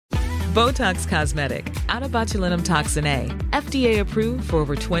Botox Cosmetic, out of botulinum toxin A, FDA approved for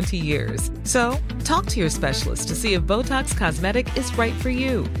over 20 years. So, talk to your specialist to see if Botox Cosmetic is right for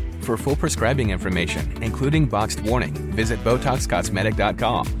you. For full prescribing information, including boxed warning, visit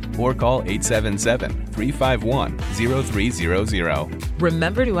BotoxCosmetic.com or call 877-351-0300.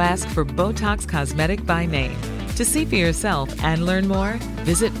 Remember to ask for Botox Cosmetic by name. To see for yourself and learn more,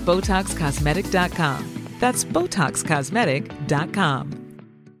 visit BotoxCosmetic.com. That's BotoxCosmetic.com.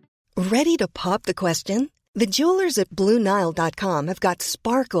 Ready to pop the question? The jewelers at BlueNile.com have got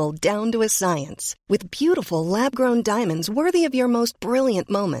sparkle down to a science with beautiful lab-grown diamonds worthy of your most brilliant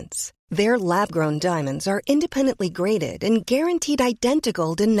moments. Their lab-grown diamonds are independently graded and guaranteed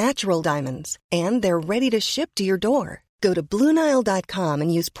identical to natural diamonds, and they're ready to ship to your door. Go to BlueNile.com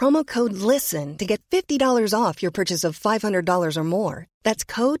and use promo code LISTEN to get $50 off your purchase of $500 or more. That's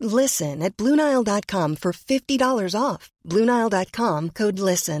code LISTEN at BlueNile.com for $50 off. BlueNile.com, code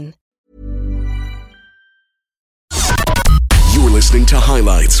LISTEN. You're listening to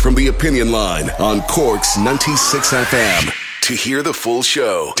highlights from the Opinion Line on Cork's 96 FM. To hear the full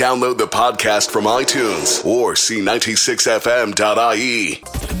show, download the podcast from iTunes or see 96fm.ie.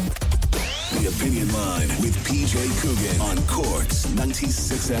 The Opinion Line with PJ Coogan on Cork's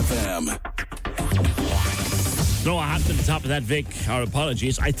 96 FM. No, I have to the top of that, Vic. Our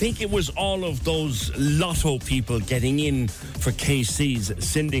apologies. I think it was all of those lotto people getting in for KC's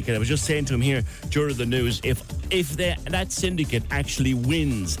syndicate. I was just saying to him here during the news, if that syndicate actually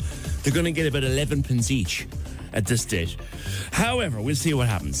wins, they're going to get about 11 pence each at this stage. However, we'll see what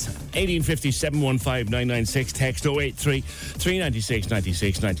happens. 1850 715 996, text 083 396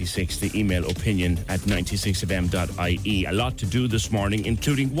 96 96, the email opinion at 96fm.ie. A lot to do this morning,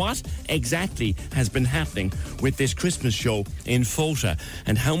 including what exactly has been happening with this Christmas show in Fota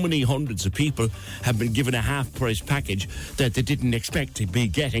and how many hundreds of people have been given a half-price package that they didn't expect to be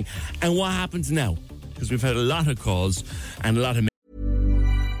getting, and what happens now, because we've had a lot of calls and a lot of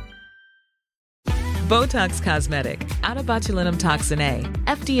Botox Cosmetic, out of botulinum toxin A,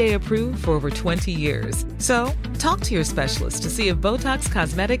 FDA approved for over 20 years. So, talk to your specialist to see if Botox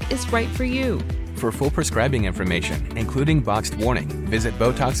Cosmetic is right for you. For full prescribing information, including boxed warning, visit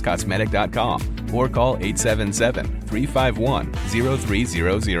BotoxCosmetic.com or call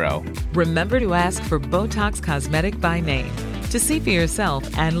 877-351-0300. Remember to ask for Botox Cosmetic by name. To see for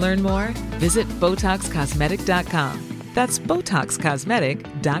yourself and learn more, visit BotoxCosmetic.com. That's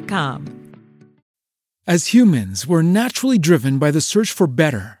BotoxCosmetic.com. As humans, we're naturally driven by the search for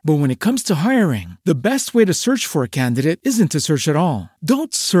better. But when it comes to hiring, the best way to search for a candidate isn't to search at all.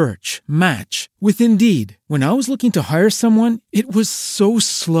 Don't search, match with Indeed. When I was looking to hire someone, it was so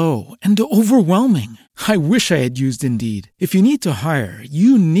slow and overwhelming. I wish I had used Indeed. If you need to hire,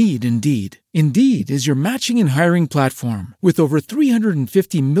 you need Indeed. Indeed is your matching and hiring platform with over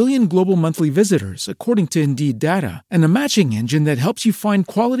 350 million global monthly visitors, according to Indeed data, and a matching engine that helps you find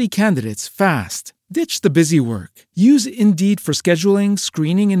quality candidates fast. Ditch the busy work. Use Indeed for scheduling,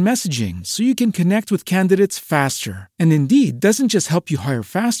 screening, and messaging so you can connect with candidates faster. And Indeed doesn't just help you hire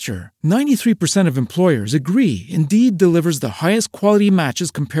faster. 93% of employers agree Indeed delivers the highest quality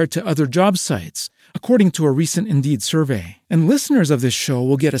matches compared to other job sites, according to a recent Indeed survey. And listeners of this show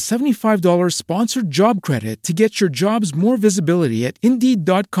will get a $75 sponsored job credit to get your jobs more visibility at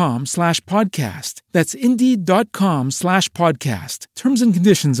Indeed.com/podcast. That's Indeed.com/podcast. Terms and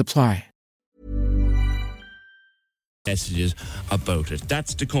conditions apply. Messages about it.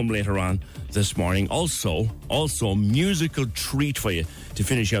 That's to come later on this morning. Also a musical treat for you to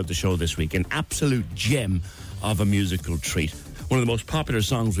finish out the show this week. An absolute gem of a musical treat. One of the most popular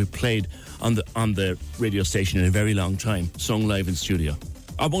songs we've played on the radio station in a very long time, sung live in studio.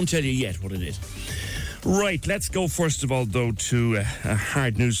 I won't tell you yet what it is. Right, let's go first of all, though, to a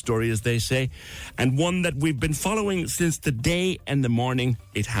hard news story, as they say, and one that we've been following since the day and the morning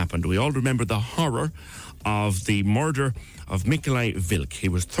it happened. We all remember the horror of the murder of Mikolaj Vilk. He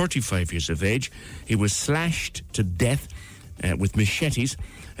was 35 years of age. He was slashed to death with machetes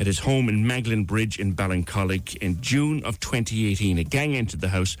at his home in Magdalen Bridge in Ballincollig in June of 2018. A gang entered the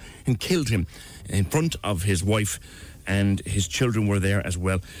house and killed him in front of his wife, and his children were there as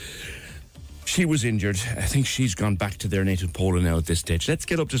well. She was injured. I think she's gone back to their native Poland now at this stage. Let's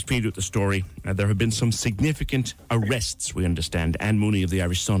get up to speed with the story. There have been some significant arrests, we understand. Anne Mooney of the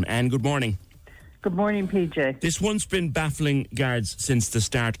Irish Sun. Anne, good morning. Good morning, PJ. This one's been baffling guards since the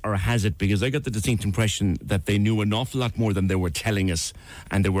start, or has it? Because I got the distinct impression that they knew an awful lot more than they were telling us,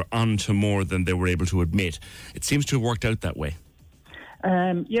 and they were on to more than they were able to admit. It seems to have worked out that way.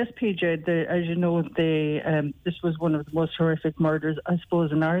 Yes, PJ, as you know, this was one of the most horrific murders, I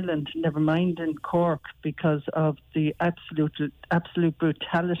suppose, in Ireland, never mind in Cork, because of the absolute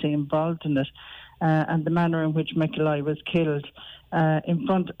brutality involved in it, and the manner in which Michelai was killed in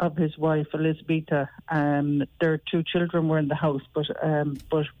front of his wife, Elizabetha. Their 2 children were in the house, but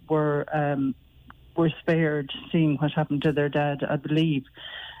were spared seeing what happened to their dad, I believe.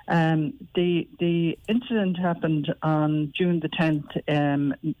 The incident happened on June the 10th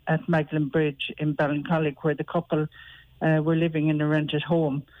at Magdalen Bridge in Ballincollig, where the couple were living in a rented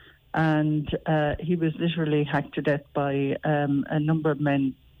home, and he was literally hacked to death by a number of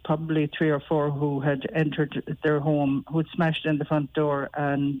men, probably 3 or 4, who had entered their home, who had smashed in the front door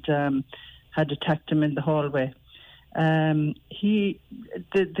and had attacked him in the hallway. The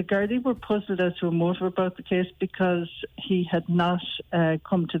Gardaí were puzzled as to a motive about the case, because he had not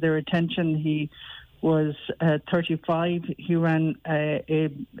come to their attention. He was 35. He ran a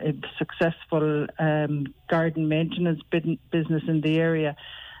successful garden maintenance business in the area,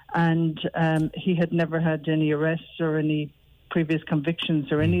 and he had never had any arrests or any previous convictions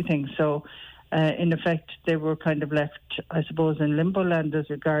or anything. So in effect, they were kind of left, I suppose, in limbo land as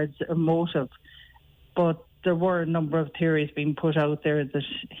regards a motive. But there were a number of theories being put out there that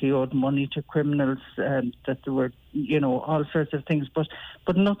he owed money to criminals, that there were, all sorts of things, but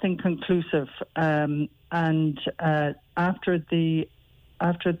nothing conclusive. And after the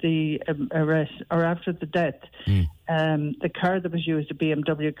arrest, or after the death, the car that was used, a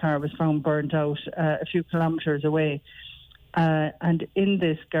BMW car, was found burnt out a few kilometres away. And in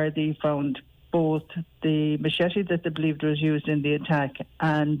this, Gardaí found both the machete that they believed was used in the attack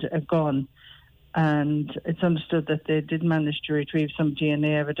and a gun. And it's understood that they did manage to retrieve some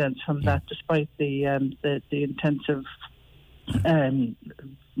DNA evidence from that, despite the intensive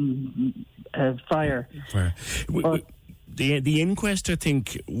fire. But the inquest, I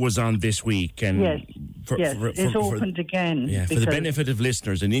think, was on this week, and yes, it opened again. Yeah, for the benefit of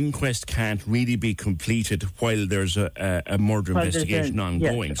listeners, an inquest can't really be completed while there's a murder investigation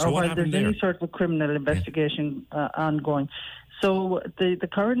ongoing. Yes, so or what while happened there's there? any sort of a criminal investigation ongoing. So the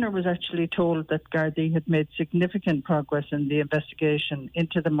coroner was actually told that Gardaí had made significant progress in the investigation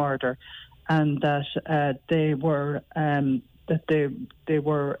into the murder, and that they were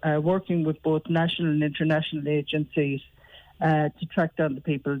working with both national and international agencies to track down the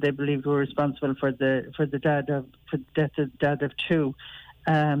people they believed were responsible for the death of the dad of 2.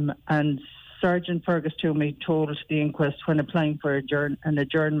 And Sergeant Fergus Toomey told the inquest, when applying for an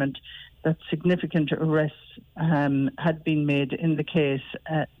adjournment, that significant arrests had been made in the case.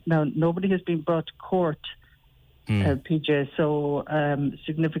 Now, nobody has been brought to court, PJ, so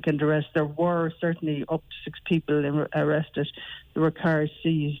significant arrests. There were certainly up to 6 people arrested. There were cars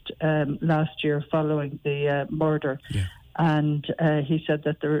seized last year following the murder. Yeah. And he said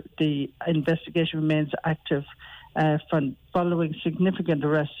that the investigation remains active following significant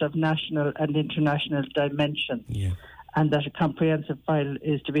arrests of national and international dimension. Yeah. And that a comprehensive file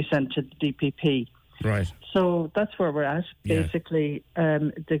is to be sent to the DPP. Right. So that's where we're at. Yeah. Basically,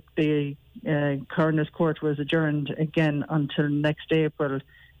 the coroner's court was adjourned again until next April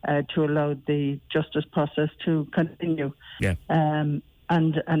to allow the justice process to continue. Yeah.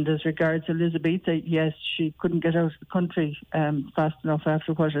 And as regards Elizabetha, yes, she couldn't get out of the country fast enough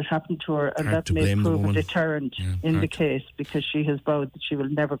after what had happened to her, and that may prove a deterrent in the case, because she has vowed that she will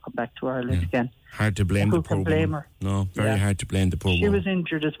never come back to Ireland again. Hard to blame the poor woman. Blame her? No, very hard to blame the poor woman. She was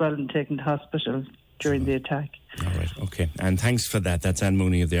injured as well and taken to hospital during the attack. All right, okay. And thanks for that. That's Anne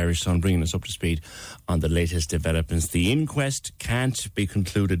Mooney of the Irish Sun bringing us up to speed on the latest developments. The inquest can't be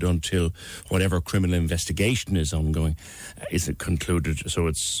concluded until whatever criminal investigation is ongoing isn't concluded.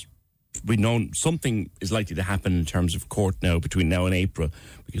 So we know something is likely to happen in terms of court now between now and April,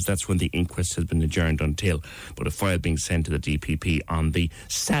 because that's when the inquest has been adjourned until. But a file being sent to the DPP on the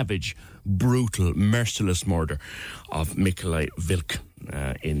savage, brutal, merciless murder of Michelai Wilk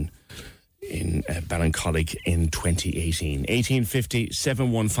in Ballincollig in 2018. 1850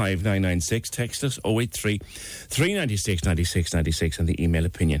 715 996. Text us 083 396 96 96 and the email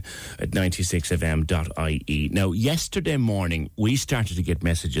opinion at 96fm.ie. Now, yesterday morning, we started to get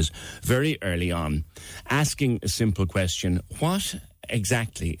messages very early on asking a simple question: what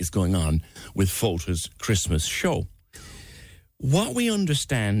exactly is going on with Fóta's Christmas show? What we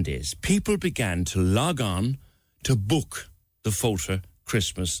understand is people began to log on to book the Fóta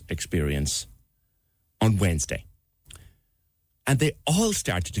Christmas experience on Wednesday. And they all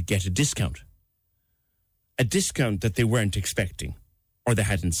started to get a discount that they weren't expecting or they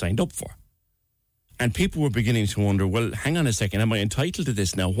hadn't signed up for. And people were beginning to wonder, well, hang on a second, am I entitled to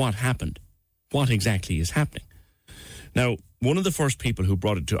this now? What happened? What exactly is happening? Now, one of the first people who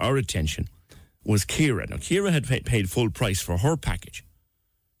brought it to our attention was Ciara. Now, Ciara had paid full price for her package.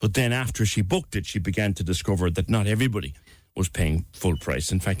 But then after she booked it, she began to discover that not everybody was paying full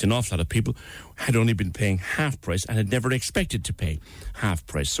price. In fact, an awful lot of people had only been paying half price and had never expected to pay half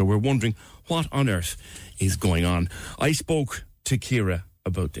price. So we're wondering what on earth is going on. I spoke to Ciara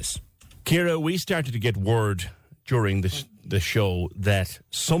about this. Ciara, we started to get word during the show that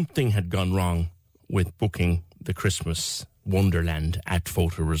something had gone wrong with booking the Christmas Wonderland at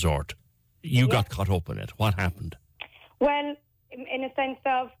Fota Resort. You got caught up in it. What happened? Well, in a sense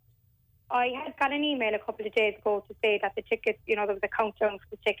of, I had got an email a couple of days ago to say that the tickets, there was a countdown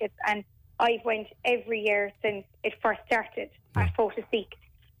for the tickets, and I've went every year since it first started at Fota Seek.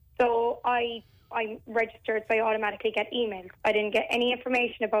 So I'm registered, so I automatically get emails. I didn't get any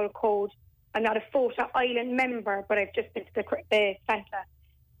information about a code. I'm not a Fota Island member, but I've just been to the Santa.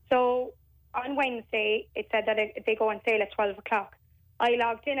 So on Wednesday, it said that they go on sale at 12 o'clock. I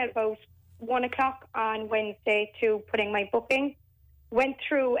logged in at about 1 o'clock on Wednesday to put in my booking. Went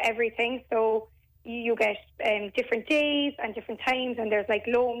through everything, so you get different days and different times, and there's like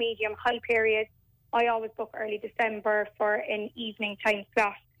low, medium, high periods. I always book early December for an evening time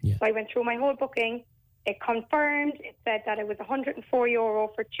slot. Yeah. So I went through my whole booking. It confirmed. It said that it was €104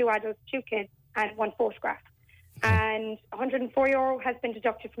 for 2 adults, 2 kids, and 1 photograph. And €104 has been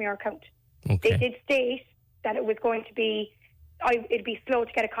deducted from your account. Okay. They did state that it was going to be, it'd be slow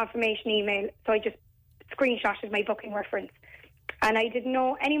to get a confirmation email, so I just screenshotted my booking reference. And I didn't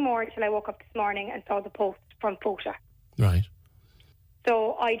know any more until I woke up this morning and saw the post from Fota. Right.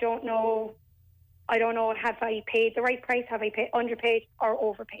 So I don't know, have I paid the right price? Have I underpaid or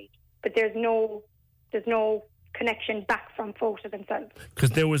overpaid? But there's no connection back from Fota themselves.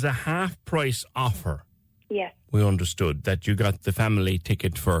 Because there was a half-price offer. Yes. We understood that you got the family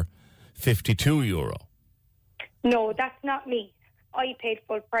ticket for €52. No, that's not me. I paid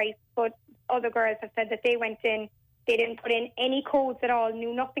full price, but other girls have said that they went in, they didn't put in any codes at all,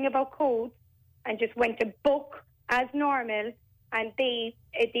 knew nothing about codes, and just went to book as normal, and the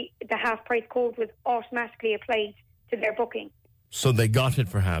half-price code was automatically applied to their booking. So they got it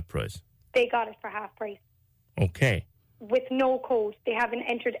for half price? They got it for half price. Okay. With no code. They haven't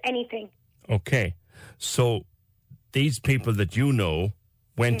entered anything. Okay. So these people that you know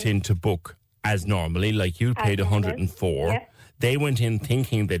went in to book as normally, like you paid 104. Yeah. They went in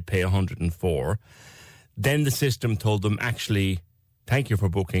thinking they'd pay 104. Then the system told them, actually, thank you for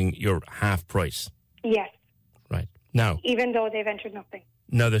booking your half price. Yes. Right. Now, even though they've entered nothing.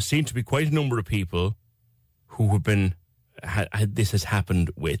 Now, there seem to be quite a number of people who have been, this has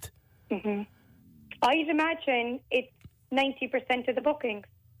happened with. Mm-hmm. I'd imagine it's 90% of the bookings.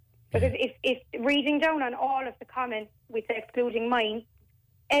 Because if reading down on all of the comments, with excluding mine,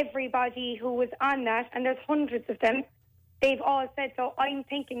 everybody who was on that, and there's hundreds of them, they've all said, so I'm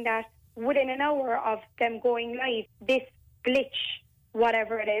thinking that within an hour of them going live, this glitch,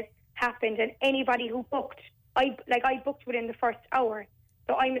 whatever it is, happened, and anybody who booked, I booked within the first hour,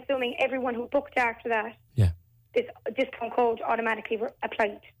 so I'm assuming everyone who booked after that, this discount code automatically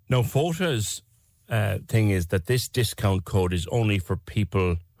applied. Now, Fota's thing is that this discount code is only for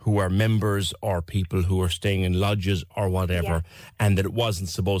people who are members or people who are staying in lodges or whatever, and that it wasn't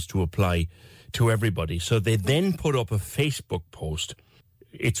supposed to apply to everybody. So they then put up a Facebook post.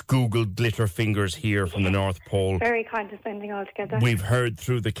 It's Google glitter fingers here from the North Pole. Very condescending altogether. We've heard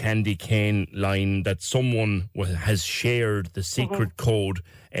through the candy cane line that someone has shared the secret code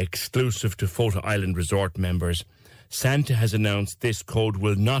exclusive to Fota Island Resort members. Santa has announced this code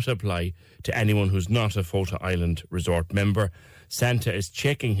will not apply to anyone who's not a Fota Island Resort member. Santa is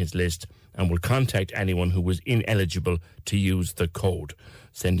checking his list and will contact anyone who was ineligible to use the code.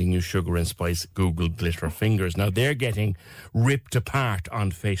 Sending you sugar and spice Google glitter fingers. Now, they're getting ripped apart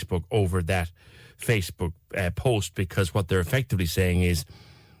on Facebook over that Facebook post, because what they're effectively saying is,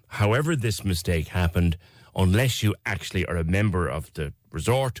 however this mistake happened, unless you actually are a member of the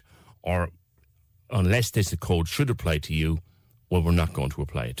resort, or unless this code should apply to you, well, we're not going to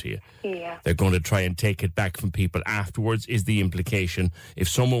apply it to you. Yeah. They're going to try and take it back from people afterwards, is the implication. If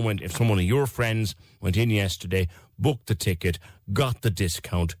someone of your friends went in yesterday, booked the ticket, got the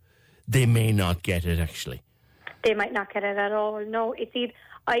discount, they may not get it, actually. They might not get it at all. No, it's either,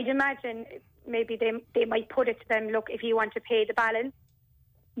 I'd imagine maybe they might put it to them, look, if you want to pay the balance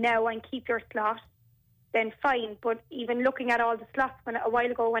now and keep your slot, then fine. But even looking at all the slots a while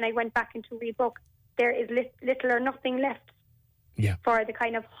ago when I went back into rebook, there is little or nothing left. Yeah. For the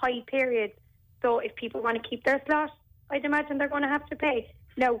kind of high periods. So if people want to keep their slot, I'd imagine they're going to have to pay.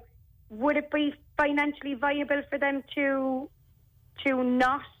 Now, would it be financially viable for them to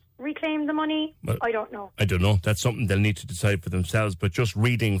not reclaim the money? Well, I don't know. I don't know. That's something they'll need to decide for themselves. But just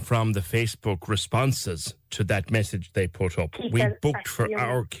reading from the Facebook responses to that message they put up, we booked for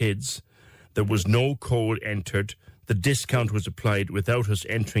our kids. There was no code entered. The discount was applied without us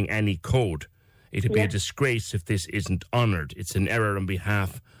entering any code. It'd be a disgrace if this isn't honoured. It's an error on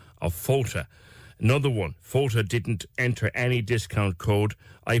behalf of FOTA. Another one, FOTA didn't enter any discount code.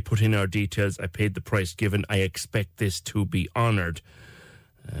 I put in our details. I paid the price given. I expect this to be honoured.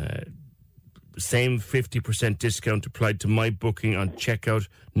 Same 50% discount applied to my booking on checkout.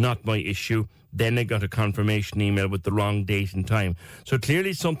 Not my issue. Then I got a confirmation email with the wrong date and time. So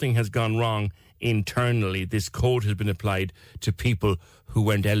clearly something has gone wrong internally. This code has been applied to people who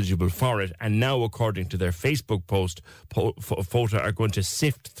weren't eligible for it, and now, according to their Facebook post, FOTA are going to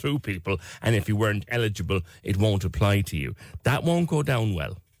sift through people, and if you weren't eligible, it won't apply to you. That won't go down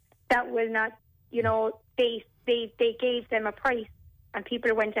well. That will not, they gave them a price and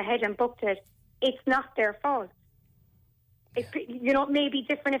people went ahead and booked it. It's not their fault. It may be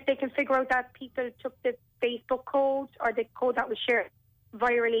different if they can figure out that people took the Facebook code or the code that was shared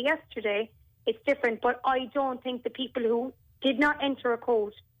virally yesterday. It's different, but I don't think the people who did not enter a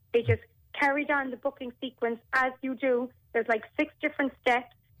code, they just carried on the booking sequence as you do. There's like 6 different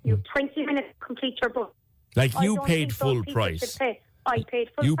steps. You have 20 minutes to complete your book. Like you paid full price. I paid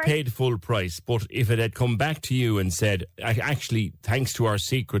full price. You paid full price, but if it had come back to you and said, actually, thanks to our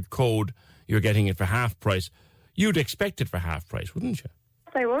secret code, you're getting it for half price, you'd expect it for half price, wouldn't you?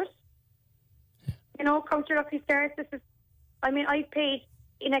 Yes, I would. Yeah. Count your lucky stars. I paid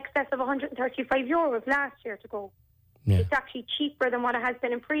in excess of €135 last year to go. Yeah. It's actually cheaper than what it has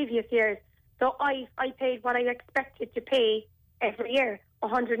been in previous years. So I paid what I expected to pay every year,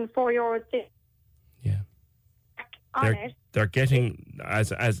 €104. Yeah. They're getting,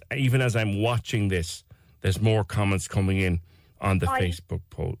 as even as I'm watching this, there's more comments coming in on the Facebook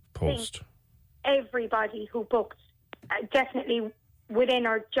post. Everybody who booked, definitely within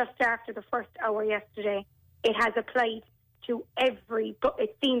or just after the first hour yesterday, it has applied to every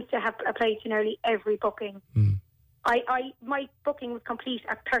it seems to have applied to nearly every booking. My booking was complete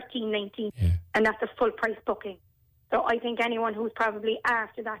at $13.19, and that's a full price booking. So I think anyone who's probably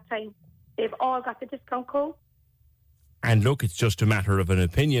after that time, they've all got the discount code. And look, it's just a matter of an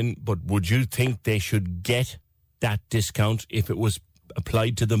opinion, but would you think they should get that discount if it was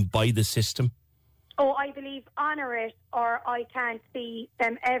applied to them by the system? Oh, I believe honour it, or I can't see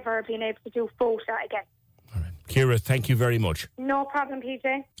them ever being able to do FOTA again. All right. Ciara, thank you very much. No problem,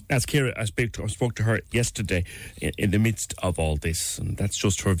 PJ. That's Ciara. I spoke to her yesterday in the midst of all this, and that's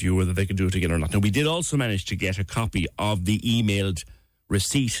just her view whether they can do it again or not. Now, we did also manage to get a copy of the emailed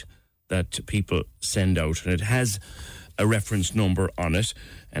receipt that people send out, and it has a reference number on it,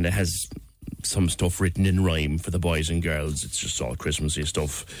 and it has some stuff written in rhyme for the boys and girls. It's just all Christmassy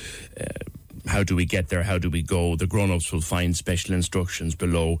stuff. How do we get there? How do we go? The grown-ups will find special instructions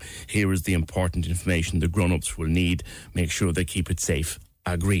below. Here is the important information the grown-ups will need. Make sure they keep it safe.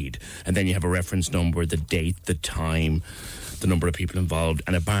 Agreed. And then you have a reference number, the date, the time, the number of people involved,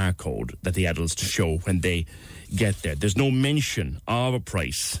 and a barcode that the adults to show when they get there. There's no mention of a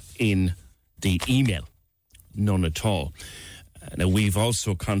price in the email. None at all. Now, we've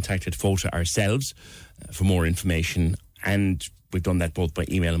also contacted FOTA ourselves for more information, and we've done that both by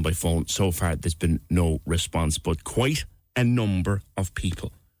email and by phone. So far, there's been no response, but quite a number of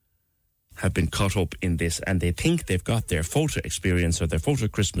people have been caught up in this, and they think they've got their FOTA experience or their FOTA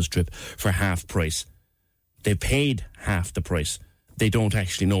Christmas trip for half price. They paid half the price. They don't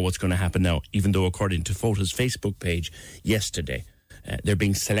actually know what's going to happen now, even though according to FOTA's Facebook page yesterday, they're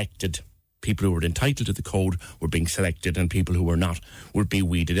being selected. People who were entitled to the code were being selected, and people who were not would be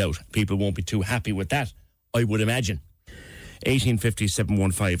weeded out. People won't be too happy with that, I would imagine. 1850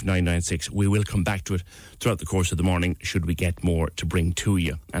 715 996. We will come back to it throughout the course of the morning should we get more to bring to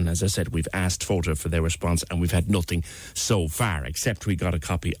you. And as I said, we've asked FOTA for their response, and we've had nothing so far, except we got a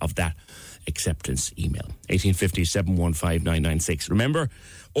copy of that acceptance email. 1850 715 996. Remember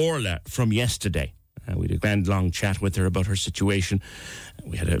Orla from yesterday? We had a grand long chat with her about her situation.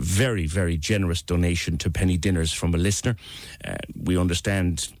 We had a very, very generous donation to Penny Dinners from a listener. We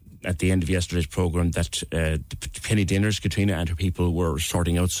understand at the end of yesterday's programme that Penny Dinners, Katrina and her people were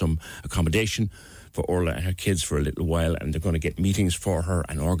sorting out some accommodation for Orla and her kids for a little while, and they're going to get meetings for her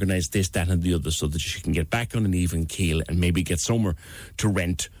and organise this, that and the other so that she can get back on an even keel and maybe get somewhere to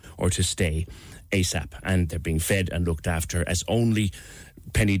rent or to stay ASAP. And they're being fed and looked after as only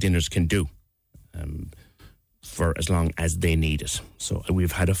Penny Dinners can do. For as long as they need it. So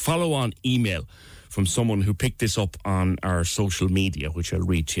we've had a follow-on email from someone who picked this up on our social media, which I'll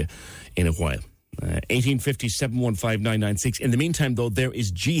read to you in a while. 1850 715 996. In the meantime, though, there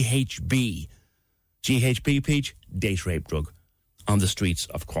is GHB. GHB, Peach, date rape drug on the streets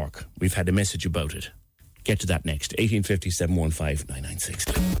of Cork. We've had a message about it. Get to that next. 1850 715 996.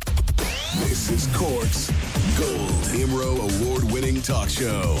 This is Cork's Gold IMRO award-winning talk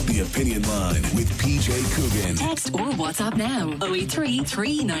show, The Opinion Line with PJ Coogan. Text or WhatsApp now. 083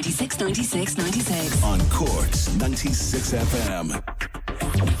 396 96 96. On Cork's 96 FM.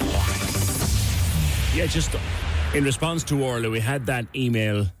 Yeah, just in response to Orla, we had that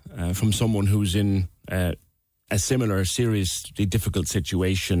email from someone who's in a similar, seriously difficult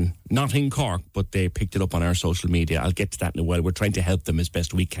situation, not in Cork, but they picked it up on our social media. I'll get to that in a while. We're trying to help them as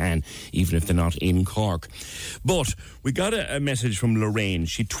best we can, even if they're not in Cork. But we got a message from Lorraine.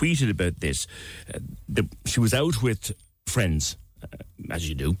 She tweeted about this. She was out with friends, as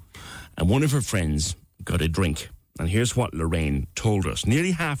you do, and one of her friends got a drink. And here's what Lorraine told us.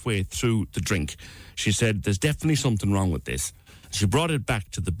 Nearly halfway through the drink, she said, there's definitely something wrong with this. She brought it back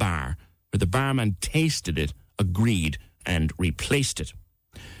to the bar, where the barman tasted it, agreed, and replaced it.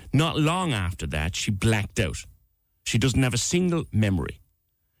 Not long after that, she blacked out. She doesn't have a single memory.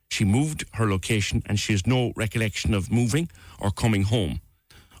 She moved her location, and she has no recollection of moving or coming home,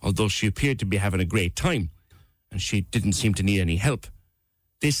 although she appeared to be having a great time, and she didn't seem to need any help.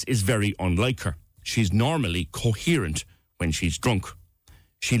 This is very unlike her. She's normally coherent when she's drunk.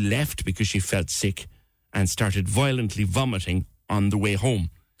 She left because she felt sick and started violently vomiting on the way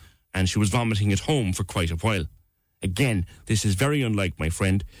home. And she was vomiting at home for quite a while. Again, this is very unlike my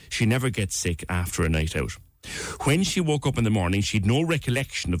friend. She never gets sick after a night out. When she woke up in the morning, she'd no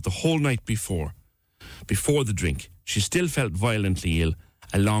recollection of the whole night before the drink. She still felt violently ill,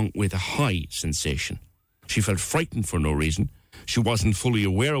 along with a high sensation. She felt frightened for no reason. She wasn't fully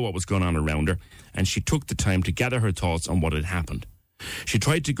aware of what was going on around her, and she took the time to gather her thoughts on what had happened. She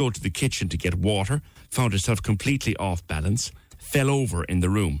tried to go to the kitchen to get water, found herself completely off balance, fell over in the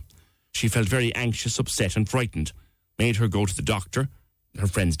room. She felt very anxious, upset and frightened. Made her go to the doctor, her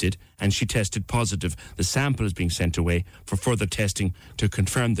friends did, and she tested positive. The sample is being sent away for further testing to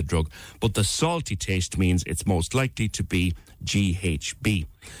confirm the drug, but the salty taste means it's most likely to be GHB.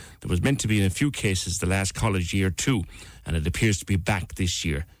 There was meant to be in a few cases the last college year too, and it appears to be back this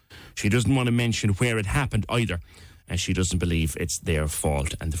year. She doesn't want to mention where it happened either, and she doesn't believe it's their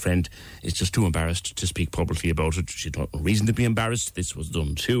fault. And the friend is just too embarrassed to speak publicly about it. She's got no reason to be embarrassed. This was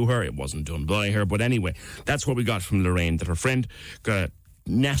done to her. It wasn't done by her. But anyway, that's what we got from Lorraine, that her friend got a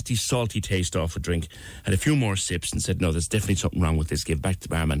nasty, salty taste off a drink, had a few more sips and said, no, there's definitely something wrong with this. Give back to the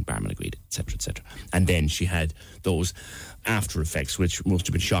barman. Barman agreed, etc., etc. And then she had those after effects, which must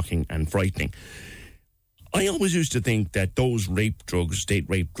have been shocking and frightening. I always used to think that those rape drugs, date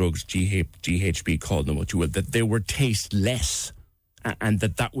rape drugs, GHB, call them what you will, that they were tasteless, and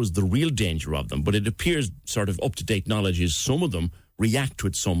that was the real danger of them. But it appears, sort of up-to-date knowledge is, some of them react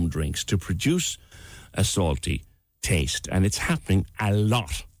with some drinks to produce a salty taste, and it's happening a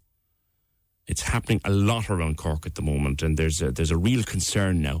lot. It's happening a lot around Cork at the moment, and there's a real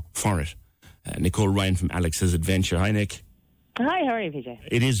concern now for it. Nicole Ryan from Alex's Adventure. Hi, Nick. Hi, how are you, PJ?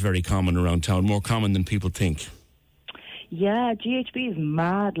 It is very common around town, more common than people think. Yeah, GHB is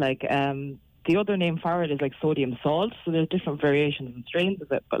mad. Like, the other name for it is like sodium salt, so there's different variations and strains of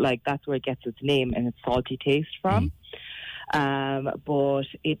it, but like that's where it gets its name and its salty taste from. But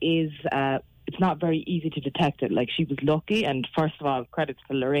it is, it's not very easy to detect it. Like, she was lucky, and first of all, credits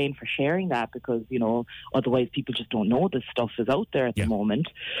to Lorraine for sharing that, because, you know, otherwise people just don't know this stuff is out there at the moment.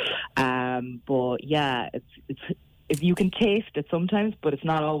 But yeah, it's if you can taste it sometimes, but it's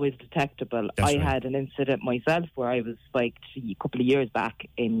not always detectable. I had an incident myself where I was spiked a couple of years back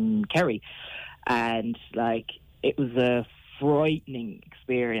in Kerry, and like, it was a frightening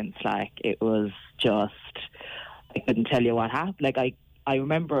experience. Like, it was just, I couldn't tell you what happened. Like, I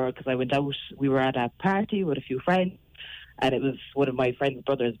remember, because I went out, we were at a party with a few friends, and it was one of my friend's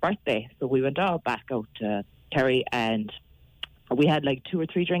brother's birthday, so we went all back out to Kerry, and we had like 2 or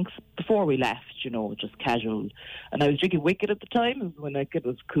 3 drinks before we left, you know, just casual. And I was drinking Wicked at the time, when Wicked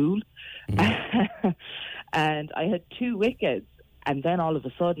was cool. And I had 2 Wickeds, and then all of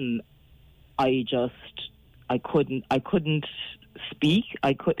a sudden, I couldn't speak.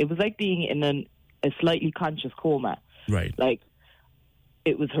 It was like being in a slightly conscious coma. Right. Like,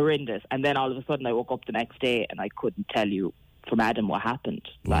 it was horrendous. And then all of a sudden, I woke up the next day, and I couldn't tell you from Adam what happened.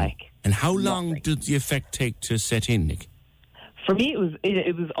 Wow. Like, and how long did the effect take to set in, Nick? For me,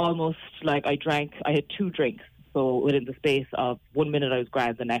 it was almost like I had 2 drinks. So within the space of 1 minute I was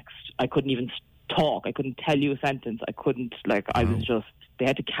grand, the next I couldn't even talk. I couldn't tell you a sentence. I couldn't, like, I was just, they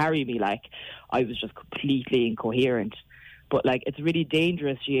had to carry me, like, I was just completely incoherent. But like, it's really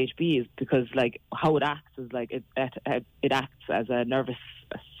dangerous, GHB, is because like how it acts is like it acts as a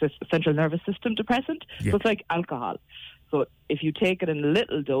central nervous system depressant. So it's like alcohol. So if you take it in a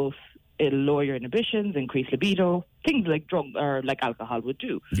little dose, it'll lower your inhibitions, increase libido, things like drug or like alcohol would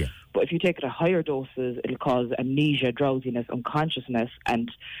do. Yeah. But if you take it at higher doses, it'll cause amnesia, drowsiness, unconsciousness,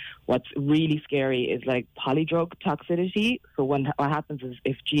 and what's really scary is like polydrug toxicity. So what happens is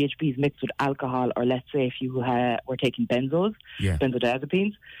if GHB is mixed with alcohol, or let's say if you were taking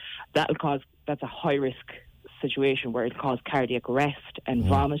benzodiazepines, that's a high risk situation where it'll cause cardiac arrest and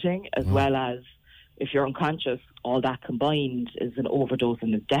vomiting, as well as if you're unconscious, all that combined is an overdose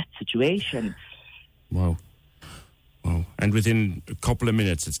and a death situation. Wow. And within a couple of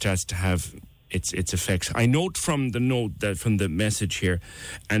minutes, it starts to have its effects. I note from the message here,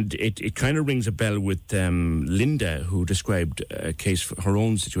 and it kind of rings a bell with Linda, who described a case, her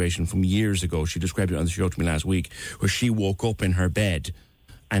own situation from years ago. She described it on the show to me last week, where she woke up in her bed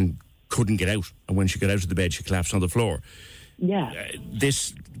and couldn't get out. And when she got out of the bed, she collapsed on the floor. Yeah.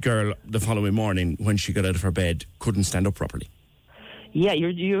 This girl, the following morning, when she got out of her bed, couldn't stand up properly. Yeah,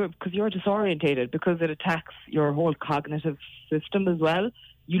 you're because you're disorientated, because it attacks your whole cognitive system as well.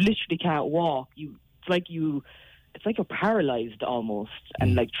 You literally can't walk. It's like you're paralyzed almost,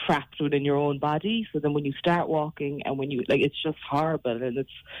 and like trapped within your own body. So then when you start walking, and when you it's just horrible, and it's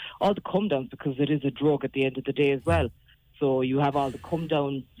all the come downs, because it is a drug at the end of the day as well. So you have all the come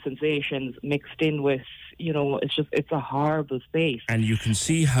down sensations mixed in with, it's a horrible space. And you can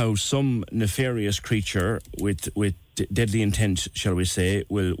see how some nefarious creature with deadly intent, shall we say,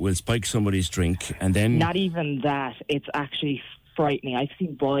 will spike somebody's drink, and then... Not even that. It's actually frightening. I've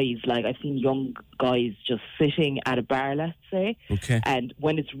seen young guys just sitting at a bar, let's say, and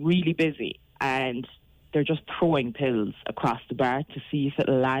when it's really busy, and they're just throwing pills across the bar to see if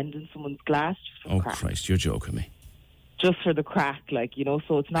it'll land in someone's glass. Christ, you're joking me. Just for the crack,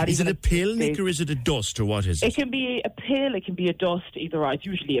 so it's not. Is it a pill, Nick, or is it a dust, or what is it? It can be a pill, it can be a dust, either or. It's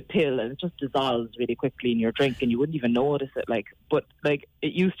usually a pill, and it just dissolves really quickly in your drink, and you wouldn't even notice it. But it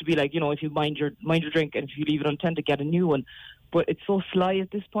used to be if you mind your drink, and if you leave it untended, get a new one. But it's so sly at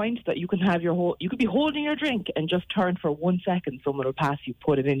this point that you can have you could be holding your drink and just turn for 1 second, someone will pass you,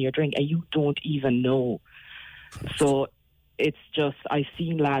 put it in your drink, and you don't even know. So it's just, I've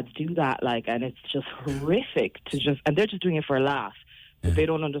seen lads do that, and it's just horrific and they're just doing it for a laugh. But they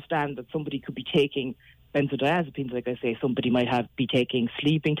don't understand that somebody could be taking benzodiazepines, like I say, somebody might be taking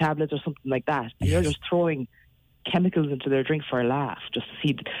sleeping tablets or something like that. And you're just throwing chemicals into their drink for a laugh, just to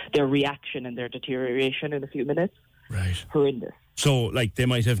see their reaction and their deterioration in a few minutes. Right. Horrendous. So, they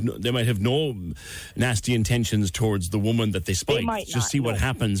might have no nasty intentions towards the woman that they spiked. Just see what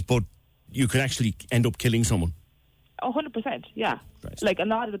happens, but you could actually end up killing someone. 100%, yeah. Right. A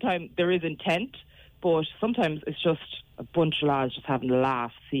lot of the time there is intent, but sometimes it's just a bunch of lads just having a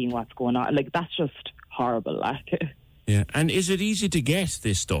laugh, seeing what's going on. That's just horrible. Yeah, and is it easy to get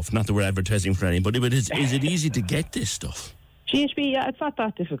this stuff? Not that we're advertising for anybody, but is it easy to get this stuff? GHB, yeah, it's not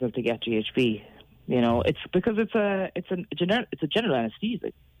that difficult to get GHB. It's because it's a general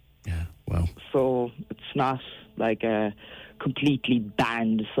anesthetic. Yeah, wow. So it's not like a completely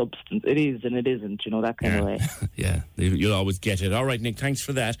banned substance. It is and it isn't, that kind of way. Yeah, you'll always get it. All right, Nick, thanks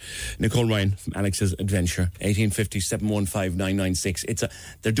for that. Nicole Ryan from Alex's Adventure, 1850 715 996.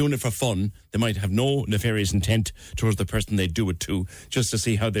 They're doing it for fun. They might have no nefarious intent towards the person they do it to, just to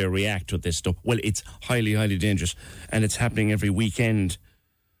see how they react to this stuff. Well, it's highly, highly dangerous, and it's happening every weekend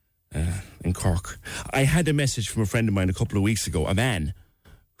in Cork. I had a message from a friend of mine a couple of weeks ago, a man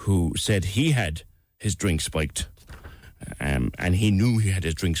who said he had his drink spiked. And he knew he had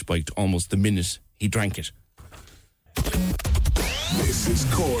his drink spiked almost the minute he drank it. This is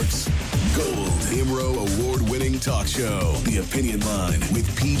Cork's Gold IMRO award-winning talk show, The Opinion Line with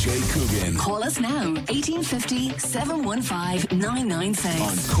PJ Coogan. Call us now, 1850 715 996.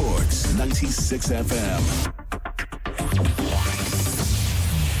 On Cork's 96 FM.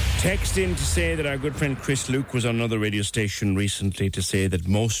 Text in to say that our good friend Chris Luke was on another radio station recently to say that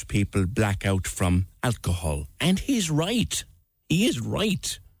most people black out from alcohol. And he's right. He is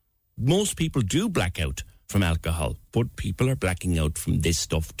right. Most people do black out from alcohol, but people are blacking out from this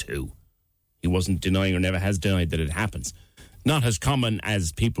stuff too. He wasn't denying, or never has denied, that it happens. Not as common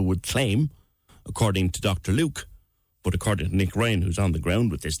as people would claim, according to Dr. Luke, but according to Nick Ryan, who's on the ground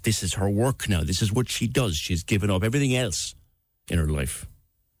with this. This is her work now. This is what she does. She's given up everything else in her life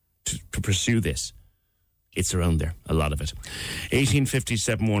to pursue this. It's around there, a lot of it. 1850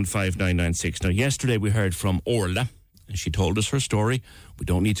 715 996. Now, yesterday we heard from Orla, and she told us her story. We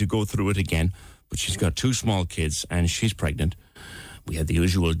don't need to go through it again, but she's got 2 small kids and she's pregnant. We had the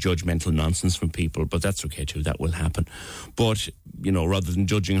usual judgmental nonsense from people, but that's okay too. That will happen. But, you know, rather than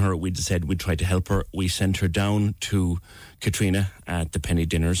judging her, we said we'd try to help her. We sent her down to Katrina at the Penny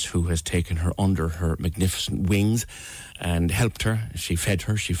Dinners, who has taken her under her magnificent wings and helped her. She fed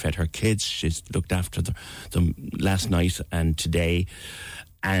her kids. She's looked after them last night and today.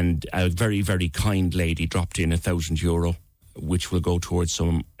 And a very, very kind lady dropped in €1,000, which will go towards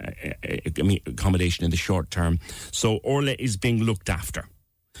some accommodation in the short term. So Orla is being looked after.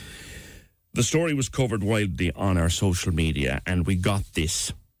 The story was covered widely on our social media, and we got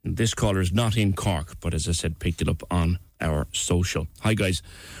this. This caller's not in Cork, but as I said, picked it up on our social. Hi guys,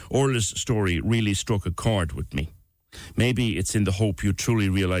 Orla's story really struck a chord with me. Maybe it's in the hope you truly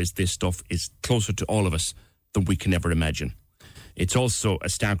realise this stuff is closer to all of us than we can ever imagine. It's also a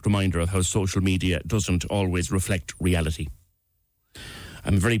stark reminder of how social media doesn't always reflect reality.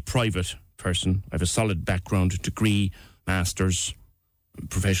 I'm a very private person. I have a solid background, degree, master's,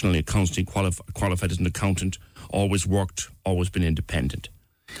 professionally accounting, qualified as an accountant, always worked, always been independent.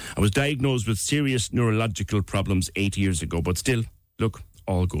 I was diagnosed with serious neurological problems 8 years ago, but still, look,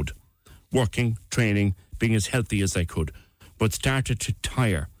 all good. Working, training, being as healthy as I could, but started to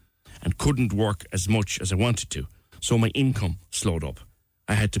tire and couldn't work as much as I wanted to, so my income slowed up.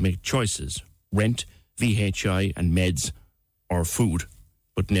 I had to make choices, rent, VHI and meds, or food,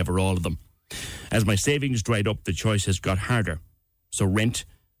 but never all of them. As my savings dried up, the choices got harder. So rent,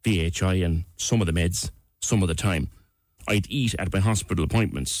 VHI and some of the meds, some of the time. I'd eat at my hospital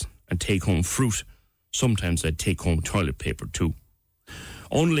appointments and take home fruit. Sometimes I'd take home toilet paper too.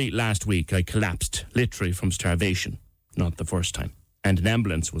 Only last week I collapsed, literally from starvation. Not the first time. And an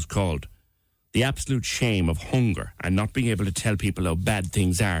ambulance was called. The absolute shame of hunger and not being able to tell people how bad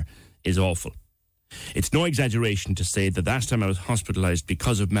things are is awful. It's no exaggeration to say that last time I was hospitalised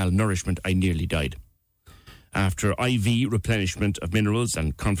because of malnourishment, I nearly died. After IV replenishment of minerals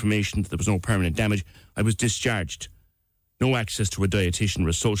and confirmation that there was no permanent damage, I was discharged. No access to a dietitian or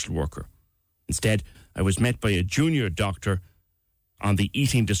a social worker. Instead, I was met by a junior doctor on the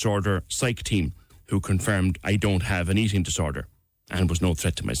eating disorder psych team who confirmed I don't have an eating disorder and was no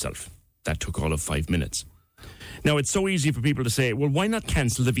threat to myself. That took all of 5 minutes. Now, it's so easy for people to say, well, why not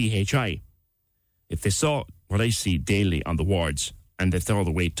cancel the VHI? If they saw what I see daily on the wards and they saw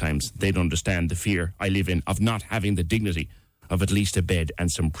the wait times, they'd understand the fear I live in of not having the dignity of at least a bed and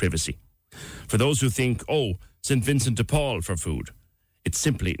some privacy. For those who think, oh, St. Vincent de Paul for food, it's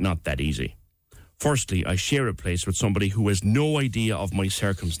simply not that easy. Firstly, I share a place with somebody who has no idea of my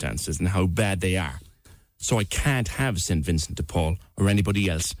circumstances and how bad they are. So I can't have St. Vincent de Paul or anybody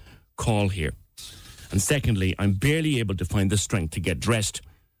else call here. And secondly, I'm barely able to find the strength to get dressed.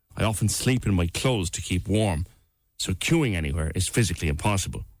 I often sleep in my clothes to keep warm, so queuing anywhere is physically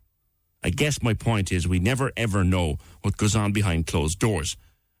impossible. I guess my point is we never ever know what goes on behind closed doors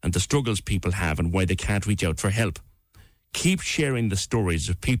and the struggles people have and why they can't reach out for help. Keep sharing the stories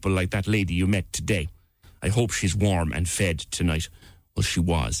of people like that lady you met today. I hope she's warm and fed tonight. Well, she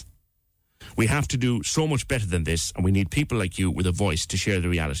was. We have to do so much better than this, and we need people like you with a voice to share the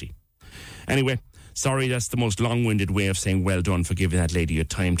reality. Anyway, sorry, that's the most long-winded way of saying well done for giving that lady your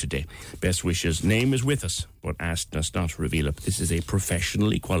time today. Best wishes. Name is with us, but asked us not to reveal it. This is a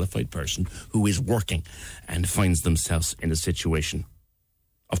professionally qualified person who is working and finds themselves in a situation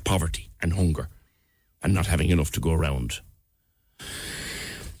of poverty and hunger and not having enough to go around.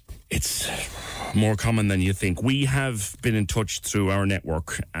 It's more common than you think. We have been in touch through our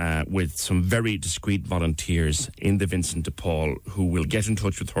network with some very discreet volunteers in the Vincent de Paul who will get in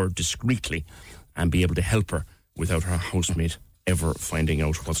touch with her discreetly and be able to help her without her housemate ever finding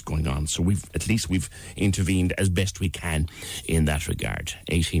out what's going on. So we've intervened as best we can in that regard.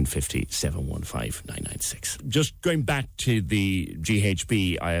 1850 715 996. Just going back to the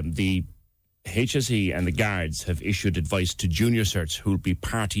GHB, the HSE and the guards have issued advice to junior certs who will be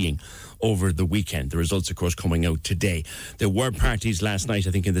partying over the weekend. The results, of course, coming out today. There were parties last night,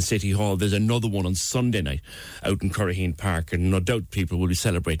 I think, in the City Hall. There's another one on Sunday night out in Curraheen Park, and no doubt people will be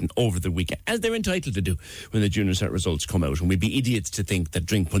celebrating over the weekend, as they're entitled to do when the junior cert results come out. And we'd be idiots to think that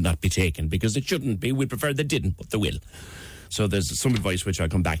drink will not be taken, because it shouldn't be. We'd prefer they didn't, but they will. So there's some advice which I'll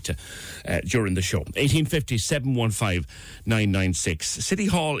come back to during the show. 1850 715 996. City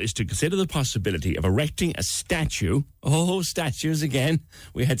Hall is to consider the possibility of erecting a statue. Oh, statues again.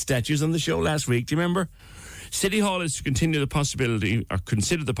 We had statues on the show last week. Do you remember? City Hall is to consider the possibility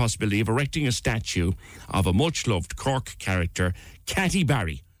of erecting a statue of a much-loved Cork character, Cathy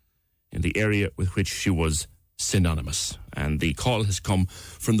Barry, in the area with which she was synonymous. And the call has come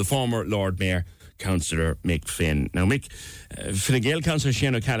from the former Lord Mayor, Councillor Mick Finn. Now, Mick, Fine Gael Councillor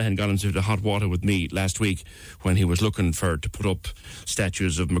Shane O'Callaghan got into the hot water with me last week when he was looking to put up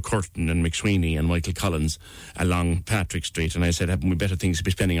statues of McCurtain and McSweeney and Michael Collins along Patrick Street. And I said, haven't we better things to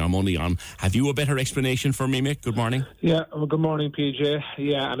be spending our money on? Have you a better explanation for me, Mick? Good morning. Yeah, well, good morning, PJ.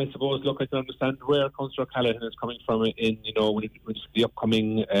 Yeah, and I suppose, look, I can understand where Councillor O'Callaghan is coming from in, when it's the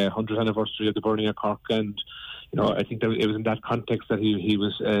upcoming 100th anniversary of the burning of Cork. And I think that it was in that context that he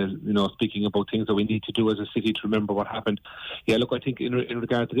was, speaking about things that we need to do as a city to remember what happened. Yeah, look, I think in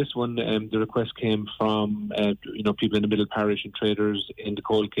regard to this one, the request came from, people in the Middle Parish and traders in the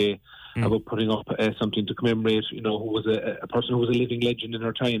Cold Quay about putting up something to commemorate, who was a person who was a living legend in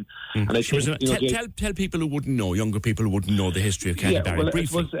her time. And I think, tell people who wouldn't know, younger people who wouldn't know the history of Cathy Barry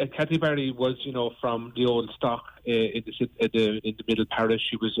briefly. Cathy Barry was, from the old stock in the Middle Parish.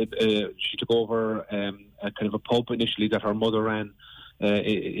 She took over a kind of a pub initially that her mother ran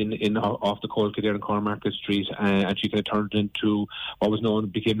in off the Cold Quay there in Cornmarket Street, and she kind of turned into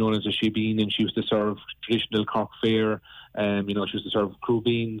what became known as a shebeen, and she used to serve traditional Cork fare. She used to serve crew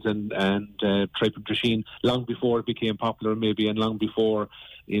beans and tripe and drisheen long before it became popular, maybe, and long before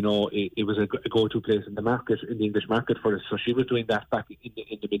it was a go-to place in the market, in the English market for us. So she was doing that back in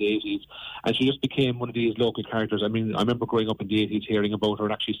the mid-80s, and she just became one of these local characters. I mean, I remember growing up in the 80s, hearing about her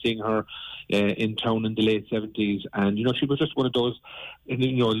and actually seeing her in town in the late 70s, and she was just one of those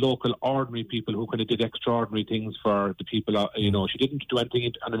local ordinary people who kind of did extraordinary things for the people. She didn't do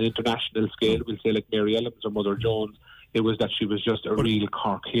anything on an international scale, we'll say, like Mary Ellens or Mother Jones. It was that she was just a real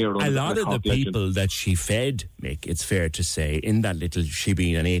Cork hero. A lot of the people that she fed, Mick, it's fair to say, in that little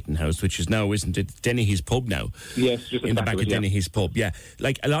Shebeen and Aiton house, which is now, isn't it, Dennehy's pub now? Yes, just in the back of Dennehy's pub, yeah.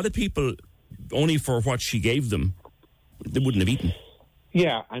 Like, a lot of people, only for what she gave them, they wouldn't have eaten.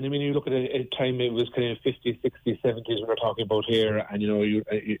 Yeah, and I mean, you look at a time, it was kind of 50s, 60s, 70s we're talking about here, and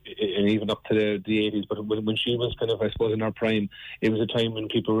and even up to the 80s. But when she was kind of, I suppose, in her prime, it was a time when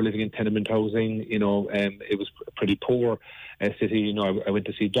people were living in tenement housing. It was a pretty poor city. I went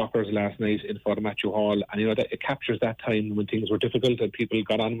to see Dockers last night in Father Matthew Hall, and that it captures that time when things were difficult and people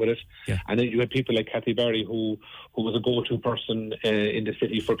got on with it. Yeah. And then you had people like Cathy Barry, who was a go-to person in the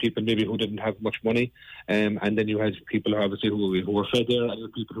city for people maybe who didn't have much money, and then you had people obviously who were fed there,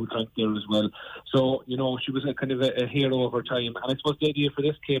 and people who drank there as well. So, she was a kind of a hero of her time. And I suppose the idea for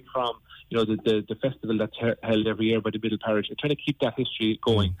this came from, the festival that's held every year by the Middle Parish, and trying to keep that history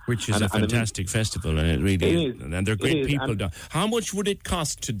going. Which is a fantastic festival, and it really is. And they're great people. How much would it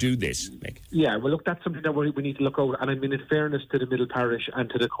cost to do this, Mick? Yeah, well, look, that's something that we need to look out. And I mean, in fairness to the Middle Parish and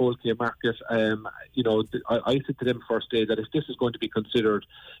to the Cold Quay Market, I said to them first day that if this is going to be considered,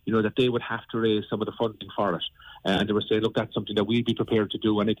 that they would have to raise some of the funding for it. And they were saying, look, that's something that we'd be prepared to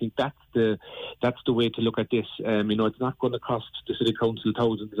do. And I think that's the way to look at this. It's not going to cost the City Council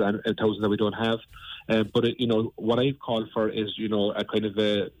thousands and thousands that we don't have. But what I've called for is, a kind of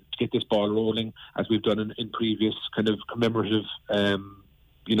to get this ball rolling, as we've done in previous kind of commemorative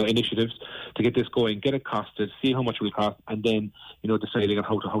initiatives, to get this going, get it costed, see how much it will cost, and then deciding on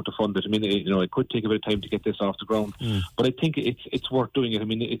how to fund it. I mean, it could take a bit of time to get this off the ground, but I think it's worth doing it. I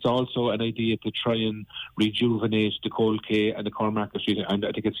mean, it's also an idea to try and rejuvenate the Cold Quay and the Cornmarket Street, and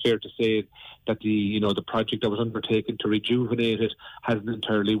I think it's fair to say that the project that was undertaken to rejuvenate it hasn't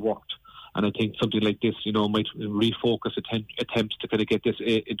entirely worked. And I think something like this, might refocus attempts to kind of get this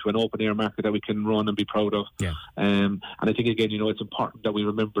into an open air market that we can run and be proud of. Yeah. And I think, again, it's important that we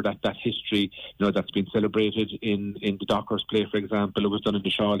remember that history, that's been celebrated in the Dockers play, for example. It was done in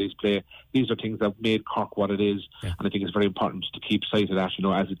the Shawleys play. These are things that made Cork what it is. Yeah. And I think it's very important to keep sight of that,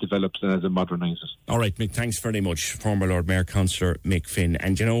 as it develops and as it modernises. All right, Mick, thanks very much. Former Lord Mayor Councillor Mick Finn.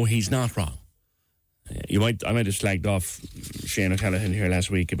 And, he's not wrong. I might have slagged off Shane O'Callaghan here last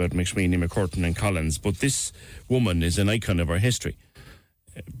week about McSweeney, McCurtain and Collins, but this woman is an icon of our history.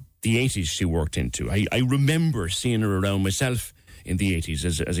 The 80s she worked into. I remember seeing her around myself in the 80s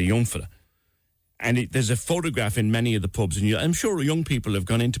as a young fella. And there's a photograph in many of the pubs, and I'm sure young people have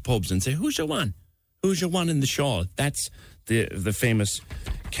gone into pubs and say, who's your one? Who's your one in the shawl? That's the famous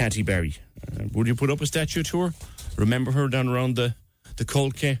Cathy Barry. Would you put up a statue to her? Remember her down around the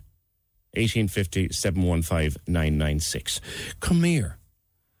Cold Quay? 1850 715 996. Come here.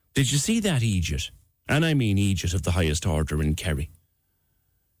 Did you see that Aegis? And I mean Aegis of the highest order in Kerry.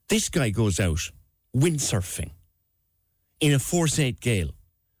 This guy goes out windsurfing in a Force 8 gale,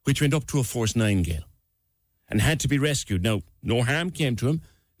 which went up to a Force 9 gale, and had to be rescued. Now, no harm came to him.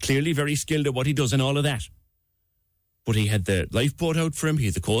 Clearly very skilled at what he does and all of that. But he had the lifeboat out for him. He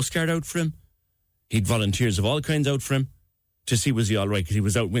had the Coast Guard out for him. He had volunteers of all kinds out for him to see was he all right, because he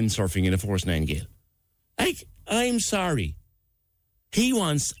was out windsurfing in a Force 9 gale. I'm sorry. He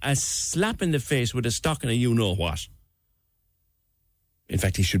wants a slap in the face with a stock and a you-know-what. In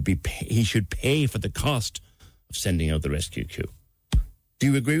fact, he should pay for the cost of sending out the rescue queue. Do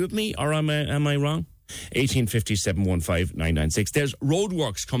you agree with me, or am I wrong? 1850 715 996. There's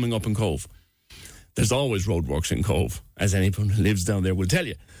roadworks coming up in Cove. There's always roadworks in Cove, as anyone who lives down there will tell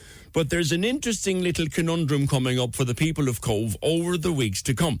you. But there's an interesting little conundrum coming up for the people of Cove over the weeks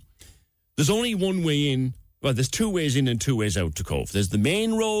to come. There's only one way in. Well, there's two ways in and two ways out to Cove. There's the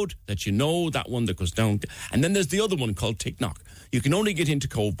main road that you know, that one that goes down. And then there's the other one called Ticknock. You can only get into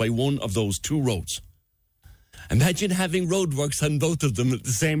Cove by one of those two roads. Imagine having roadworks on both of them at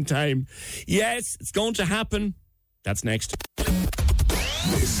the same time. Yes, it's going to happen. That's next.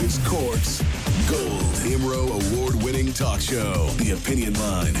 This is Cork's Gold IMRO award-winning talk show, The Opinion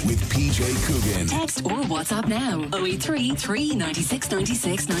Line with PJ Coogan. Text or WhatsApp now, 083 396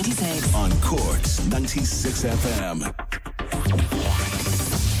 96 96. On Cork's 96 FM.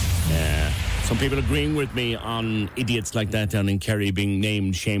 Yeah. Some people agreeing with me on idiots like that down in Kerry being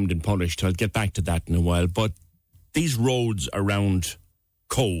named, shamed and punished. I'll get back to that in a while. But these roads around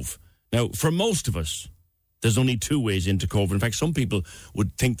Cove, now, for most of us, there's only two ways into Cove. In fact, some people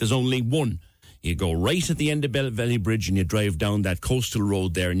would think there's only one. You go right at the end of Bell Valley Bridge and you drive down that coastal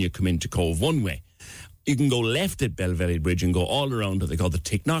road there and you come into Cove one way. You can go left at Bell Valley Bridge and go all around what they call the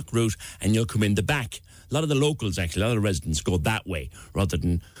Ticknock route and you'll come in the back. A lot of the locals, actually, a lot of the residents go that way rather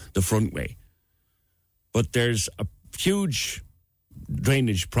than the front way. But there's a huge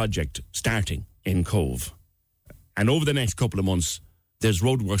drainage project starting in Cove. And over the next couple of months, there's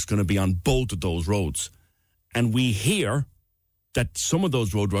roadworks going to be on both of those roads. And we hear that some of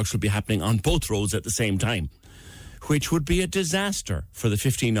those roadworks will be happening on both roads at the same time, which would be a disaster for the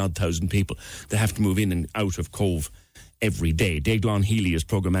 15,000 people that have to move in and out of Cove every day. Daglon Healy is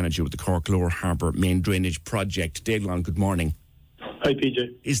Programme Manager with the Cork Lower Harbour Main Drainage Project. Daglon, good morning. Hi,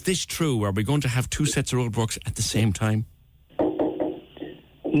 PJ. Is this true? Are we going to have two sets of roadworks at the same time?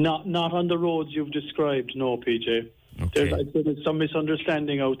 Not on the roads you've described, no, PJ. Okay. There's some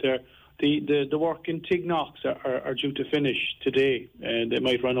misunderstanding out there. The work in Ticknocks are due to finish today, and they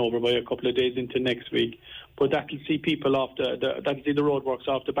might run over by a couple of days into next week. But that'll see people off that'll see the roadworks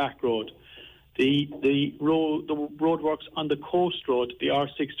off the back road. The roadworks on the coast road, the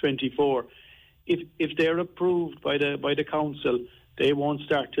R624, if they're approved by the council, they won't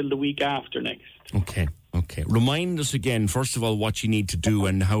start till the week after next. Okay. Remind us again, first of all, what you need to do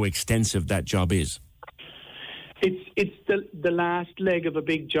and how extensive that job is. It's the last leg of a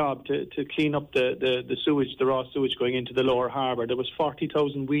big job to clean up the sewage, the raw sewage going into the Lower Harbour. There was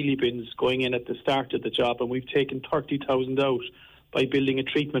 40,000 wheelie bins going in at the start of the job, and we've taken 30,000 out by building a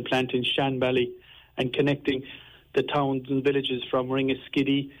treatment plant in Shanbally and connecting the towns and villages from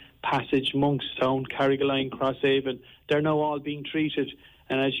Ringaskiddy, Passage, Monkstown, Carrigaline, Crosshaven. They're now all being treated,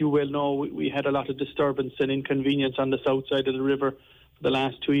 and as you well know, we had a lot of disturbance and inconvenience on the south side of the river for the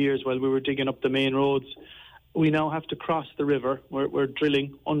last 2 years while we were digging up the main roads. We now have to cross the river. We're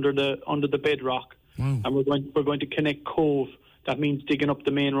drilling under the bedrock, and we're going to connect Cove. That means digging up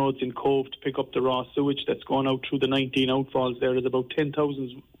the main roads in Cove to pick up the raw sewage that's going out through the 19 outfalls there. There's about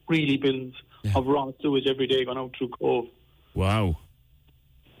 10,000 wheelie bins of raw sewage every day going out through Cove. Wow.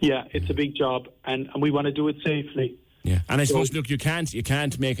 Yeah, it's a big job, and we want to do it safely. Yeah, and I suppose, look, you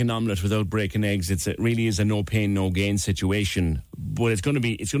can't make an omelette without breaking eggs. It really is a no pain, no gain situation, but it's going to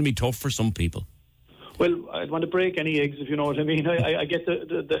be tough for some people. Well, I don't want to break any eggs, if you know what I mean. I get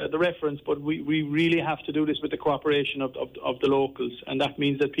the reference, but we really have to do this with the cooperation of the locals, and that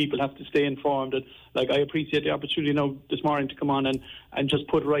means that people have to stay informed. And I appreciate the opportunity now this morning to come on and just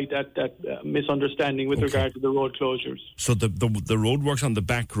put right that misunderstanding with regard to the road closures. So the road works on the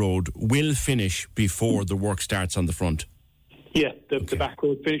back road will finish before the work starts on the front? Yeah, the back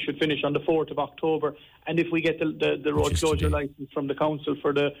road should finish on the 4th of October, and if we get the road closure licence from the council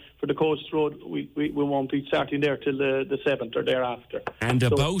for the coast road, we won't be starting there till the 7th or thereafter. And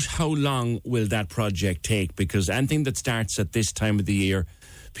about how long will that project take? Because anything that starts at this time of the year,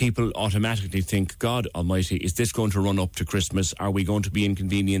 people automatically think, God almighty, is this going to run up to Christmas? Are we going to be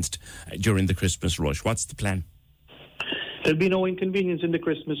inconvenienced during the Christmas rush? What's the plan? There'll be no inconvenience in the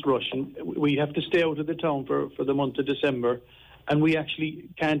Christmas rush, and we have to stay out of the town for the month of December. And we actually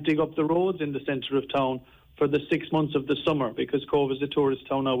can't dig up the roads in the centre of town for the 6 months of the summer because Cove is a tourist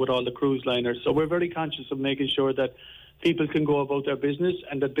town now with all the cruise liners. So we're very conscious of making sure that people can go about their business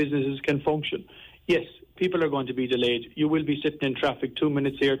and that businesses can function. Yes, people are going to be delayed. You will be sitting in traffic 2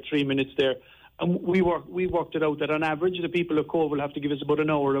 minutes here, 3 minutes there. And we worked it out that on average the people of Cove will have to give us about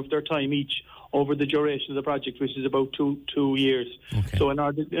an hour of their time each over the duration of the project, which is about two years. Okay. So in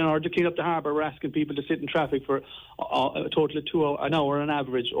order to clean up the harbour, we're asking people to sit in traffic for a total of an hour on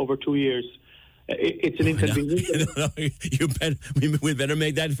average over 2 years. It's an inconvenience. We better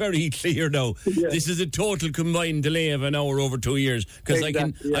make that very clear now. Yeah. This is a total combined delay of an hour over 2 years. Because I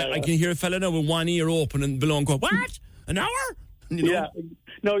can hear a fella now with one ear open and below and go, what? An hour? You know? Yeah,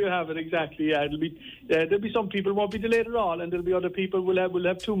 no, you haven't exactly. Yeah, there'll be some people won't be delayed at all, and there'll be other people will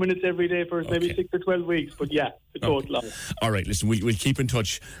have 2 minutes every day for maybe 6 or 12 weeks. But yeah, the total. Okay. All right, listen, we'll keep in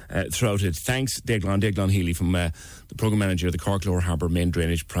touch throughout it. Thanks, Declan Healy from the programme manager of the Cork Lower Harbour Main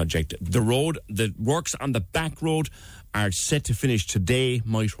Drainage Project. The works on the back road are set to finish today,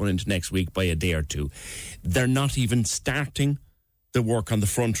 might run into next week by a day or two. They're not even starting the work on the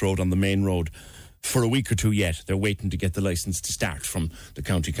front road, on the main road, for a week or two yet. They're waiting to get the licence to start from the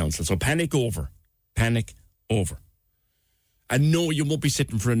county council. So panic over. And no, you won't be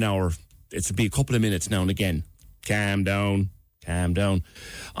sitting for an hour. It'll be a couple of minutes now and again. Calm down.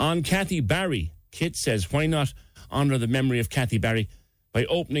 On Kathy Barry, Kit says, why not honour the memory of Kathy Barry by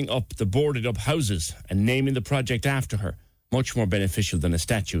opening up the boarded up houses and naming the project after her? Much more beneficial than a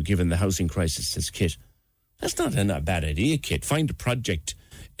statue given the housing crisis, says Kit. That's not a bad idea, Kit. Find a project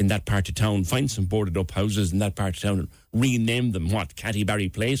in that part of town, find some boarded up houses in that part of town and rename them, Catty Barry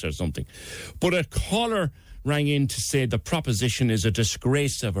Place or something. But a caller rang in to say the proposition is a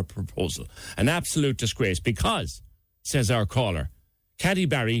disgrace of a proposal, an absolute disgrace, because, says our caller, Catty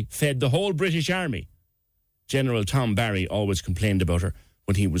Barry fed the whole British Army. General Tom Barry always complained about her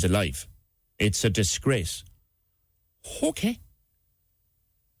when he was alive. It's a disgrace. Okay.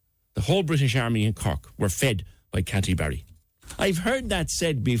 The whole British Army in Cork were fed by Catty Barry. I've heard that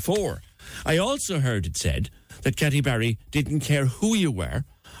said before. I also heard it said that Catty Barry didn't care who you were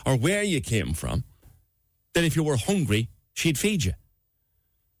or where you came from, that if you were hungry, she'd feed you.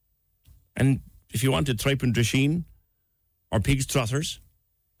 And if you wanted tripe and drisheen or pig's trotters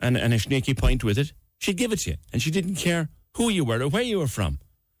and a snaky pint with it, she'd give it to you. And she didn't care who you were or where you were from.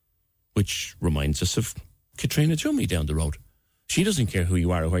 Which reminds us of Katrina Toomey down the road. She doesn't care who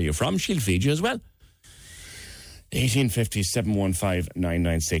you are or where you're from. She'll feed you as well. 1850 715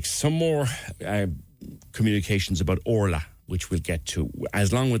 996. Some more communications about Orla, which we'll get to,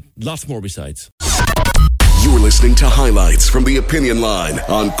 as long with lots more besides. You're listening to highlights from the Opinion Line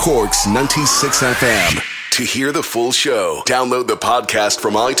on Cork's 96 FM. To hear the full show, download the podcast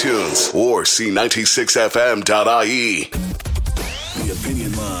from iTunes or see 96fm.ie. The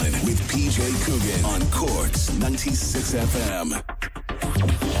Opinion Line with PJ Coogan on Cork's 96 FM.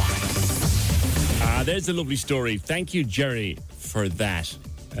 There's a lovely story. Thank you, Jerry, for that.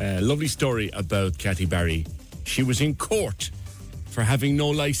 Lovely story about Cathy Barry. She was in court for having no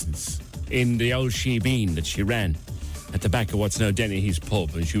licence in the old shebeen that she ran at the back of what's now Dennehy's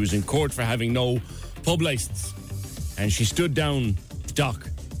pub. And she was in court for having no pub licence. And she stood down the dock.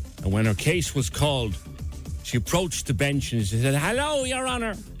 And when her case was called, she approached the bench and she said, "Hello, Your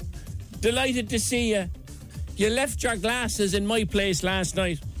Honour. Delighted to see you. You left your glasses in my place last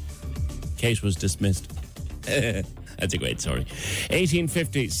night." Case was dismissed. That's a great story.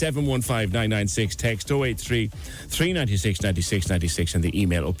 1850 715 996. Text 083 396 96 96 and the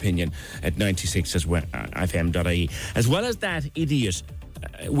email opinion at 96 as well, fm.ie. As well as that idiot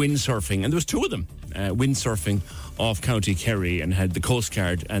windsurfing, and there was two of them windsurfing off County Kerry and had the Coast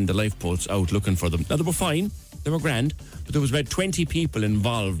Guard and the lifeboats out looking for them. Now they were fine, they were grand, but there was about 20 people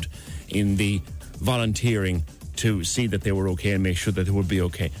involved in the volunteering to see that they were okay and make sure that they would be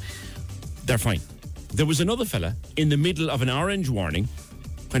okay. They're fine. There was another fella in the middle of an orange warning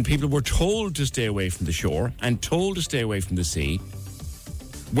when people were told to stay away from the shore and told to stay away from the sea,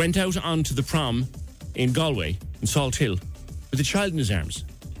 went out onto the prom in Galway, in Salt Hill, with a child in his arms.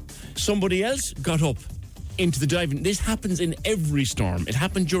 Somebody else got up into the diving. This happens in every storm. It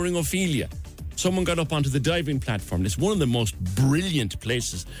happened during Ophelia. Someone got up onto the diving platform. It's one of the most brilliant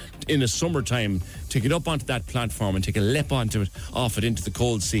places in the summertime to get up onto that platform and take a lep onto it, off it into the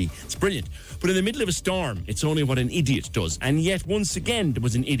cold sea. It's brilliant. But in the middle of a storm, it's only what an idiot does. And yet, once again, there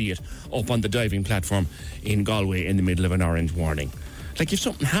was an idiot up on the diving platform in Galway in the middle of an orange warning. Like, if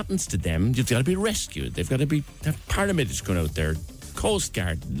something happens to them, they've got to be rescued. They've got to have paramedics going out there, Coast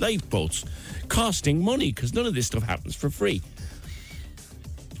Guard, lifeboats, costing money, because none of this stuff happens for free.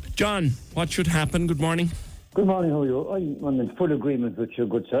 John, what should happen? Good morning. Good morning, how are you? I'm in full agreement with your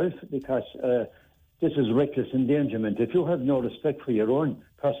good self, because this is reckless endangerment. If you have no respect for your own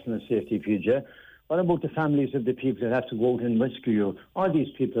personal safety, PJ, what about the families of the people that have to go out and rescue you? All these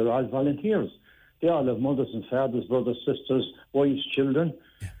people are all volunteers. They all have mothers and fathers, brothers, sisters, wives, children.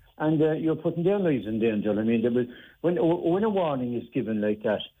 and you're putting their lives in danger. I mean, when a warning is given like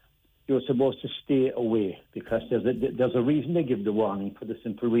that, you're supposed to stay away, because there's a reason they give the warning. For the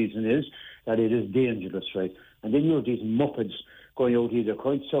simple reason is that it is dangerous, right? And then you have these muppets going out either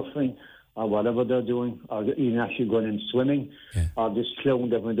kite surfing or whatever they're doing, or even actually going in swimming, or this clown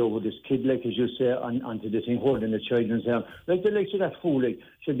that went over this kid, like as you say, onto the thing, holding the children's arm. Like the likes of that fool, like,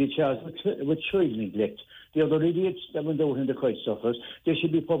 should be charged with child neglect. The other idiots that went out in the kite surfers, they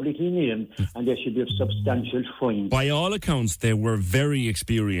should be publicly named, and they should be of substantial fine. By all accounts, they were very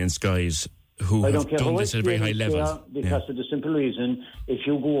experienced guys who have done this at a very high level. Because of the simple reason, if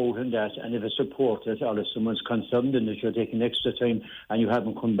you go out in that, and if it's reported, or if someone's concerned and if you're taking extra time and you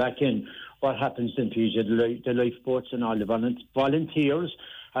haven't come back in, what happens then, PJ? The lifeboats and all the volunteers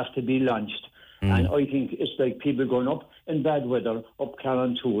have to be launched. And I think it's like people going up in bad weather, up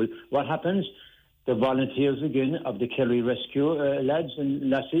Carrantoul. What happens? The volunteers again of the Kerry Rescue lads and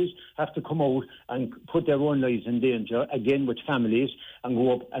lassies have to come out and put their own lives in danger, again with families, and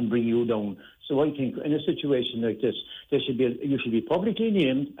go up and bring you down. So I think in a situation like this, you should be publicly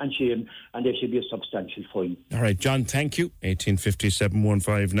named and shamed, and there should be a substantial fine. All right, John, thank you.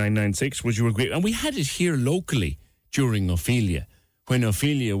 1850-715-996. Would you agree? And we had it here locally during Ophelia. When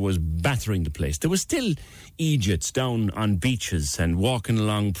Ophelia was battering the place, there were still Egypts down on beaches and walking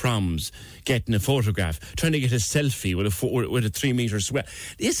along proms, getting a photograph, trying to get a selfie with a 3-metre swell.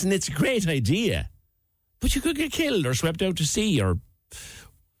 Listen, it's a great idea, but you could get killed or swept out to sea. Or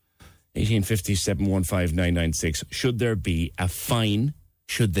 1850-715-996. Should there be a fine?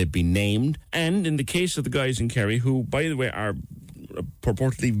 Should they be named? And in the case of the guys in Kerry, who, by the way, are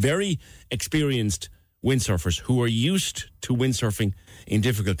purportedly very experienced windsurfers who are used to windsurfing in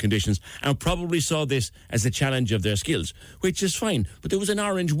difficult conditions and probably saw this as a challenge of their skills, which is fine. But there was an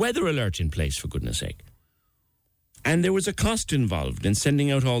orange weather alert in place, for goodness sake. And there was a cost involved in sending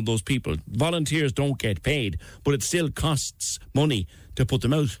out all those people. Volunteers don't get paid, but it still costs money to put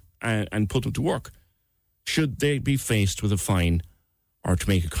them out and put them to work. Should they be faced with a fine or to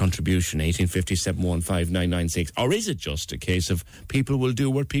make a contribution? 1850-715-996. Or is it just a case of people will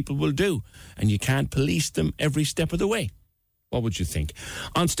do what people will do and you can't police them every step of the way? What would you think?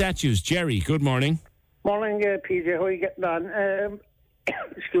 On statues, Jerry, good morning. Morning, PJ. How are you getting on?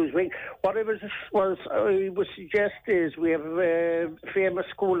 Excuse me. What I would suggest is we have a famous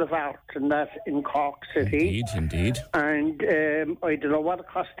School of Art, and that in Cork City. Indeed. And I don't know what it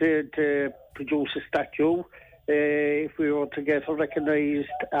costs to produce a statue. If we were to get a recognised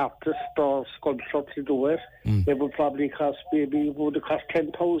artist or sculptor to do it, it would probably cost would it cost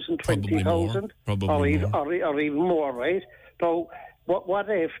 10,000, 20,000, or even more, right? So what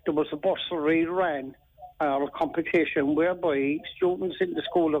if there was a bursary ran or a competition whereby students in the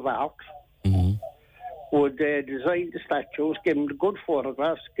School of Art would design the statues, give them the good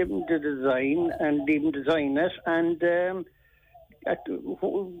photographs, give them the design, and even design it, and let there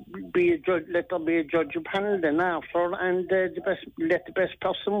be a judging panel then after, and let the best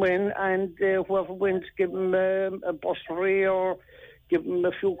person win, and whoever wins, give them a bursary or give them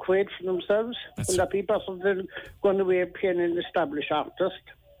a few quid for themselves. Wouldn't that be better than going away and paying an established artist?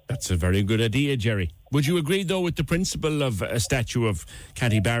 That's a very good idea, Jerry. Would you agree, though, with the principle of a statue of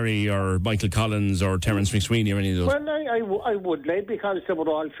Canty Barry or Michael Collins or Terence McSweeney or any of those? Well, I would, because they were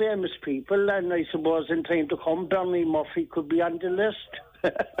all famous people, and I suppose in time to come, Bernie Murphy could be on the list.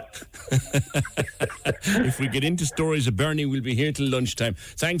 If we get into stories of Bernie, we'll be here till lunchtime.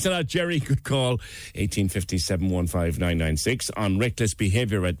 Thanks a lot, Jerry. Good call. 1850-715-996. On reckless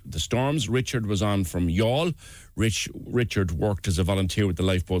behaviour at the Storms, Richard was on from Youghal. Richard worked as a volunteer with the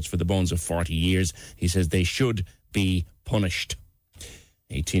lifeboats for the Bones of 40 years. He says they should be punished.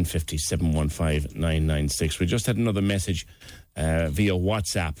 1850-715-996. We just had another message via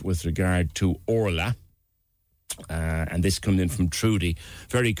WhatsApp with regard to Orla. And this coming in from Trudy.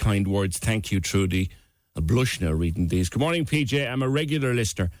 Very kind words. Thank you, Trudy. I'll blush now reading these. Good morning, PJ. I'm a regular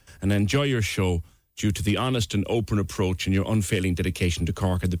listener and I enjoy your show due to the honest and open approach and your unfailing dedication to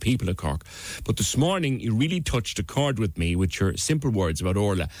Cork and the people of Cork. But this morning, you really touched a chord with me with your simple words about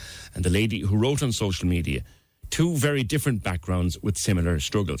Orla and the lady who wrote on social media. Two very different backgrounds with similar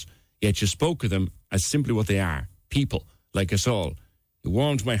struggles. Yet you spoke of them as simply what they are, people, like us all. You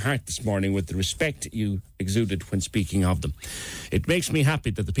warmed my heart this morning with the respect you exuded when speaking of them. It makes me happy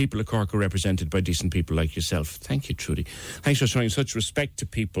that the people of Cork are represented by decent people like yourself. Thank you, Trudy. Thanks for showing such respect to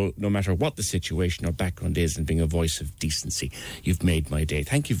people, no matter what the situation or background is, and being a voice of decency. You've made my day.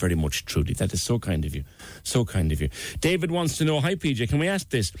 Thank you very much, Trudy. That is so kind of you. So kind of you. David wants to know, hi, PJ, can we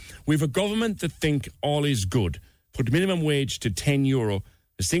ask this? We've a government that think all is good. Put minimum wage to €10,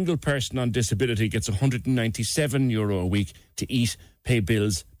 A single person on disability gets €197 a week to eat, pay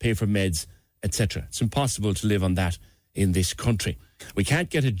bills, pay for meds, etc. It's impossible to live on that in this country. We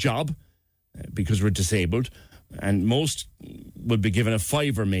can't get a job because we're disabled, and most will be given a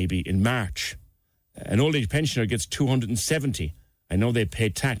fiver maybe in March. An old age pensioner gets 270. I know they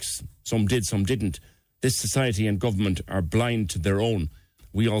paid tax. Some did, some didn't. This society and government are blind to their own.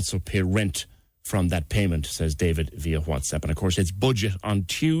 We also pay rent from that payment, says David via WhatsApp. And of course, it's budget on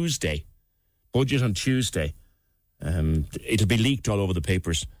Tuesday. Budget on Tuesday. It'll be leaked all over the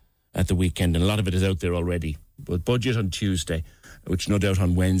papers at the weekend, and a lot of it is out there already. But budget on Tuesday, which no doubt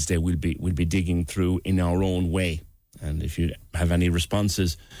on Wednesday we'll be digging through in our own way. And if you have any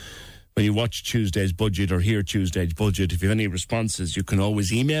responses when you watch Tuesday's budget or hear Tuesday's budget, if you have any responses, you can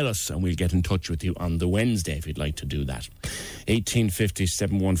always email us and we'll get in touch with you on the Wednesday if you'd like to do that. 1850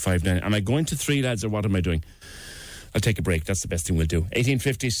 7159. Am I going to three, lads, or what am I doing? I'll take a break. That's the best thing we'll do.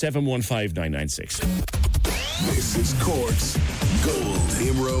 1850 715 996. This is Cork's Gold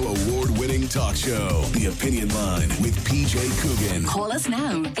IMRO award-winning talk show, The Opinion Line with PJ Coogan. Call us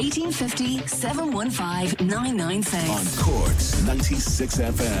now, 1850 715 996. On Cork's 96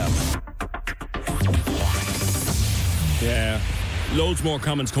 FM. Yeah, loads more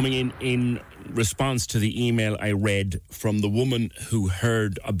comments coming in response to the email I read from the woman who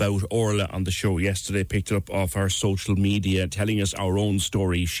heard about Orla on the show yesterday, picked it up off our social media, telling us our own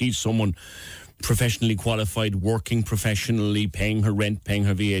story. She's someone professionally qualified, working professionally, paying her rent, paying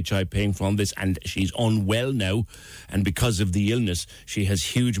her VHI, paying for all this, and she's unwell now, and because of the illness she has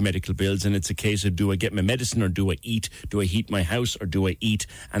huge medical bills, and it's a case of, do I get my medicine or do I eat? Do I heat my house or do I eat?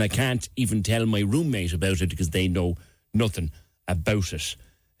 And I can't even tell my roommate about it because they know nothing about it.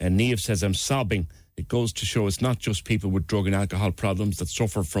 And Niamh says, I'm sobbing. It goes to show it's not just people with drug and alcohol problems that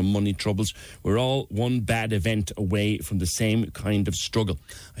suffer from money troubles. We're all one bad event away from the same kind of struggle.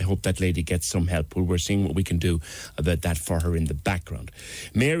 I hope that lady gets some help. Well, we're seeing what we can do about that for her in the background.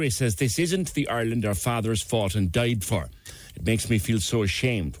 Mary says, this isn't the Ireland our fathers fought and died for. It makes me feel so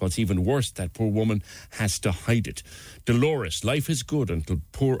ashamed. What's even worse, that poor woman has to hide it. Dolores, life is good until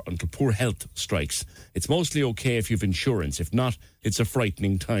poor health strikes. It's mostly okay if you've insurance. If not, it's a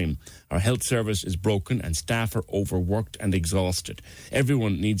frightening time. Our health service is broken and staff are overworked and exhausted.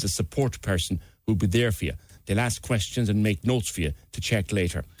 Everyone needs a support person who'll be there for you. They'll ask questions and make notes for you to check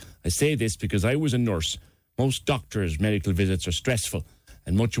later. I say this because I was a nurse. Most doctors' medical visits are stressful,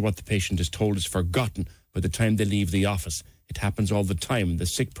 and much of what the patient is told is forgotten by the time they leave the office. It happens all the time. The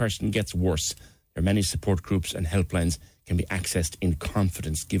sick person gets worse. There are many support groups and helplines can be accessed in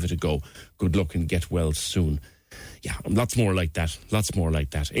confidence. Give it a go. Good luck and get well soon. Yeah, lots more like that.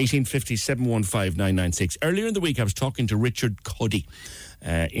 1850 715 996. Earlier in the week, I was talking to Richard Cuddy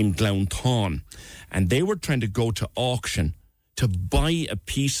in Glounthaune, and they were trying to go to auction to buy a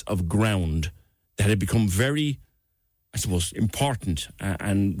piece of ground that had become very, I suppose, important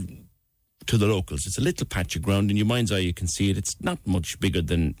and to the locals. It's a little patch of ground. In your mind's eye, you can see it. It's not much bigger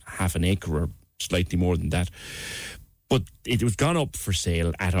than half an acre or slightly more than that. But it was gone up for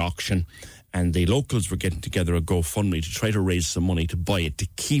sale at auction, and the locals were getting together a GoFundMe to try to raise some money to buy it, to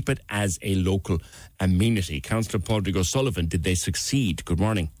keep it as a local amenity. Councillor Padraig O'Sullivan, did they succeed? Good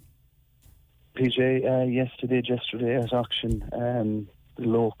morning. PJ, yesterday at auction, the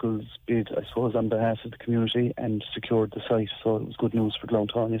locals bid, I suppose, on behalf of the community and secured the site, so it was good news for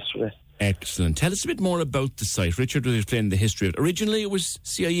Glounthaune yesterday. Excellent. Tell us a bit more about the site. Richard was explaining the history of it. Originally, it was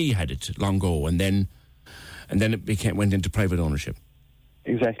CIE had it long ago, and then it went into private ownership.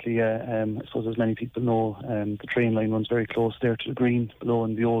 Exactly, yeah. I suppose as many people know, the train line runs very close there to the green, below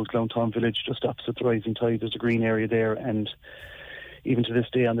in the old Glounthaune village, just opposite the Rising Tide. There's a green area there, and even to this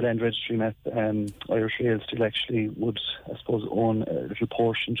day on the land registry map, Irish Rail still actually would, I suppose, own a little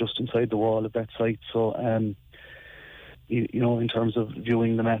portion just inside the wall of that site. So, in terms of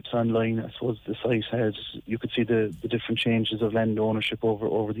viewing the maps online, I suppose the site has, you could see the different changes of land ownership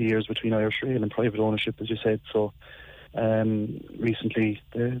over the years between Irish Rail and private ownership, as you said. So recently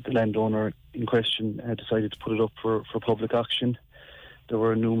the landowner in question decided to put it up for public auction. There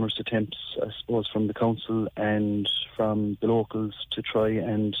were numerous attempts, I suppose, from the council and from the locals to try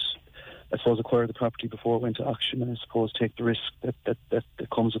and, I suppose, acquire the property before it went to auction, and I suppose take the risk that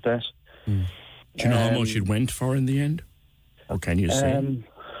comes with that. Do you know how much it went for in the end? Or can you say?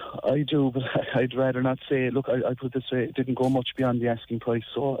 I do, but I'd rather not say. Look, I put it this way, it didn't go much beyond the asking price,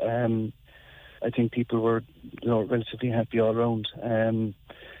 so I think people were relatively happy all around.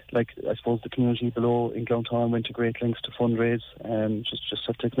 I suppose the community below in Glounthaune went to great lengths to fundraise, just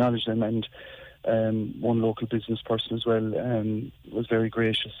have to acknowledge them, and one local business person as well was very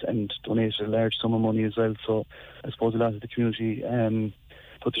gracious and donated a large sum of money as well. So I suppose a lot of the community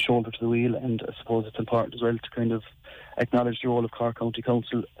put the shoulder to the wheel, and I suppose it's important as well to kind of acknowledge the role of Cork County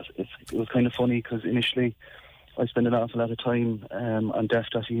Council. It was kind of funny because initially I spent an awful lot of time on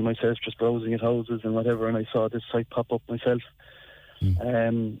Daft.ie myself, just browsing at houses and whatever, and I saw this site pop up myself.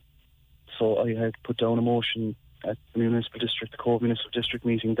 So I had put down a motion at the municipal district, the Cove Municipal District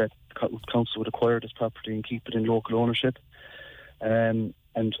meeting, that the council would acquire this property and keep it in local ownership. And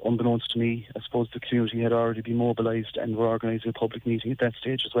unbeknownst to me, I suppose the community had already been mobilised and were organising a public meeting at that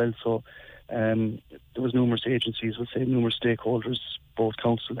stage as well. So there was numerous agencies, numerous stakeholders, both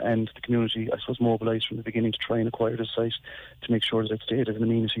council and the community, I suppose, mobilised from the beginning to try and acquire this site to make sure that it stayed as an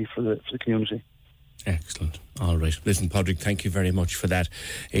amenity for the community. Excellent. All right. Listen, Padraig, thank you very much for that.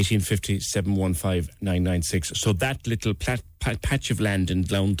 1850 715 996. So that little patch of land in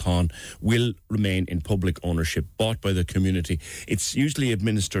Glounthaune will remain in public ownership, bought by the community. It's usually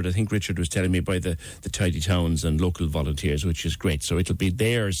administered, I think Richard was telling me, by the Tidy Towns and local volunteers, which is great. So it'll be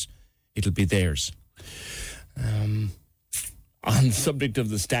theirs. On the subject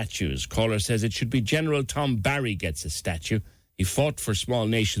of the statues, caller says it should be General Tom Barry gets a statue. He fought for small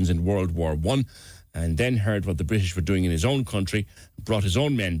nations in World War I and then heard what the British were doing in his own country, brought his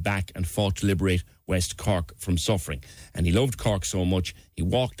own men back and fought to liberate West Cork from suffering. And he loved Cork so much, he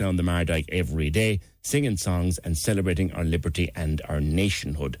walked down the Mardyke every day, singing songs and celebrating our liberty and our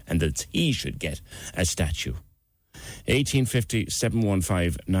nationhood, and that he should get a statue. 1850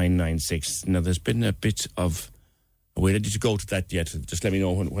 715 996. Now, there's been a bit of... We're ready to go to that yet. Just let me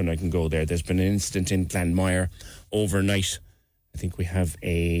know when I can go there. There's been an incident in Glanmire overnight. I think we have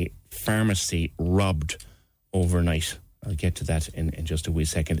a pharmacy robbed overnight. I'll get to that in just a wee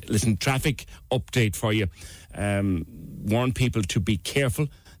second. Listen, traffic update for you. Warn people to be careful.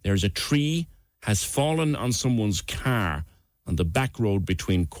 There's a tree has fallen on someone's car on the back road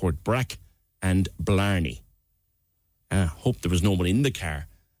between Courtbrack and Blarney. Hope there was no one in the car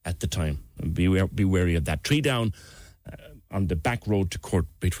at the time. Be wary of that. Tree down on the back road to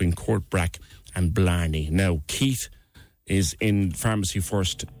between Courtbrack and Blarney. Now, Keith is in Pharmacy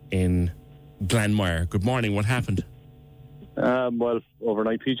First in Glanmire. Good morning. What happened? Well,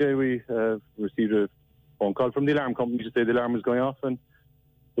 overnight, PJ, we received a phone call from the alarm company to say the alarm was going off, and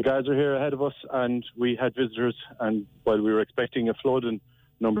the guards are here ahead of us, and we had visitors, and while we were expecting a flood, and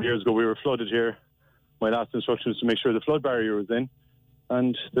a number of years ago we were flooded here, my last instruction was to make sure the flood barrier was in,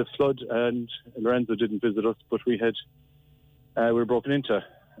 and the flood and Lorenzo didn't visit us, but we were broken into,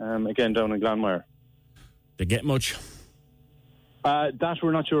 again down in Glanmire. They get much? That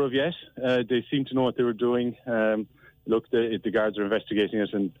we're not sure of yet. They seem to know what they were doing. Look, the guards are investigating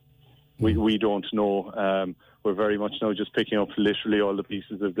it, and we don't know. We're very much now just picking up literally all the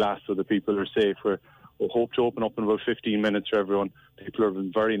pieces of glass so that people are safe. We hope to open up in about 15 minutes for everyone. People have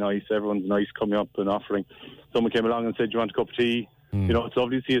been very nice. Everyone's nice coming up and offering. Someone came along and said, "Do you want a cup of tea?" You know, it's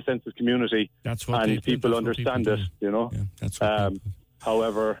lovely to see a sense of community. That's what people understand it, you know. Yeah, that's what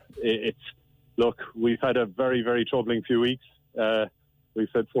however, look, we've had a very, very troubling few weeks. We've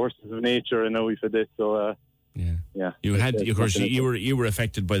had forces of nature, and now we've had this. So, yeah. You were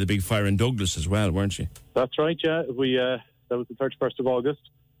affected by the big fire in Douglas as well, weren't you? That's right. Yeah, that was the 31st of August.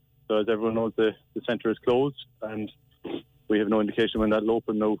 So as everyone knows, the centre is closed, and we have no indication when that'll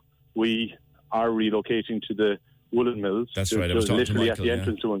open. Now we are relocating to the woolen mills. That's right. I was talking to Michael, at the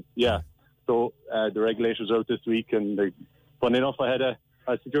entrance to one. Yeah. So the regulators are out this week, and funny enough, I had a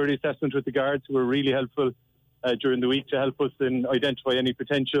security assessment with the guards who were really helpful during the week to help us in identify any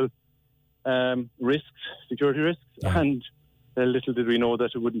potential risks, security risks, and little did we know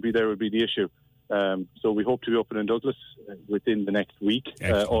that it wouldn't be there would be the issue. So we hope to be open in Douglas within the next week,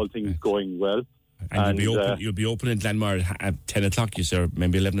 all things going well. And you'll be open in Glanmire at 10 o'clock, you say, or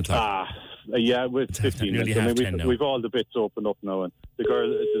maybe 11 o'clock? Yeah, with 15 minutes. I mean, we've all the bits opened up now, and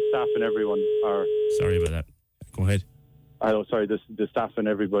the staff and everyone are... Sorry about that. Go ahead. The staff and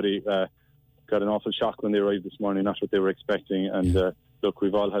everybody got an awful shock when they arrived this morning, not what they were expecting, and look,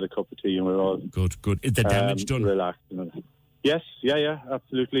 we've all had a cup of tea and we're all... Good. Is the damage done? Relaxed. Yes,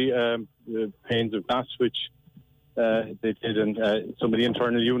 absolutely. The panes of glass, which they did, and some of the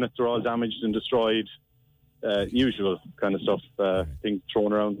internal units are all damaged and destroyed. Usual kind of stuff, things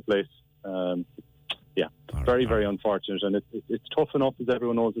thrown around the place. Very unfortunate, and it's tough enough, as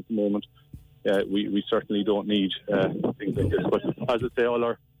everyone knows at the moment. We certainly don't need things like this, but as I say, all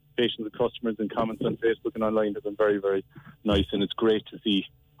our patients and customers and comments on Facebook and online have been very, very nice, and it's great to see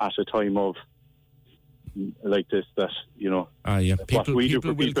at a time of like this that, you know, what we do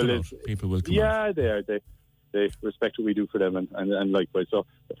for people is... People will come out. They respect what we do for them, and likewise. So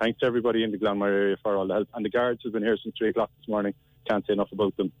thanks to everybody in the Glanmire area for all the help. And the guards have been here since 3 o'clock this morning, can't say enough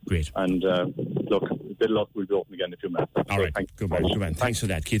about them. Great. And look, a bit of luck, we'll be open again in a few minutes. All right, good man. Thanks for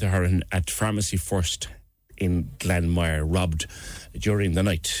that. Keith O'Haran at Pharmacy First in Glanmire, robbed during the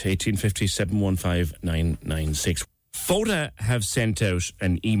night. 1850 715 996. Fota have sent out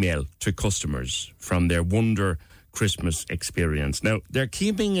an email to customers from their Wonder Christmas experience. Now, they're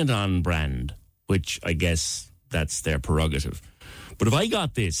keeping it on brand, which I guess that's their prerogative. But if I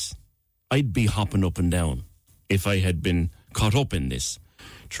got this, I'd be hopping up and down if I had been caught up in this.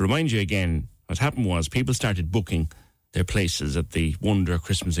 To remind you again, what happened was people started booking their places at the Wonder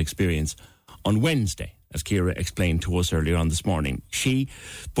Christmas experience on Wednesday, as Ciara explained to us earlier on this morning. She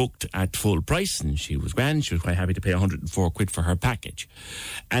booked at full price and she was grand. She was quite happy to pay 104 quid for her package.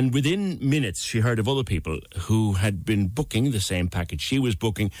 And within minutes, she heard of other people who had been booking the same package she was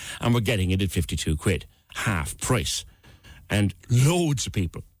booking and were getting it at 52 quid, half price. And loads of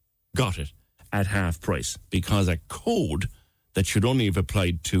people got it at half price because a code that should only have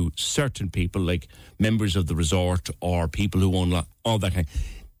applied to certain people, like members of the resort or people who own all that kind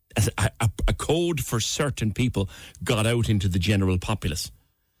of, a code for certain people got out into the general populace.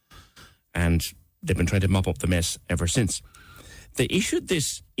 And they've been trying to mop up the mess ever since. They issued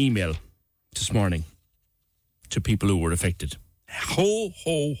this email this morning to people who were affected. Ho,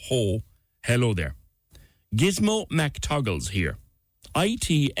 ho, ho, hello there. Gizmo MacToggles here.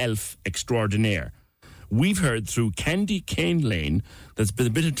 IT elf extraordinaire. We've heard through Candy Cane Lane there's been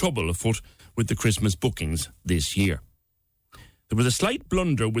a bit of trouble afoot with the Christmas bookings this year. There was a slight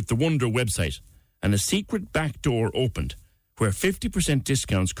blunder with the Wonder website and a secret back door opened where 50%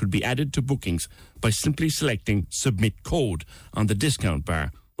 discounts could be added to bookings by simply selecting Submit Code on the discount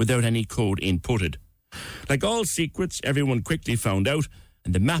bar without any code inputted. Like all secrets, everyone quickly found out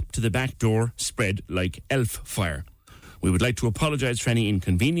and the map to the back door spread like elf fire. We would like to apologise for any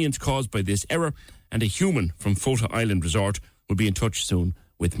inconvenience caused by this error, and a human from Fota Island Resort will be in touch soon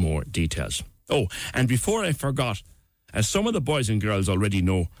with more details. Oh, and before I forgot, as some of the boys and girls already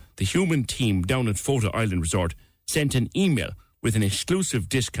know, the human team down at Fota Island Resort sent an email with an exclusive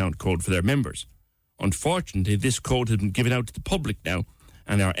discount code for their members. Unfortunately, this code has been given out to the public now,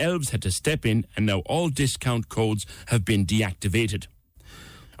 and our elves had to step in, and now all discount codes have been deactivated.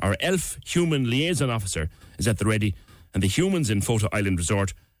 Our elf human liaison officer is at the ready, and the humans in Fota Island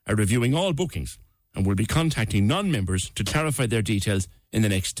Resort are reviewing all bookings and will be contacting non-members to clarify their details in the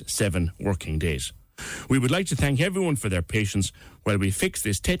next 7 working days. We would like to thank everyone for their patience while we fix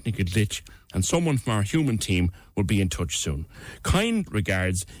this technical glitch, and someone from our human team will be in touch soon. Kind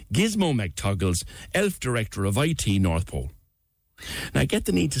regards, Gizmo MacToggles, Elf Director of IT North Pole. Now, I get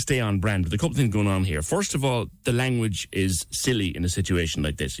the need to stay on brand with a couple of things going on here. First of all, the language is silly in a situation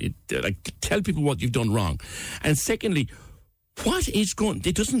like this. Tell people what you've done wrong. And secondly,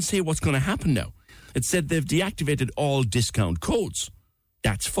 it doesn't say what's going to happen now. It said they've deactivated all discount codes.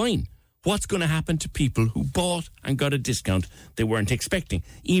 That's fine. What's going to happen to people who bought and got a discount they weren't expecting?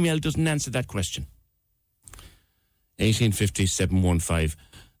 Email doesn't answer that question. 1850 715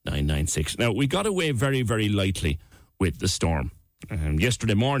 996. Now, we got away very, very lightly with the storm.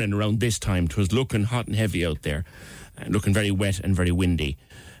 Yesterday morning around this time, it was looking hot and heavy out there, looking very wet and very windy.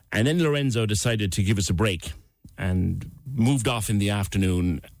 And then Lorenzo decided to give us a break and moved off in the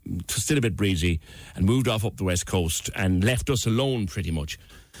afternoon. It was still a bit breezy, and moved off up the west coast and left us alone pretty much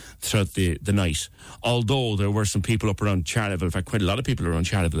throughout the night. Although there were some people up around Charleville, in fact quite a lot of people around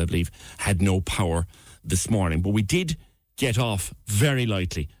Charleville I believe, had no power this morning. But we did get off very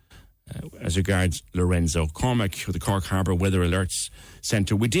lightly as regards Lorenzo. Cormac with the Cork Harbour Weather Alerts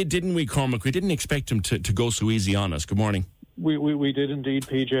Centre. We did, didn't we, Cormac? We didn't expect him to go so easy on us. Good morning. We did indeed,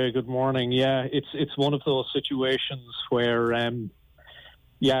 PJ. Good morning. Yeah, it's one of those situations where, I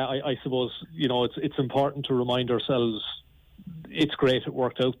suppose, it's important to remind ourselves it's great it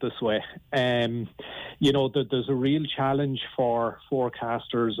worked out this way. There's a real challenge for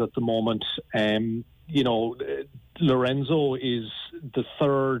forecasters at the moment. Lorenzo is the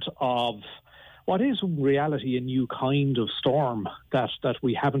third of what is in reality a new kind of storm that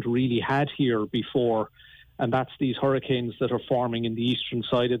we haven't really had here before. And that's these hurricanes that are forming in the eastern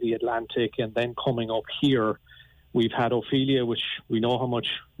side of the Atlantic and then coming up here. We've had Ophelia, which we know how much,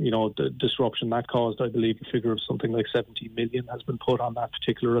 the disruption that caused. I believe a figure of something like 70 million has been put on that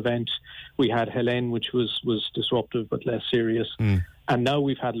particular event. We had Helene, which was disruptive but less serious. And now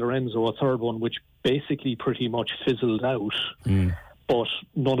we've had Lorenzo, a third one, which basically pretty much fizzled out. But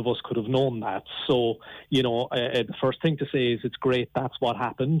none of us could have known that. So, the first thing to say is it's great that's what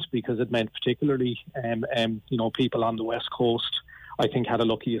happened, because it meant particularly, people on the West Coast, I think, had a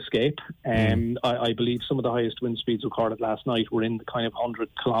lucky escape. I believe some of the highest wind speeds recorded last night were in the kind of 100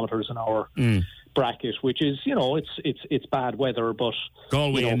 kilometres an hour bracket, which is, it's bad weather, but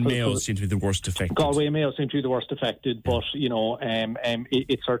Galway and Mayo seem to be the worst affected. Galway and Mayo seem to be the worst affected, but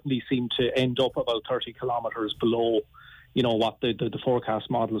it certainly seemed to end up about 30 kilometres below what the forecast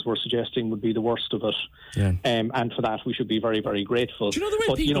models were suggesting would be the worst of it. Yeah. And for that, we should be very, very grateful. Do you know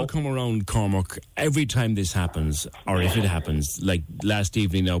the way people come around, Cormac, every time this happens, or if it happens, like last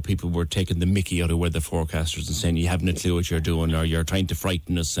evening now, people were taking the mickey out of weather forecasters and saying, you haven't a clue what you're doing, or you're trying to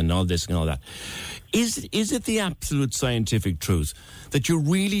frighten us and all this and all that. Is it the absolute scientific truth that you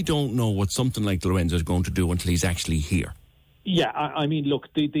really don't know what something like Lorenzo is going to do until he's actually here? Yeah, I mean, look,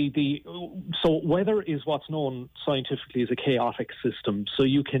 so weather is what's known scientifically as a chaotic system. So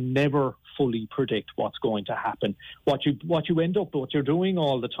you can never fully predict what's going to happen. What you're doing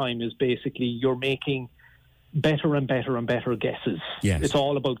all the time is basically you're making better and better and better guesses. Yes. It's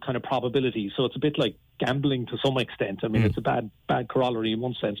all about kind of probability. So it's a bit like gambling to some extent. I mean, it's a bad corollary in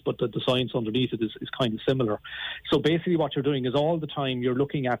one sense, but the science underneath it is kind of similar. So basically what you're doing is all the time you're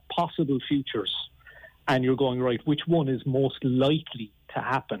looking at possible futures. And you're going, right, which one is most likely to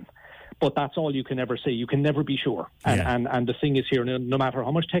happen? But that's all you can ever say. You can never be sure. And the thing is here, no matter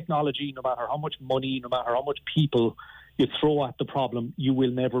how much technology, no matter how much money, no matter how much people you throw at the problem, you will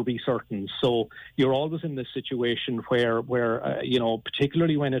never be certain. So you're always in this situation where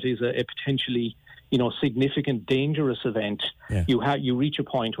particularly when it is a potentially, significant, dangerous event, you reach a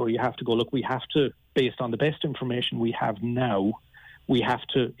point where you have to go, look, we have to, based on the best information we have now, we have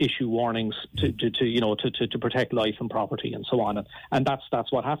to issue warnings to protect life and property and so on. And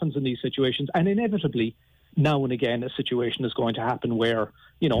that's what happens in these situations. And inevitably, now and again, a situation is going to happen where,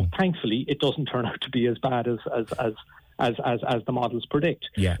 thankfully, it doesn't turn out to be as bad as the models predict.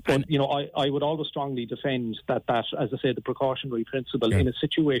 Yeah. But, I would always strongly defend that, as I say, the precautionary principle in a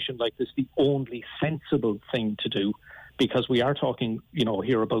situation like this, the only sensible thing to do, because we are talking,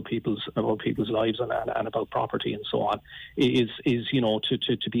 here about people's lives and about property and so on, is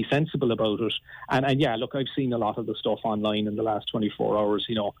to be sensible about it. And yeah, look, I've seen a lot of the stuff online in the last 24 hours,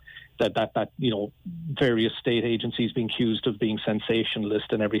 that various state agencies being accused of being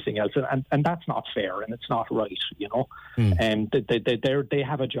sensationalist and everything else, and that's not fair and it's not right, And they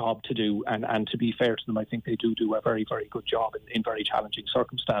have a job to do, and to be fair to them, I think they do a very, very good job in very challenging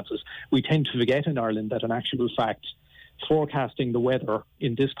circumstances. We tend to forget in Ireland that in actual fact, forecasting the weather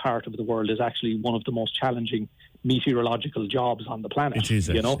in this part of the world is actually one of the most challenging meteorological jobs on the planet. It is,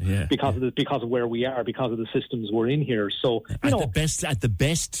 because of where we are, because of the systems we're in here. So at the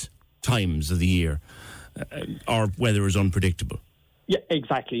best times of the year, our weather is unpredictable. Yeah,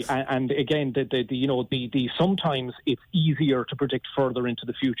 exactly. And again, the sometimes it's easier to predict further into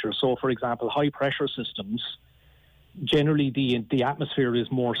the future. So, for example, high pressure systems. Generally, the atmosphere is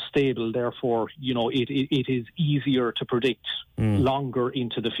more stable. Therefore, it is easier to predict longer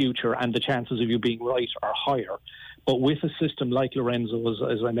into the future, and the chances of you being right are higher. But with a system like Lorenzo,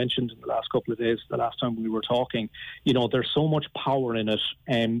 as I mentioned in the last couple of days, the last time we were talking, there's so much power in it,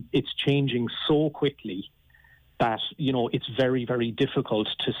 and it's changing so quickly that it's very, very difficult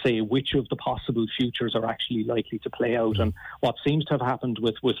to say which of the possible futures are actually likely to play out. And what seems to have happened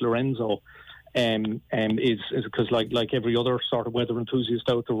with Lorenzo. Is because like every other sort of weather enthusiast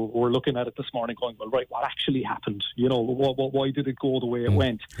out there, we're looking at it this morning going, well, right, what actually happened? Why did it go the way it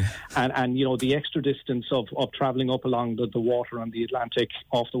went? And the extra distance of travelling up along the water on the Atlantic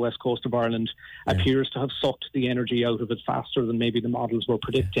off the west coast of Ireland appears to have sucked the energy out of it faster than maybe the models were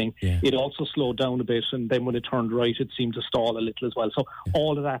predicting. It also slowed down a bit, and then when it turned right, it seemed to stall a little as well. So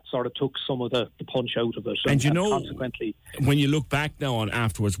all of that sort of took some of the punch out of it. And consequently, when you look back now on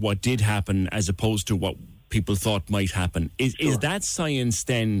afterwards, what did happen as opposed to what people thought might happen. Is that science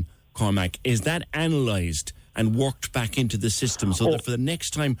then, Cormac, is that analysed and worked back into the system so that for the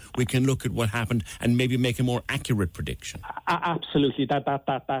next time we can look at what happened and maybe make a more accurate prediction? Absolutely. That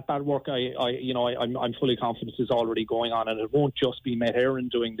work, I'm fully confident is already going on, and it won't just be Met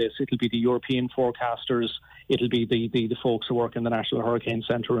Éireann doing this. It'll be the European forecasters. It'll be the folks who work in the National Hurricane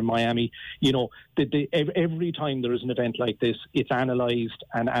Centre in Miami. Every time there is an event like this, it's analysed,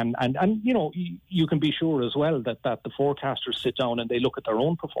 and you can be sure as well that the forecasters sit down and they look at their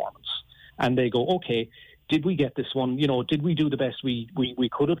own performance and they go, okay, did we get this one? Did we do the best we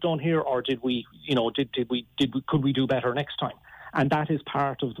could have done here, or did we, could we do better next time? And that is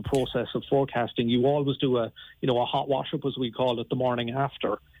part of the process of forecasting. You always do a hot wash-up, as we call it, the morning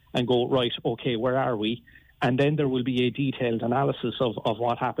after, and go, right, okay, where are we? And then there will be a detailed analysis of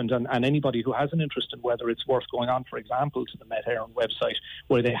what happened. And anybody who has an interest in whether it's worth going on, for example, to the Met Éireann website,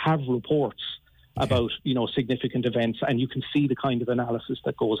 where they have reports about, significant events, and you can see the kind of analysis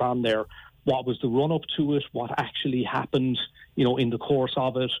that goes on there. What was the run-up to it, what actually happened, in the course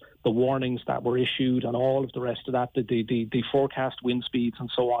of it, the warnings that were issued and all of the rest of that, the forecast wind speeds and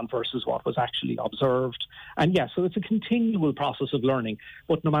so on versus what was actually observed. And so it's a continual process of learning,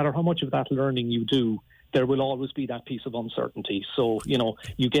 but no matter how much of that learning you do, there will always be that piece of uncertainty. So,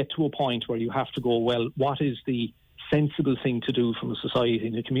 you get to a point where you have to go, well, what is the sensible thing to do from a society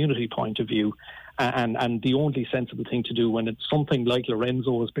and a community point of view? And the only sensible thing to do when it's something like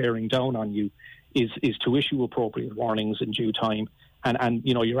Lorenzo is bearing down on you is to issue appropriate warnings in due time. And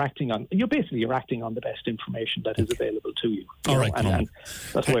you're acting on the best information that is available to you. All right, and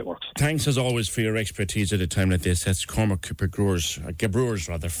that's the way it works. Thanks as always for your expertise at a time like this. That's Cormac Brewers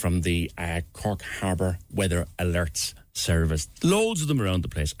from the Cork Harbour Weather Alerts Service. Loads of them around the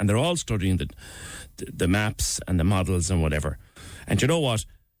place, and they're all studying the maps and the models and whatever. And you know what?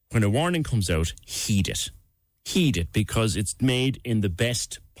 When a warning comes out, heed it. Heed it, because it's made in the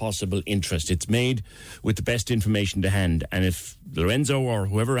best possible interest. It's made with the best information to hand. And if Lorenzo or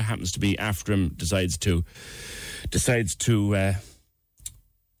whoever it happens to be after him decides to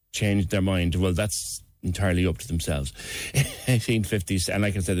change their mind, well, that's entirely up to themselves. 1850, and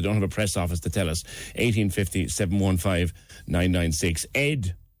like I said, they don't have a press office to tell us. 1850 715 996.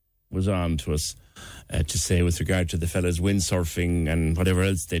 Ed was on to us to say, with regard to the fellas windsurfing and whatever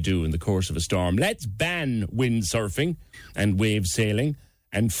else they do in the course of a storm, let's ban windsurfing and wave sailing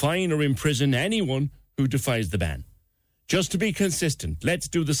and fine or imprison anyone who defies the ban. Just to be consistent, let's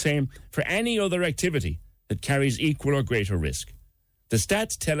do the same for any other activity that carries equal or greater risk. The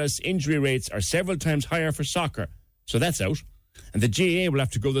stats tell us injury rates are several times higher for soccer, so that's out. And the GAA will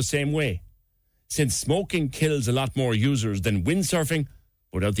have to go the same way. Since smoking kills a lot more users than windsurfing,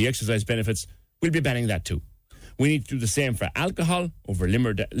 without the exercise benefits, we'll be banning that too. We need to do the same for alcohol over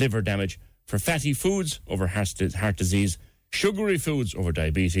liver damage, for fatty foods over heart disease, sugary foods over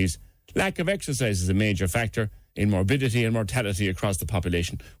diabetes. Lack of exercise is a major factor in morbidity and mortality across the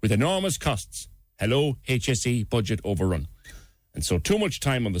population, with enormous costs. Hello, HSE budget overrun. And so too much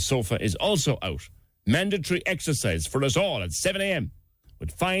time on the sofa is also out. Mandatory exercise for us all at 7 a.m.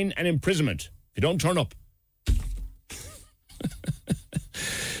 with fine and imprisonment if you don't turn up.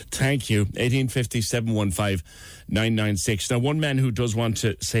 Thank you. 1850 715 996. Now, one man who does want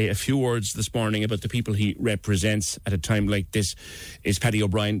to say a few words this morning about the people he represents at a time like this is Paddy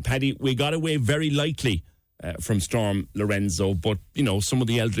O'Brien. Paddy, we got away very lightly from Storm Lorenzo, but, some of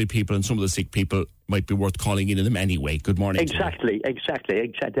the elderly people and some of the sick people might be worth calling in them anyway. Good morning. Exactly. That's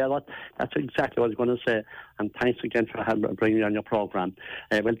exactly what I was going to say. And thanks again for bringing me on your programme.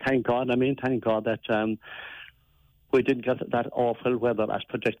 Well, thank God that we didn't get that awful weather as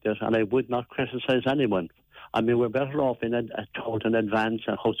predicted, and I would not criticise anyone. I mean, we're better off in told in advance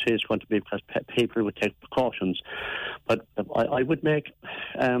how safe it's going to be, because people would take precautions. But I would make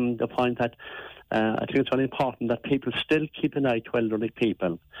the point that I think it's very important that people still keep an eye to elderly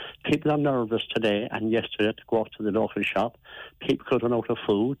people. People are nervous today and yesterday to go out to the local shop. People could run out of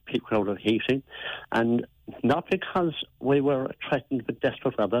food, people could run out of heating, and not because we were threatened with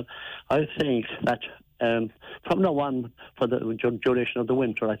desperate weather. I think that from now on, for the duration of the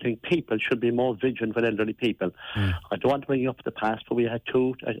winter, I think people should be more vigilant with elderly people. I don't want to bring up the past, but we had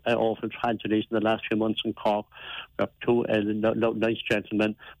two awful tragedies in the last few months in Cork, where two nice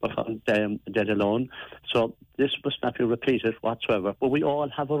gentlemen were found dead alone. So this must not be repeated whatsoever. But we all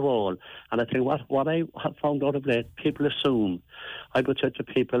have a role. And I think what I have found out of late, people assume. I would say to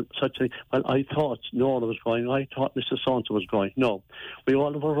people, well, I thought Nora was going, I thought Mr. So-and-so was going. No, we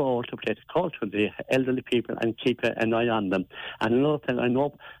all have a role to play to call to the elderly people and keep an eye on them. And another thing, I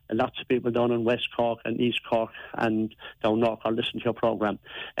know lots of people down in West Cork and East Cork and down North are listening to your programme.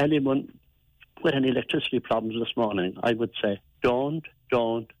 Anyone with any electricity problems this morning, I would say, don't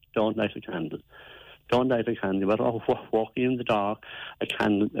light a candle. Don't light a candle. We're walking in the dark, a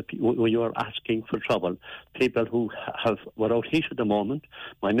candle, you are asking for trouble. People who have without heat at the moment,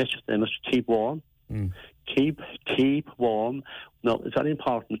 my message to them is to keep warm. Keep warm. No, it's very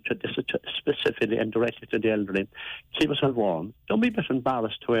important to specifically and directly to the elderly. Keep yourself warm. Don't be a bit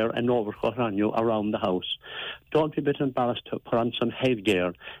embarrassed to wear an overcoat on you around the house. Don't be a bit embarrassed to put on some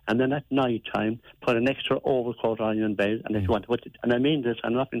headgear, and then at night time put an extra overcoat on you in bed. And if you want to put it, and I mean this,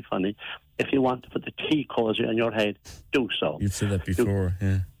 I'm not being funny, if you want to put the tea cozy on your head, do so. You've said that before,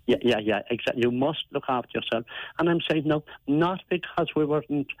 Yeah, exactly. You must look after yourself. And I'm saying no, not because we're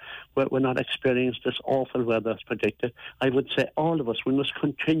not experiencing this awful weather as predicted. I would say all of us, we must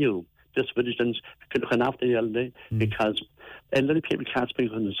continue this vigilance, looking after the elderly, because elderly people can't speak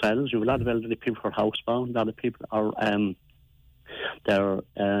for themselves. You have a lot of elderly people who are housebound. A lot of people are They're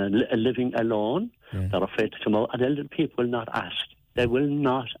living alone. Yeah. They're afraid to come out. And elderly people will not ask. They will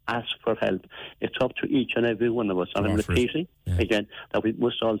not ask for help. It's up to each and every one of us. And I'm repeating again that we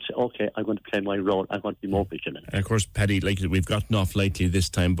must all say, okay, I'm going to play my role. I'm going to be more vigilant. And of course, Paddy, like we've gotten off lightly this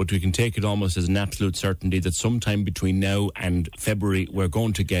time, but we can take it almost as an absolute certainty that sometime between now and February, we're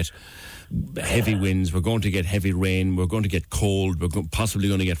going to get heavy winds, we're going to get heavy rain, we're going to get cold, we're possibly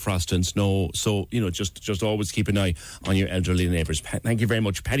going to get frost and snow. So, just always keep an eye on your elderly neighbours. Thank you very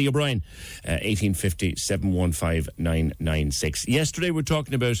much. Paddy O'Brien, 1850 715 996. Yesterday we're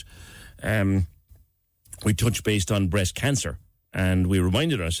talking about, we touched base on breast cancer, and we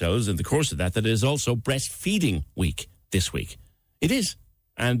reminded ourselves in the course of that it is also breastfeeding week this week. It is.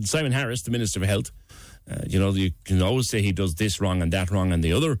 And Simon Harris, the Minister of Health, you can always say he does this wrong and that wrong and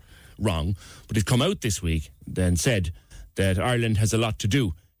the other wrong, but he's come out this week and said that Ireland has a lot to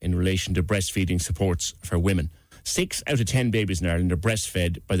do in relation to breastfeeding supports for women. 6 out of 10 babies in Ireland are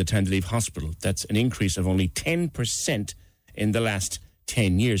breastfed by the time they leave hospital. That's an increase of only 10% in the last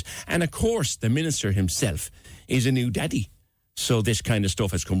 10 years. And of course, the Minister himself is a new daddy. So this kind of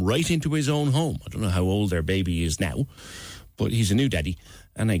stuff has come right into his own home. I don't know how old their baby is now, but he's a new daddy.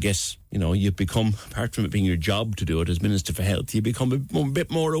 And I guess, you become, apart from it being your job to do it as Minister for Health, you become a bit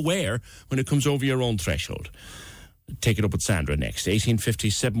more aware when it comes over your own threshold. Take it up with Sandra next. 1850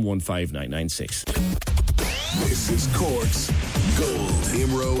 715 996. This is Cork's Gold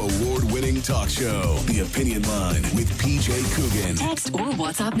IMRO award-winning talk show, The Opinion Line with PJ Coogan. Text or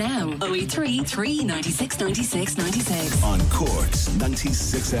WhatsApp now. 083 396 96 96. On Cork's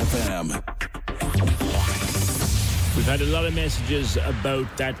 96 FM. We've had a lot of messages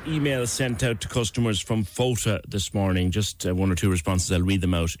about that email sent out to customers from FOTA this morning. Just one or two responses. I'll read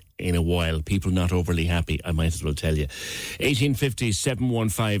them out in a while. People not overly happy, I might as well tell you. 1850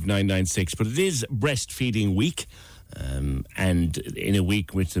 715 996. But it is breastfeeding week. And in a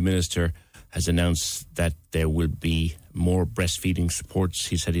week which the Minister has announced that there will be more breastfeeding supports.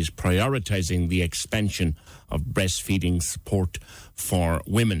 He said he's prioritising the expansion of breastfeeding support for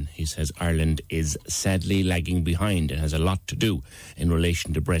women. He says Ireland is sadly lagging behind and has a lot to do in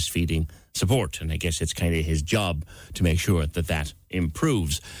relation to breastfeeding support. And I guess it's kind of his job to make sure that that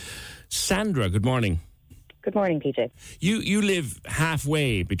improves. Sandra, good morning. Good morning, PJ. You live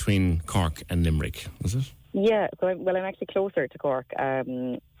halfway between Cork and Limerick, is it? Yeah, so I'm actually closer to Cork.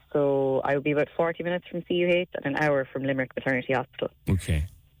 So I would be about 40 minutes from CUH and an hour from Limerick Maternity Hospital. Okay.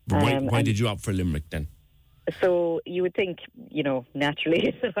 But why did you opt for Limerick then? So you would think,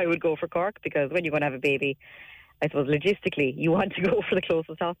 naturally that I would go for Cork, because when you're going to have a baby, I suppose logistically you want to go for the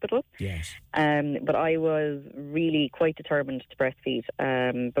closest hospital. Yes. But I was really quite determined to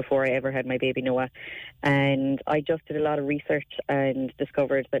breastfeed before I ever had my baby Noah. And I just did a lot of research and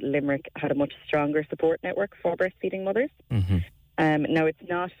discovered that Limerick had a much stronger support network for breastfeeding mothers. Mm-hmm. Now, it's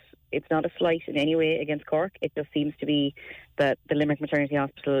not a slight in any way against Cork. It just seems to be that the Limerick Maternity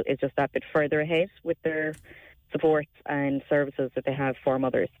Hospital is just that bit further ahead with their supports and services that they have for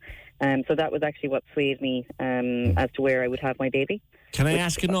mothers. So that was actually what swayed me as to where I would have my baby. Can I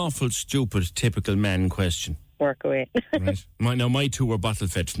ask an awful, stupid, typical man question? Work away. Right. My two were bottle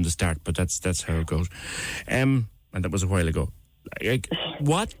fed from the start, but that's how it goes. And that was a while ago.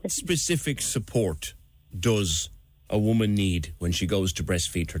 What specific support does a woman need when she goes to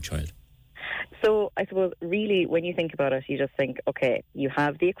breastfeed her child? So I suppose really when you think about it, you just think, okay, you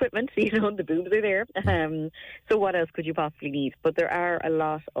have the equipment, the boobs are there. So what else could you possibly need? But there are a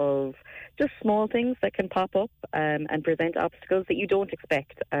lot of just small things that can pop up and present obstacles that you don't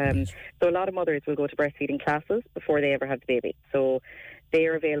expect. So a lot of mothers will go to breastfeeding classes before they ever have the baby. So they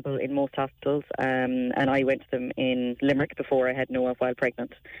are available in most hospitals, and I went to them in Limerick before I had Noah while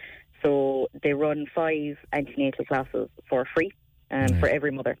pregnant. So they run 5 antenatal classes for free for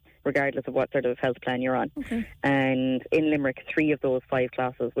every mother, regardless of what sort of health plan you're on. Okay. And in Limerick, 3 of those 5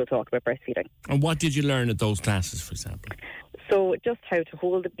 classes will talk about breastfeeding. And what did you learn at those classes, for example? So just how to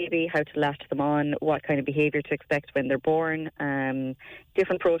hold the baby, how to latch them on, what kind of behaviour to expect when they're born,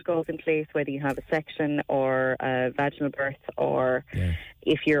 different protocols in place, whether you have a section or a vaginal birth, or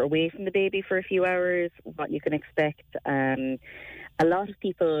if you're away from the baby for a few hours, what you can expect. A lot of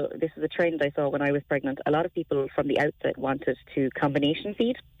people, this is a trend I saw when I was pregnant, a lot of people from the outset wanted to combination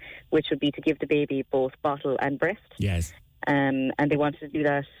feed, which would be to give the baby both bottle and breast. Yes. And they wanted to do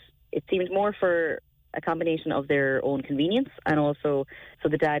that, it seemed more for a combination of their own convenience and also so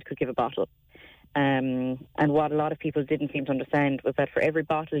the dad could give a bottle. And what a lot of people didn't seem to understand was that for every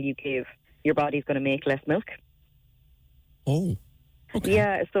bottle you give, your body's going to make less milk. Oh. Okay.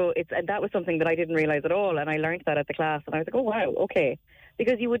 Yeah, and that was something that I didn't realise at all, and I learned that at the class, and I was like, oh wow, okay,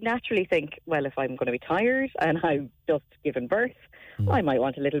 because you would naturally think, well, if I'm going to be tired and I've just given birth, I might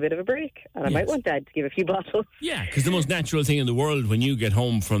want a little bit of a break, and I might want Dad to give a few bottles. Yeah, because the most natural thing in the world when you get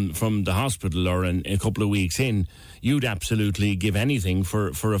home from the hospital or a couple of weeks in, you'd absolutely give anything for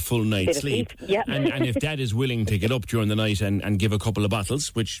a full night's sleep. Yeah. And if Dad is willing to get up during the night and give a couple of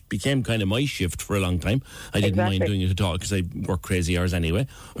bottles, which became kind of my shift for a long time, I didn't mind doing it at all because I work crazy hours anyway,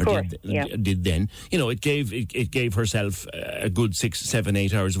 or did then. You know, it gave herself a good 6, 7,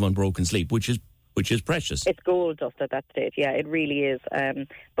 8 hours of unbroken sleep, which is precious. It's gold dust at that stage, yeah, it really is.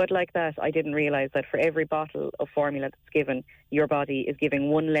 But like that, I didn't realise that for every bottle of formula that's given, your body is giving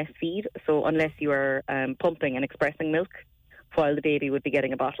one less feed. So unless you are pumping and expressing milk, while the baby would be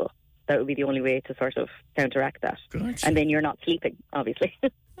getting a bottle, that would be the only way to sort of counteract that. Gotcha. And then you're not sleeping, obviously.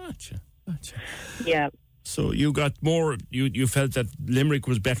 Gotcha. Yeah. So you got more, you felt that Limerick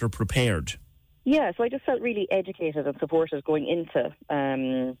was better prepared. Yeah, so I just felt really educated and supported going into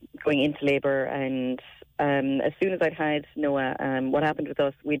labour, and as soon as I'd had Noah, what happened with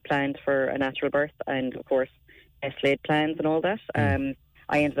us, we'd planned for a natural birth, and of course, laid plans and all that.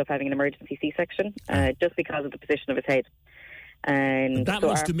 I ended up having an emergency C-section just because of the position of his head. And that so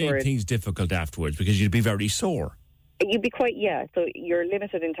must have made things difficult afterwards because you'd be very sore. You'd be quite, so you're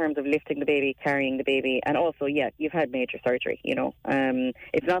limited in terms of lifting the baby, carrying the baby, and also, you've had major surgery, you know.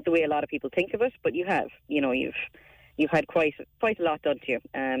 It's not the way a lot of people think of it, but you have, you know, you've had quite a lot done to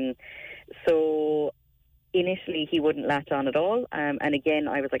you. So initially he wouldn't latch on at all, and again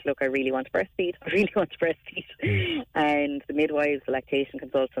I was like, look, I really want to breastfeed. And the midwives, the lactation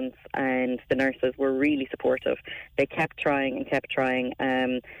consultants and the nurses were really supportive. They kept trying.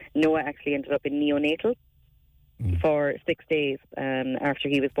 Noah actually ended up in neonatal for 6 days after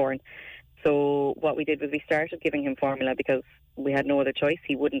he was born. So what we did was we started giving him formula because we had no other choice.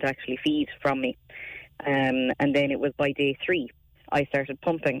 He wouldn't actually feed from me. And then it was by day 3 I started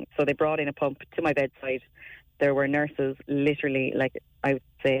pumping. So they brought in a pump to my bedside. There were nurses, literally, like I would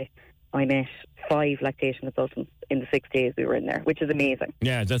say, I met 5 lactation consultants in the 6 days we were in there, which is amazing.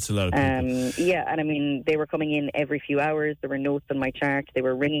 Yeah, that's a lot of people. Yeah, and I mean, they were coming in every few hours. There were notes on my chart. They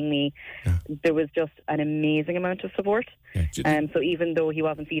were ringing me. Yeah. There was just an amazing amount of support. Yeah. So even though he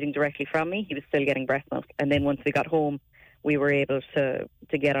wasn't feeding directly from me, he was still getting breast milk. And then once we got home, we were able to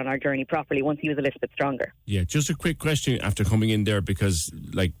get on our journey properly once he was a little bit stronger. Yeah, just a quick question after coming in there, because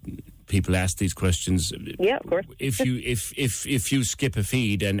like people ask these questions. Yeah, of course. If you skip a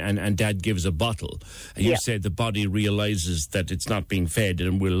feed and Dad gives a bottle, and you said the body realises that it's not being fed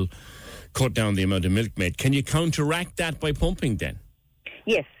and will cut down the amount of milk made, can you counteract that by pumping then?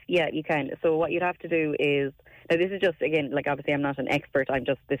 Yes, you can. So what you'd have to do is, now this is just, again, like obviously I'm not an expert,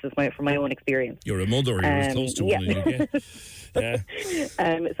 this is from my own experience. You're a mother, you're as close to one as you get.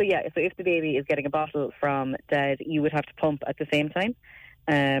 So if the baby is getting a bottle from Dad, you would have to pump at the same time,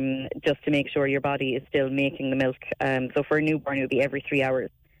 just to make sure your body is still making the milk. So for a newborn, it would be every 3 hours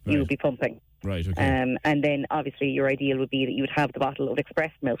you would be pumping. Right, okay. And then obviously your ideal would be that you would have the bottle of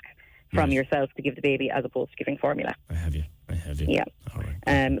expressed milk from yourself to give the baby as opposed to giving formula. I have you. Yeah. All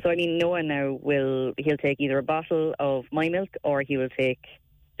right. So I mean, Noah now he'll take either a bottle of my milk or he will take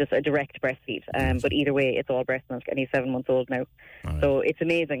just a direct breastfeed. But either way, it's all breast milk, and he's 7 months old now. Right. So it's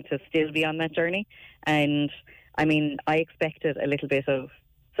amazing to still be on that journey. And I mean, I expected a little bit of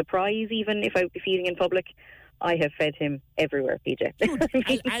surprise even if I would be feeding in public. I have fed him everywhere,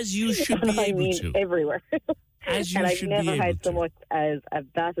 PJ. As you should be able to. Everywhere. As you and I've should never be able had so much as a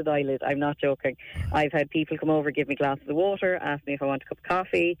battered eyelid. I'm not joking. I've had people come over, give me glasses of water, ask me if I want a cup of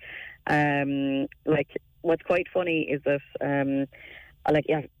coffee. What's quite funny is that,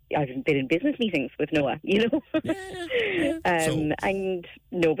 I've been in business meetings with Noah, you know, and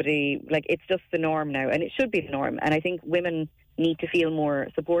nobody, it's just the norm now, and it should be the norm. And I think women need to feel more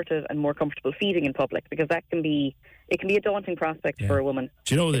supported and more comfortable feeding in public, because it can be a daunting prospect for a woman.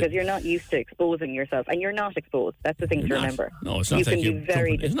 Do you know because you're not used to exposing yourself, and you're not exposed. That's the thing to remember. No, it's not. You can be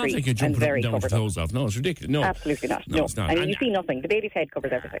very discreet and very down with covered clothes off. No, it's ridiculous. No, absolutely not. No, it's not. I mean, you see nothing. The baby's head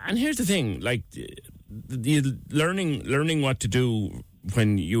covers everything. And here's the thing: the learning what to do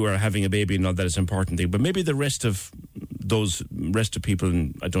when you are having a baby and all that is an important thing. But maybe the rest of people,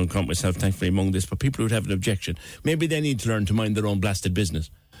 and I don't count myself thankfully among this, but people who have an objection, maybe they need to learn to mind their own blasted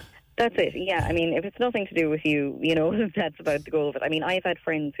business. That's it, yeah. I mean, if it's nothing to do with you, you know, that's about the goal of it. I mean, I've had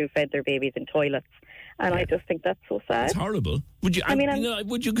friends who fed their babies in toilets, and I just think that's so sad. It's horrible. Would you?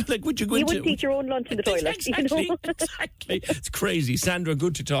 Would you go into? You wouldn't eat your own lunch in the toilet. Exactly. You know? Exactly. It's crazy. Sandra,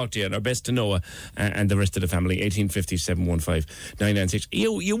 good to talk to you, and our best to Noah and the rest of the family. 1850 715 996.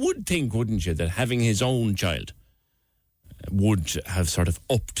 You would think, wouldn't you, that having his own child would have sort of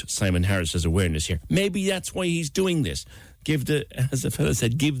upped Simon Harris's awareness here. Maybe that's why he's doing this. as the fella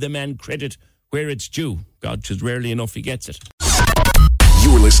said, give the man credit where it's due. God, 'tis rarely enough he gets it.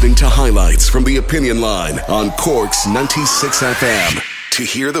 You're listening to highlights from The Opinion Line on Cork's 96 FM. To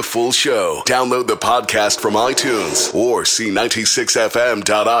hear the full show, download the podcast from iTunes or see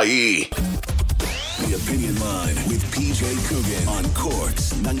 96fm.ie. The Opinion Line with PJ Coogan on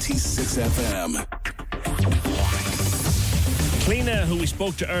Cork's 96 FM. Cliona, who we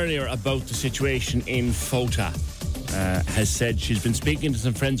spoke to earlier about the situation in Fota, has said she's been speaking to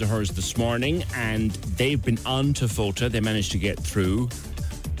some friends of hers this morning and they've been on to Fota. They managed to get through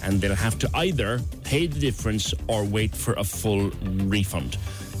and they'll have to either pay the difference or wait for a full refund.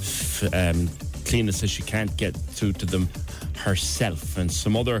 Cliona says she can't get through to them herself. And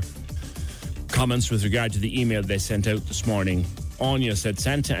some other comments with regard to the email they sent out this morning. Anya said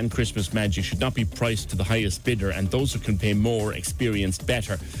Santa and Christmas magic should not be priced to the highest bidder, and those who can pay more experience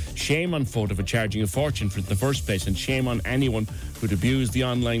better. Shame on Fota for charging a fortune for it in the first place, and shame on anyone who'd abuse the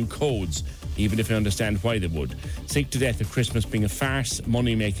online codes, even if I understand why they would. Sick to death of Christmas being a farce,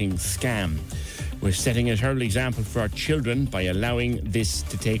 money-making scam. We're setting a terrible example for our children by allowing this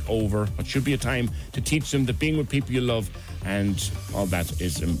to take over what should be a time to teach them that being with people you love and all that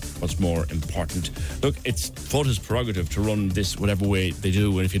is what's more important. Look, it's Fota's prerogative to run this whatever way they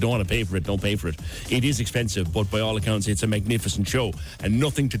do, and if you don't want to pay for it, don't pay for it. It is expensive, but by all accounts, it's a magnificent show, and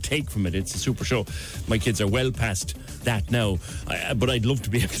nothing to take from it. It's a super show. My kids are well past that now, but I'd love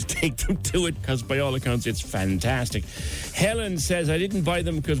to be able to take them to it, because by all accounts, it's fantastic. Helen says, I didn't buy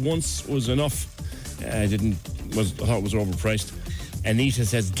them because once was enough. I thought it was overpriced. Anita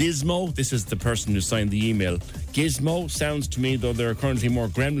says, Gizmo, this is the person who signed the email. Gizmo sounds to me, though there are currently more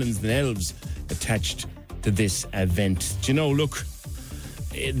gremlins than elves attached to this event. Do you know, look,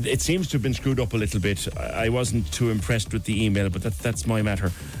 it seems to have been screwed up a little bit. I wasn't too impressed with the email, but that's my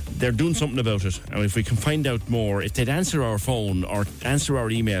matter. They're doing something about it. And if we can find out more, if they'd answer our phone or answer our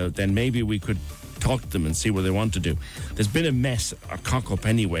email, then maybe we could talk to them and see what they want to do. There's been a mess, a cock-up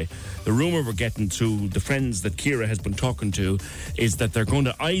anyway. The rumour we're getting to the friends that Ciara has been talking to is that they're going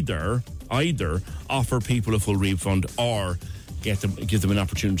to either offer people a full refund or give them an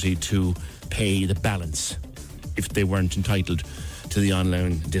opportunity to pay the balance if they weren't entitled to the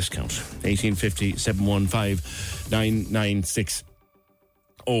online discount. 1850 715 996.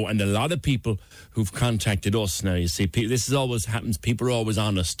 Oh, and a lot of people who've contacted us now, you see, this is always happens. People are always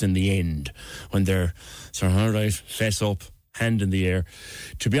honest in the end when they're sort of, all right, fess up, hand in the air.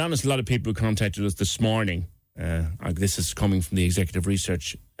 To be honest, a lot of people who contacted us this morning, this is coming from the executive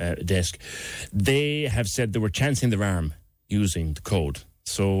research desk, they have said they were chancing their arm using the code.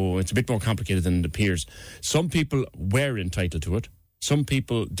 So it's a bit more complicated than it appears. Some people were entitled to it. Some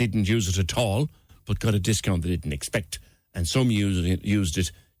people didn't use it at all, but got a discount they didn't expect. And some used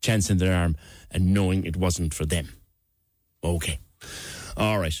it, chancing their arm and knowing it wasn't for them. Okay.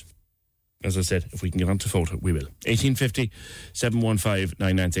 All right. As I said, if we can get onto Fota, we will. 1850 715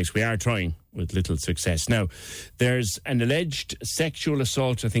 996. We are trying with little success. Now, there's an alleged sexual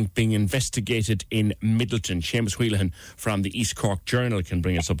assault, I think, being investigated in Middleton. Seamus Wheelahan from the East Cork Journal can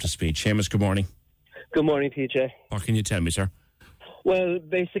bring us up to speed. Seamus, good morning. Good morning, PJ. What can you tell me, sir? Well,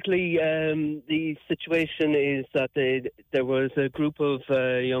 basically, the situation is that there was a group of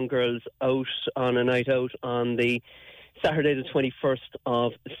young girls out on a night out on the Saturday the 21st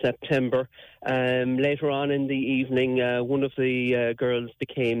of September. Later on in the evening, one of the girls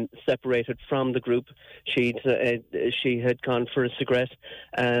became separated from the group. She had gone for a cigarette,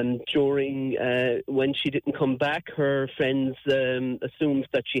 and during when she didn't come back, her friends assumed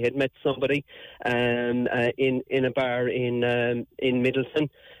that she had met somebody in a bar in Middleton,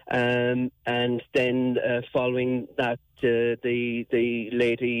 and then following that, the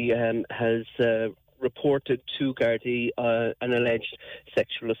lady has reported to Gardaí an alleged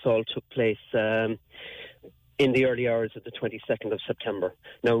sexual assault took place in the early hours of the 22nd of September.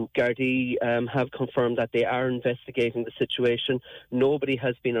 Now, Gardaí have confirmed that they are investigating the situation. Nobody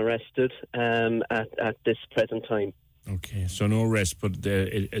has been arrested at this present time. Okay, so no arrest, but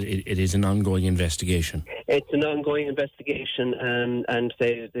it is an ongoing investigation. It's an ongoing investigation, and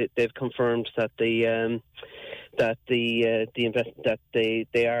they've confirmed that they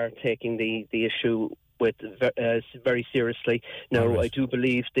are taking the issue with very seriously. Now, right. I do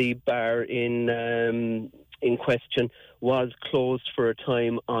believe the bar in in question was closed for a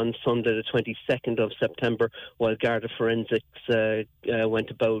time on Sunday the 22nd of September while Garda Forensics went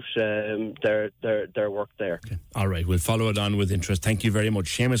about their work there. Okay. All right, we'll follow it on with interest. Thank you very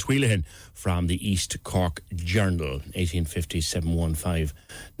much. Seamus Wheelahan from the East Cork Journal,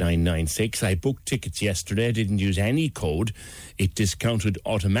 1850-715-996. I booked tickets yesterday. I didn't use any code. It discounted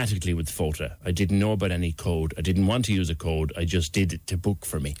automatically with FOTA. I didn't know about any code. I didn't want to use a code. I just did it to book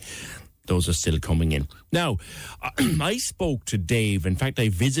for me. Those are still coming in. Now, I spoke to Dave. In fact, I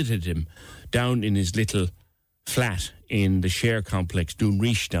visited him down in his little flat in the Share Complex,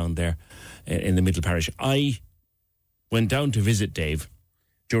 Doonreach, down there in the Middle Parish. I went down to visit Dave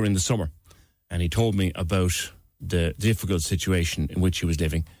during the summer, and he told me about the difficult situation in which he was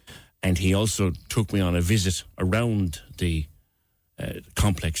living. And he also took me on a visit around the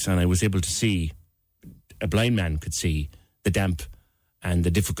complex, and I was able to see, a blind man could see, the damp and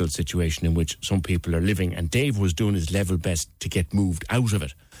the difficult situation in which some people are living. And Dave was doing his level best to get moved out of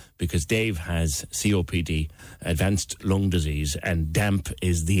it, because Dave has COPD, advanced lung disease, and damp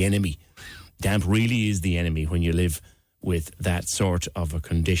is the enemy. Damp really is the enemy when you live with that sort of a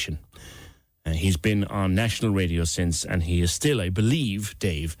condition. He's been on national radio since, and he is still, I believe,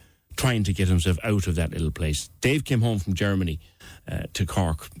 Dave, trying to get himself out of that little place. Dave came home from Germany to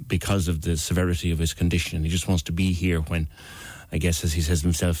Cork because of the severity of his condition, and he just wants to be here when, I guess, as he says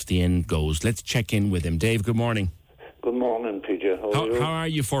himself, the end goes. Let's check in with him. Dave, good morning. Good morning, PJ. How are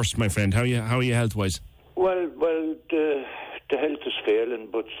you first, my friend? How are you health-wise? Well, the health is failing,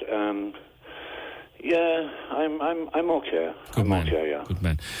 but yeah, I'm okay. Good man. Okay, yeah. Good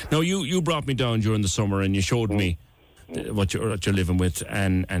man. Now, you brought me down during the summer and you showed me what you're living with,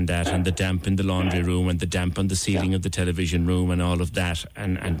 and the damp in the laundry room, and the damp on the ceiling of the television room, and all of that,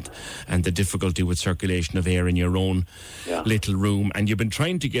 and the difficulty with circulation of air in your own little room. And you've been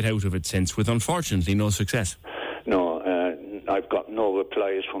trying to get out of it since, with unfortunately no success. No, I've got no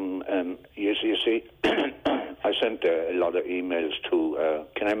replies from. You see, I sent a lot of emails to.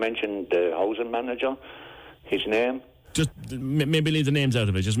 Can I mention the housing manager? His name. Just maybe leave the names out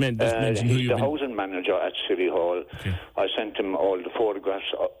of it. Just mention who he's the housing manager at City Hall. Okay. I sent him all the photographs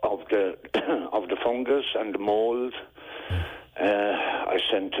of the of the fungus and the mould. I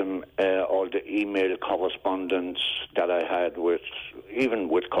sent him all the email correspondence that I had even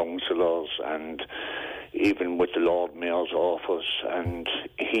with councillors and even with the Lord Mayor's office, and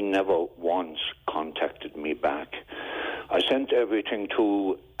he never once contacted me back. I sent everything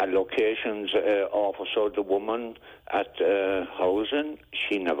to a locations officer, the woman at housing.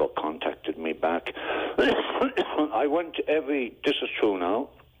 She never contacted me back. I went this is true now,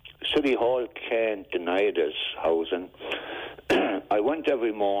 City Hall can't deny this housing. I went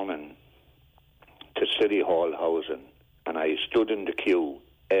every morning to City Hall housing, and I stood in the queue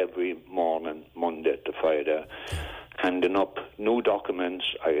every morning, Monday to Friday, handing up new documents.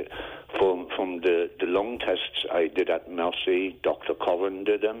 From the lung tests I did at Mercy, Dr. Corrin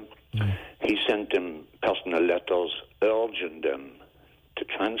did them. He sent them personal letters urging them to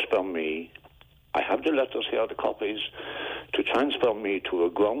transfer me. I have the letters here, the copies, to transfer me to a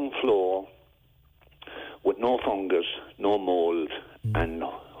ground floor with no fungus, no mould, and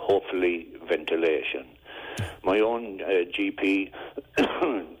hopefully ventilation. My own GP,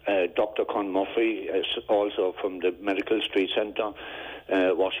 Dr. Con Murphy, also from the Medical Street Centre,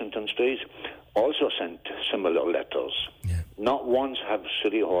 Washington Street, also sent similar letters. Yeah. Not once have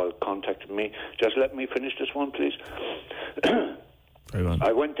City Hall contacted me. Just let me finish this one, please. Very well.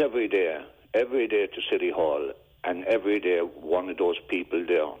 I went every day to City Hall, and every day one of those people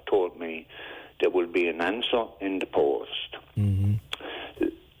there told me there will be an answer in the post. Mm-hmm.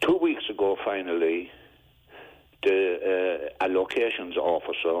 2 weeks ago, finally, the allocations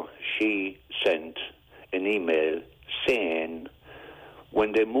officer, she sent an email saying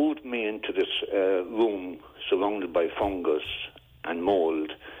when they moved me into this room surrounded by fungus and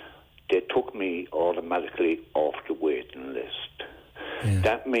mould, they took me automatically off the waiting list. Yeah.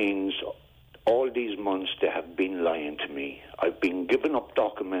 That means all these months they have been lying to me. I've been giving up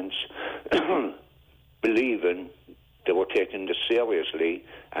documents believing they were taking this seriously,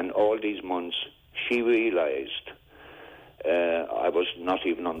 and all these months she realised I was not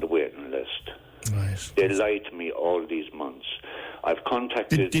even on the waiting list. Right. They lied to me all these months. I've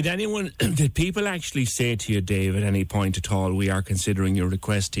contacted... Did people actually say to you, Dave, at any point at all, we are considering your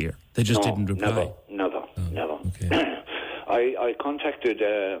request here? They just didn't reply? Never. Okay. I contacted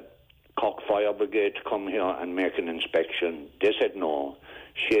Cork Fire Brigade to come here and make an inspection. They said no.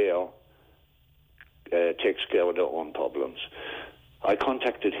 Share takes care of their own problems. I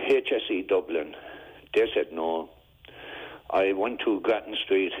contacted HSE Dublin. They said no. I went to Grattan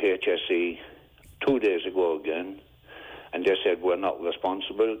Street, HSE. 2 days ago again, and they said we're not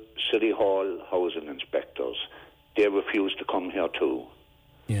responsible. City Hall housing inspectors, they refused to come here too.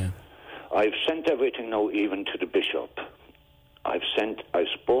 Yeah. I've sent everything now, even to the bishop. I've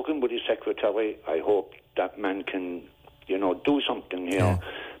spoken with his secretary. I hope that man can, do something here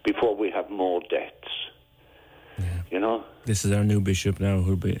before we have more deaths. Yeah. This is our new bishop now,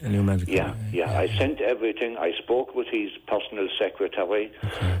 who'll be a new man. Yeah. I sent everything. I spoke with his personal secretary.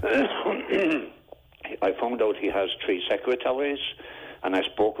 Okay. I found out he has 3 secretaries, and I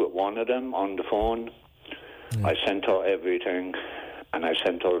spoke with one of them on the phone. Yeah. I sent her everything, and I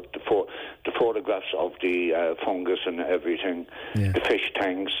sent her the photographs of the fungus and everything, the fish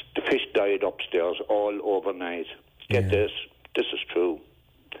tanks. The fish died upstairs all overnight. Get this is true.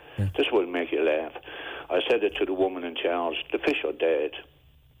 Yeah. This will make you laugh. I said it to the woman in charge. The fish are dead.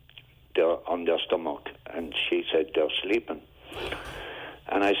 They're on their stomach. And she said they're sleeping.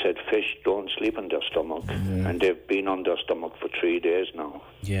 And I said, fish don't sleep on their stomach. Yeah. And they've been on their stomach for 3 days now.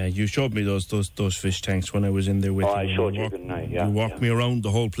 Yeah, you showed me those fish tanks when I was in there with you. I showed you, didn't I? Yeah. You walked me around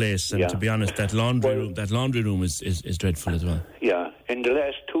the whole place. And to be honest, that laundry room is dreadful as well. Yeah. In the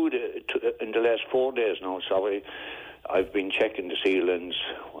last 4 days now, I've been checking the ceilings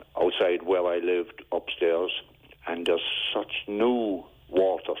outside where I lived upstairs, and there's such new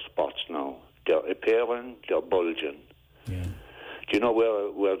water spots now. They're appearing, they're bulging. Yeah. Do you know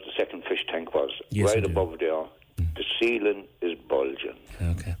where the second fish tank was? Yes, right above there. The ceiling is bulging.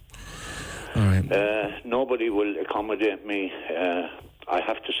 Okay. All right. Nobody will accommodate me. I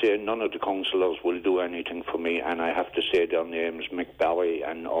have to say none of the councillors will do anything for me, and I have to say their names, Mick Barry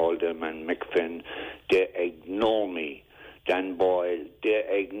and Oldham and Mick Finn. They ignore me. Dan Boyle, they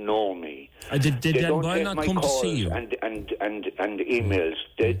ignore me. Did Dan Boyle not come to see you? And emails.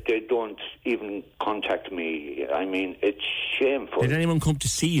 They don't even contact me. I mean, it's shameful. Did anyone come to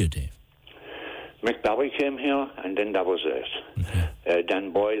see you, Dave? Mick Barry came here, and then that was it. Okay.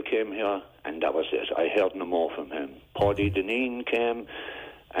 Dan Boyle came here, and that was it. I heard no more from him. Paddy Deneen came,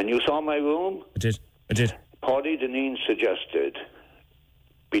 and you saw my room? I did. Paddy Deneen suggested,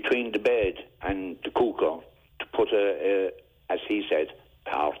 between the bed and the cooker, to put as he said,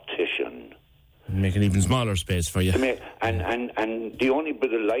 partition. Make an even smaller space for you. And the only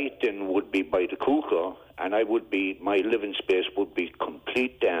bit of light then would be by the cooker, and my living space would be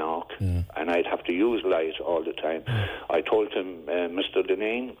complete dark, and I'd have to use light all the time. I told him, Mr.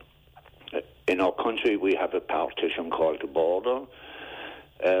 Deneen, in our country we have a partition called the border.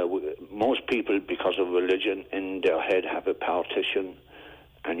 Most people, because of religion, in their head have a partition.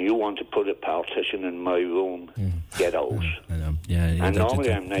 And you want to put a partition in my room, get out. And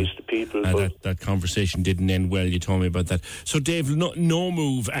normally I'm nice to people. But that conversation didn't end well. You told me about that. So, Dave, no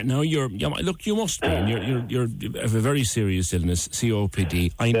move. Now look, you must be. You have a very serious illness,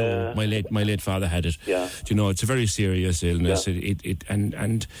 COPD. I know my late father had it. Yeah. Do you know, it's a very serious illness. Yeah.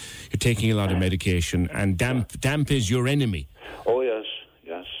 And you're taking a lot of medication. And damp is your enemy. Oh yes.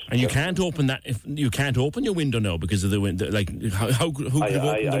 And you can't open you can't open your window now because of the window. Like, who could have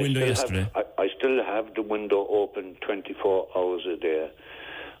opened the window yesterday? I still have the window open 24 hours a day.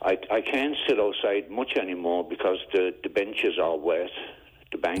 I can't sit outside much anymore because the benches are wet.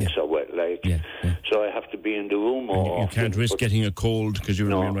 The banks are wet, so I have to be in the room more. You can't risk getting a cold because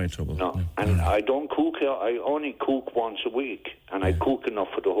you're in right trouble. No, and I don't cook here. I only cook once a week, and I cook enough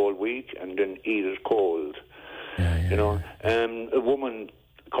for the whole week and then eat it cold. A woman,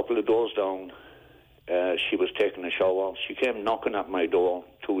 a couple of doors down, she was taking a shower. She came knocking at my door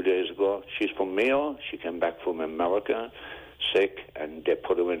 2 days ago. She's from Mayo. She came back from America, sick, and they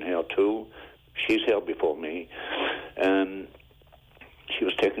put her in here too. She's here before me. She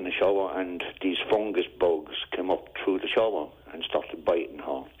was taking a shower, and these fungus bugs came up through the shower and started biting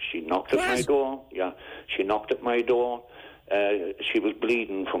her. She knocked at my door. Yeah, she knocked at my door. She was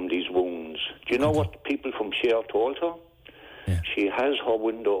bleeding from these wounds. Do you know what people from Share told her? Yeah. She has her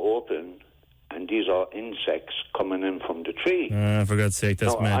window open, and these are insects coming in from the tree. For God's sake,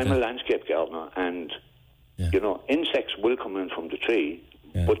 that's mad. I'm a landscape gardener, and insects will come in from the tree,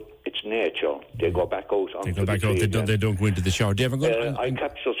 but it's nature. They go back out onto the tree. They don't go into the shower. I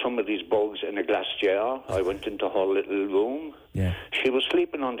captured some of these bugs in a glass jar. I went into her little room. Yeah. She was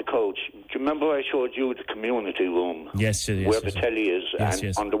sleeping on the couch. Do you remember I showed you the community room? Yes. Where the telly is,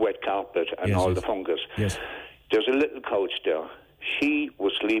 and on the wet carpet and all the fungus. Yes. There's a little couch there. She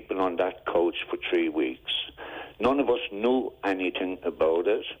was sleeping on that couch for 3 weeks. None of us knew anything about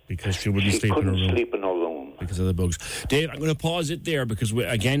it. Because she wouldn't sleep in her room. She couldn't sleep in her room. Because of the bugs. Dave, I'm going to pause it there because,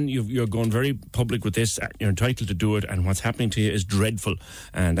 you're going very public with this. You're entitled to do it, and what's happening to you is dreadful.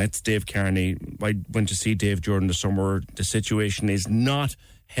 And that's Dave Kearney. I went to see Dave during the summer. The situation is not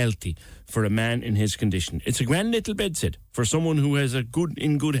healthy for a man in his condition. It's a grand little bedsit for someone who is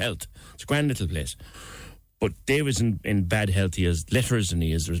in good health. It's a grand little place. But Dave is in bad health. He has letters and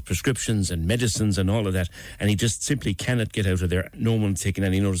he has prescriptions and medicines and all of that. And he just simply cannot get out of there. No one's taking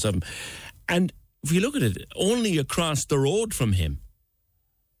any notice of him. And if you look at it, only across the road from him,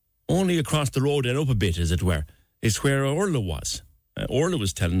 only across the road and up a bit, as it were, is where Orla was. Orla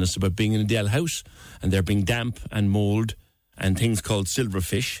was telling us about being in a Dell house and there being damp and mould and things called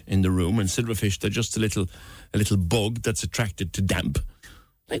silverfish in the room. And silverfish, they're just a little bug that's attracted to damp.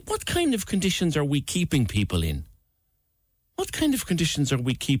 Like, what kind of conditions are we keeping people in? What kind of conditions are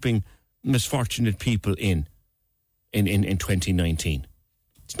we keeping misfortunate people in 2019?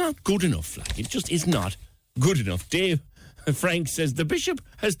 It's not good enough, like, it just is not good enough. Frank says the Bishop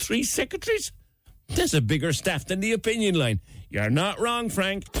has 3 secretaries. There's a bigger staff than the Opinion Line. You're not wrong,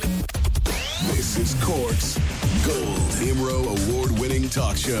 Frank. This is Cork's Gold IMRO award-winning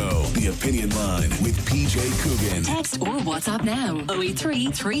talk show, The Opinion Line with PJ Coogan. Text or WhatsApp now,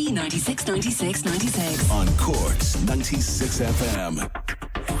 083 396 96 96. On Cork's 96 FM.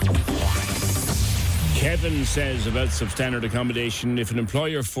 Kevin says about substandard accommodation, if an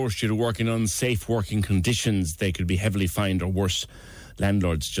employer forced you to work in unsafe working conditions, they could be heavily fined, or worse,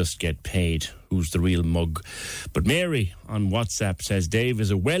 landlords just get paid. Who's the real mug? But Mary on WhatsApp says Dave is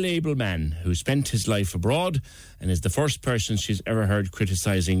a well-able man who spent his life abroad and is the first person she's ever heard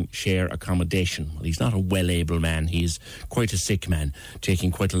criticising share accommodation. Well, he's not a well-able man. He's quite a sick man, taking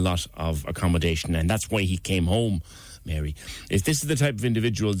quite a lot of accommodation, and that's why he came home, Mary. If this is the type of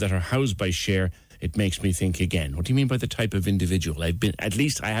individuals that are housed by share, it makes me think again. What do you mean by the type of individual? At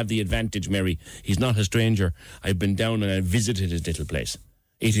least I have the advantage, Mary. He's not a stranger. I've been down and I visited his little place.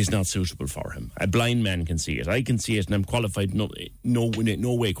 It is not suitable for him. A blind man can see it. I can see it, and I'm qualified. No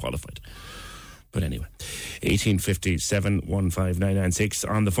way qualified. But anyway, 1850 715 996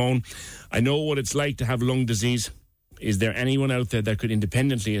 on the phone. I know what it's like to have lung disease. Is there anyone out there that could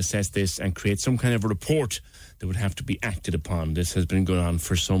independently assess this and create some kind of a report that would have to be acted upon? This has been going on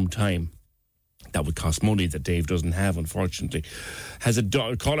for some time. That would cost money that Dave doesn't have, unfortunately.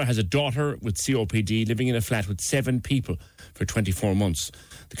 Caller has a daughter with COPD living in a flat with 7 people for 24 months.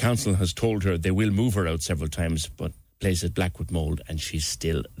 The council has told her they will move her out several times, but place is black with mould and she's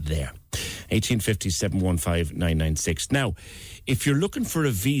still there. 1850 715 996. Now, if you're looking for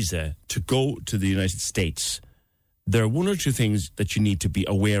a visa to go to the United States, there are 1 or 2 things that you need to be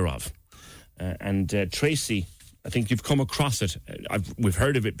aware of. Tracy, I think you've come across it. We've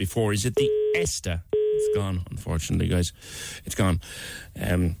heard of it before. Is it the ESTA? It's gone, unfortunately, guys. It's gone.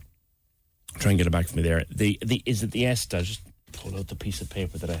 Try and get it back from me there. Is it the ESTA? Just pull out the piece of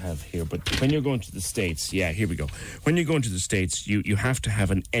paper that I have here. But when you're going to the States, here we go. When you're going to the States, you have to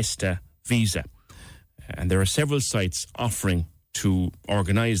have an ESTA visa. And there are several sites offering to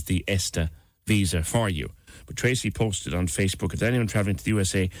organise the ESTA visa for you. But Tracy posted on Facebook, if anyone travelling to the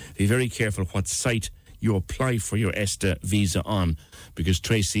USA, be very careful what site you apply for your ESTA visa on, because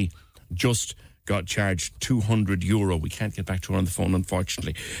Tracy just got charged €200. We can't get back to her on the phone,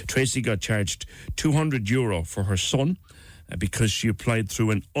 unfortunately. Tracy got charged €200 for her son because she applied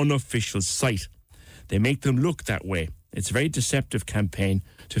through an unofficial site. They make them look that way. It's a very deceptive campaign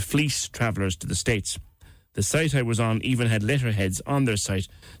to fleece travellers to the States. The site I was on even had letterheads on their site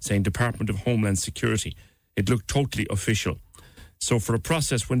saying Department of Homeland Security. It looked totally official. So for a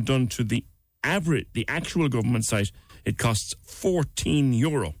process when done to the actual government site, it costs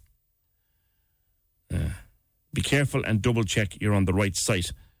 €14. Be careful and double check you're on the right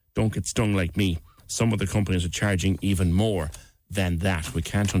site. Don't get stung like me. Some of the companies are charging even more than that. We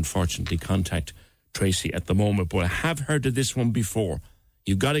can't, unfortunately, contact Tracy at the moment, but I have heard of this one before.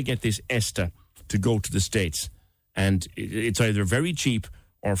 You've got to get this ESTA to go to the States, and it's either very cheap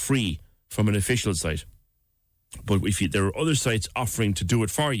or free from an official site. But there are other sites offering to do it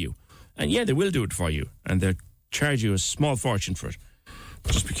for you, and they will do it for you, and they'll charge you a small fortune for it.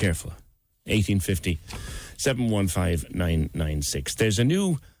 Just be careful. 1850 715 996. There's a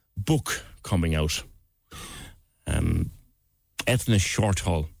new book coming out. Ethna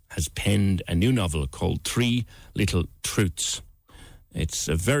Shorthall has penned a new novel called 3 Little Truths. It's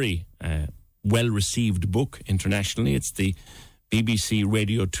a very well-received book internationally. It's the BBC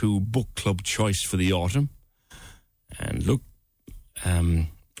Radio 2 Book Club choice for the autumn. And look,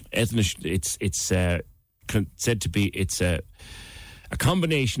 Ethna, it's said to be a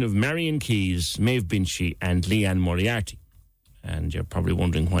combination of Marion Keyes, Maeve Binchy, and Leanne Moriarty. And you're probably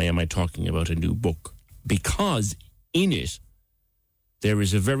wondering, why am I talking about a new book? Because in it, there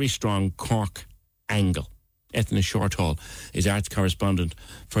is a very strong Cork angle. Ethna Shorthall is arts correspondent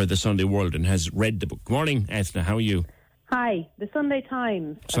for the Sunday World and has read the book. Good morning, Ethna. How are you? Hi, the Sunday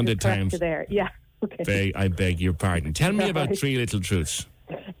Times. Sunday Times. There, yeah. Okay. I beg your pardon. Tell me about Three Little Truths.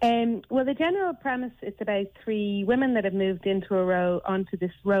 Well, the general premise, it's about three women that have moved onto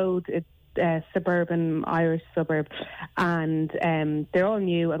this road. It's a suburban Irish suburb, and they're all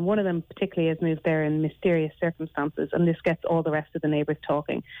new, and one of them particularly has moved there in mysterious circumstances, and this gets all the rest of the neighbours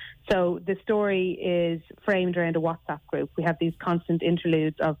talking. So the story is framed around a WhatsApp group. We have these constant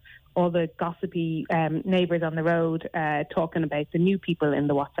interludes of all the gossipy neighbours on the road talking about the new people in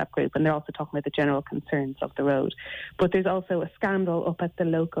the WhatsApp group, and they're also talking about the general concerns of the road. But there's also a scandal up at the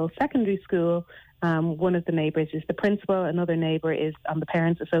local secondary school. One of the neighbours is the principal, another neighbour is on the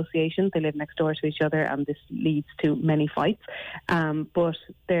parents' association. They live next door to each other, and this leads to many fights. But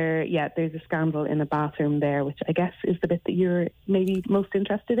there's a scandal in a bathroom there, which I guess is the bit that you're maybe most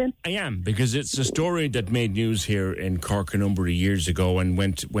interested in. I am, because it's a story that made news here in Cork a number of years ago and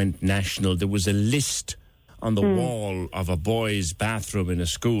went national. There was a list on the wall of a boys' bathroom in a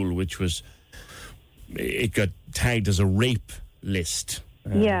school, it got tagged as a rape list.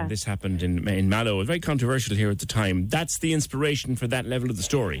 This happened in Mallow. It was very controversial here at the time. That's the inspiration for that level of the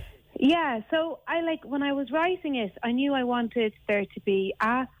story. Yeah, so when I was writing it, I knew I wanted there to be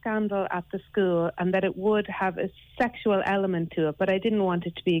a scandal at the school and that it would have a sexual element to it, but I didn't want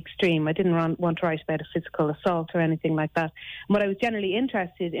it to be extreme. I didn't want to write about a physical assault or anything like that. And what I was generally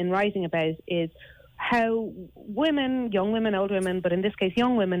interested in writing about is how women, young women, old women, but in this case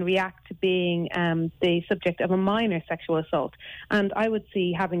young women, react to being the subject of a minor sexual assault. And I would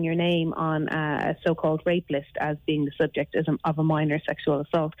see having your name on a so-called rape list as being the subject of a minor sexual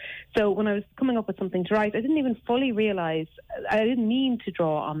assault. So when I was coming up with something to write, I didn't even fully realise, I didn't mean to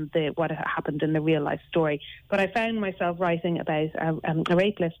draw on what happened in the real life story, but I found myself writing about a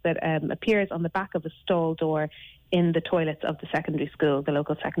rape list that appears on the back of a stall door in the toilets of the secondary school, the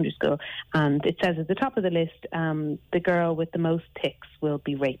local secondary school. And it says at the top of the list, the girl with the most ticks will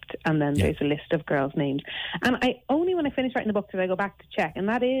be raped. And then there's a list of girls' names. And only when I finish writing the book did I go back to check. And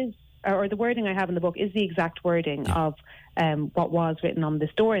that is, or the wording I have in the book is the exact wording of what was written on this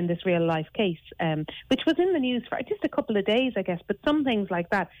door in this real life case, which was in the news for just a couple of days, I guess. But some things like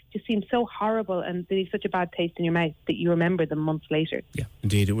that just seem so horrible and they leave such a bad taste in your mouth that you remember them months later. Yeah,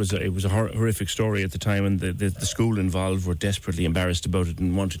 indeed, it was a horrific story at the time, and the school involved were desperately embarrassed about it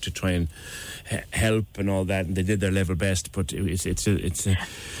and wanted to try and help and all that, and they did their level best. But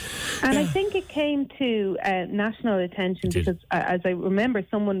I think it came to national attention because, as I remember,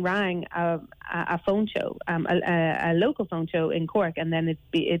 someone rang a phone show, a local phone show in Cork, and then I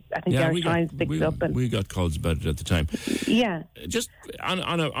think the Irish Times picked it up. And we got calls about it at the time. Yeah. Just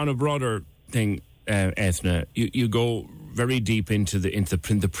on a broader thing, Ethna, you go very deep into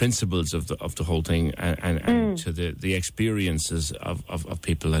the principles of the whole thing and to the experiences of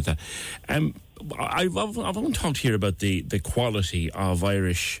people like that. I've often talked here about the quality of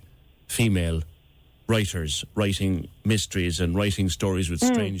Irish female writers writing mysteries and writing stories with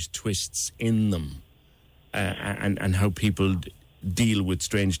strange twists in them. And how people deal with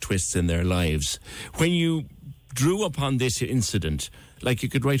strange twists in their lives. When you drew upon this incident, you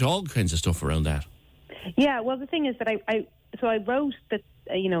could write all kinds of stuff around that. Yeah, well, the thing is that I wrote that,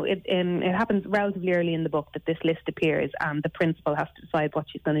 it happens relatively early in the book that this list appears and the principal has to decide what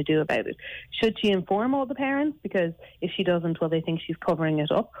she's going to do about it. Should she inform all the parents? Because if she doesn't, well, they think she's covering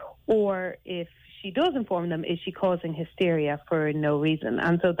it up. Or if she does inform them, is she causing hysteria for no reason?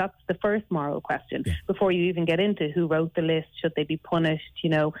 And so that's the first moral question before you even get into who wrote the list. Should they be punished,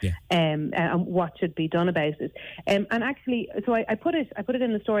 and what should be done about it? And actually, so I put it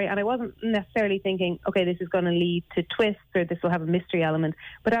in the story, and I wasn't necessarily thinking, okay, this is going to lead to twists or this will have a mystery element.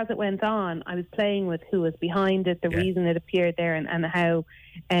 But as it went on, I was playing with who was behind it, the reason it appeared there, and how,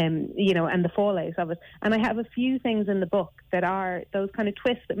 and the fallout of it. And I have a few things in the book that are those kind of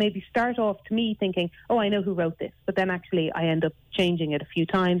twists that maybe start off to me thinking, oh, I know who wrote this, but then actually I end up changing it a few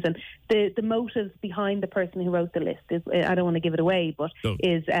times. And the motives behind the person who wrote the list is, I don't want to give it away, but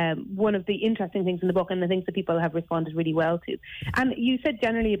is one of the interesting things in the book and the things that people have responded really well to. And you said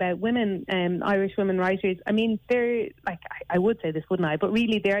generally about women, Irish women writers, I mean, they're, I would say this, wouldn't I? But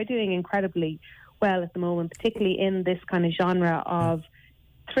really they are doing incredibly well at the moment, particularly in this kind of genre of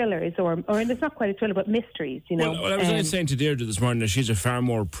thrillers, or it's not quite a thriller, but mysteries, Well, I was only saying to Deirdre this morning that she's a far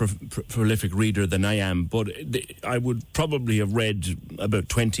more prolific reader than I am, but I would probably have read about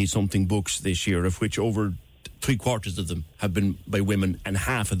 20-something books this year, of which over 3/4 of them have been by women, and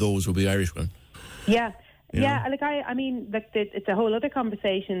half of those will be Irish women. Yeah. Yeah, I mean, it's a whole other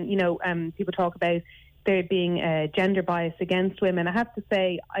conversation, people talk about there being gender bias against women. I have to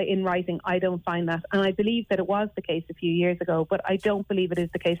say, in writing, I don't find that. And I believe that it was the case a few years ago, but I don't believe it is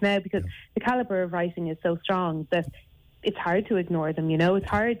the case now because the calibre of writing is so strong that it's hard to ignore them. You know, it's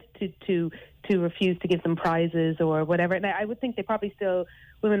hard to refuse to give them prizes or whatever. Now, I would think they probably still,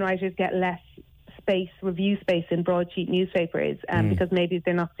 women writers get less review space in broadsheet newspapers, because maybe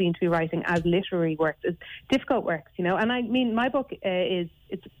they're not seen to be writing as literary works, as difficult works, you know. And I mean, my book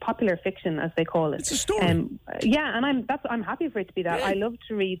it's popular fiction, as they call it. It's a story. And I'm happy for it to be that. I love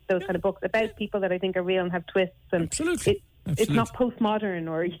to read those kind of books about people that I think are real and have twists. And Absolutely. It's not postmodern,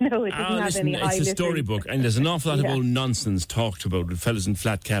 or it doesn't have any high. It's a storybook, and there's an awful lot of old nonsense talked about with fellas in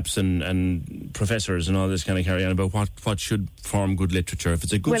flat caps and professors and all this kind of carry on about what should form good literature. If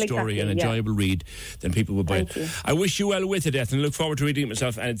it's a good story and enjoyable read, then people will buy it. I wish you well with it, Eth, and look forward to reading it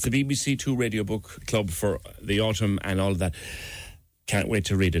myself. And it's the BBC Two Radio Book Club for the autumn and all of that. Can't wait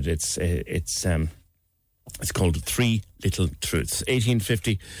to read it. It's called Three Little Truths.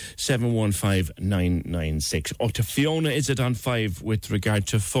 1850 715 996. Oh, to Fiona, is it on 5 with regard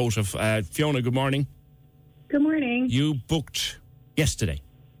to photo? Fiona, good morning. Good morning. You booked yesterday.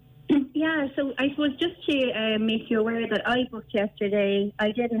 Yeah, so I suppose just to make you aware that I booked yesterday,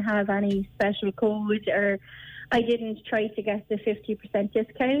 I didn't have any special code, or I didn't try to get the 50%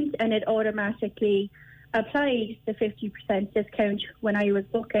 discount, and it automatically applied the 50% discount when I was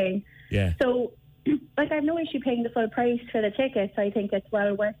booking. Yeah. So, I have no issue paying the full price for the tickets. I think it's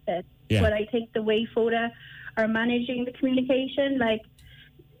well worth it. Yeah. But I think the way FOTA are managing the communication, like,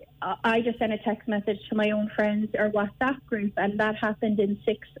 I just sent a text message to my own friends or WhatsApp group, and that happened in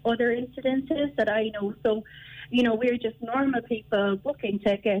 6 other incidences that I know. So, you know, we're just normal people booking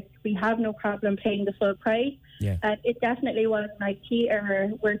tickets. We have no problem paying the full price. Yeah. It definitely was an IT error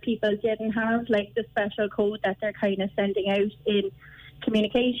where people didn't have, like, the special code that they're kind of sending out in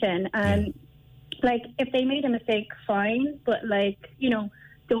communication. And, like, if they made a mistake, fine, but, like, you know,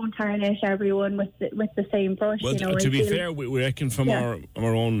 don't tarnish everyone with the same brush. Well, you know, to be fair, we reckon from our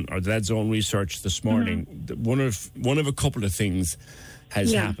dad's own research this morning, that one of a couple of things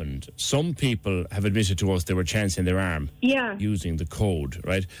has happened. Some people have admitted to us they were chancing their arm using the code,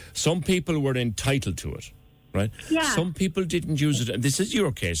 right? Some people were entitled to it, right? Yeah. Some people didn't use it, and this is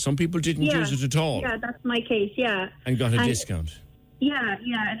your case. Some people didn't use it at all. Yeah, that's my case, and got a discount. Yeah.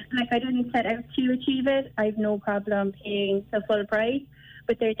 Like, I didn't set out to achieve it. I have no problem paying the full price.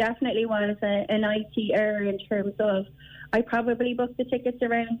 But there definitely was an IT error in terms of, I probably booked the tickets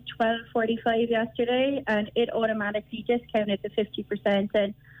around 12:45 yesterday, and it automatically discounted the 50%.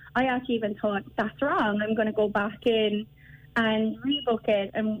 And I actually even thought, that's wrong. I'm going to go back in and rebook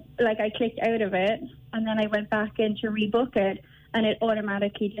it. And, like, I clicked out of it, and then I went back in to rebook it, and it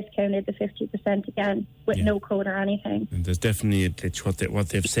automatically discounted the 50% again with no code or anything. And there's definitely a glitch. What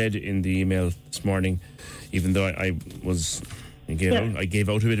they've said in the email this morning, even though I gave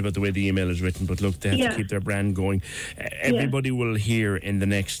out a bit about the way the email is written, but look, they have to keep their brand going. Everybody will hear in the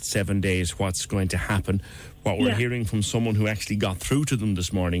next 7 days what's going to happen. What we're hearing from someone who actually got through to them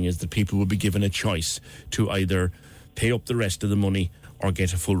this morning is that people will be given a choice to either pay up the rest of the money or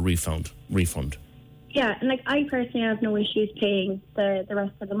get a full refund. Yeah, and, like, I personally have no issues paying the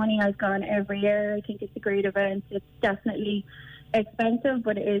rest of the money. I've gone every year. I think it's a great event. It's definitely expensive,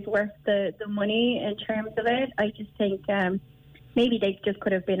 but it is worth the money in terms of it. I just think maybe they just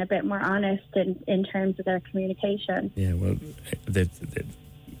could have been a bit more honest in terms of their communication. Yeah, well,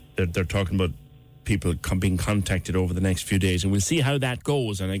 they're talking about people being contacted over the next few days, and we'll see how that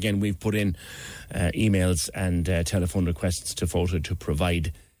goes. And again, we've put in emails and telephone requests to FOTA to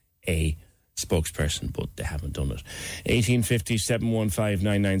provide a spokesperson, but they haven't done it. 1850 715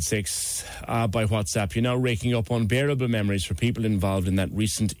 996 by WhatsApp. You're now raking up unbearable memories for people involved in that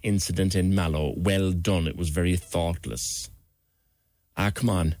recent incident in Mallow. Well done. It was very thoughtless. Come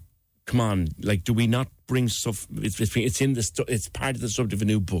on. Like, do we not bring stuff? It's part of the subject of a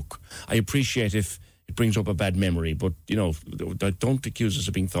new book. I appreciate if it brings up a bad memory, but, you know, don't accuse us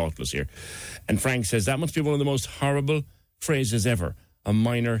of being thoughtless here. And Frank says that must be one of the most horrible phrases ever. A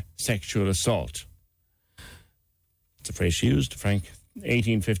minor sexual assault. It's a phrase she used, Frank.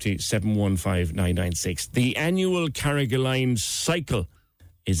 1850 715 996. The annual Carrigaline Cycle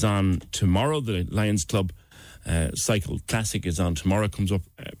is on tomorrow. The Lions Club Cycle Classic is on tomorrow. Comes up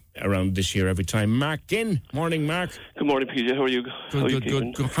around this year every time. Mark Ginn. Morning, Mark. Good morning, PJ. How are you?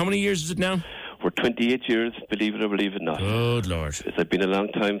 Good. How many years is it now? We're 28 years, believe it or believe it not. Good Lord. It's been a long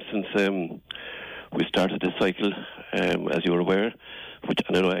time since we started this cycle, as you're aware.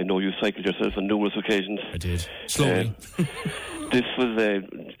 And I know you cycled yourself on numerous occasions. I did. Slowly. This was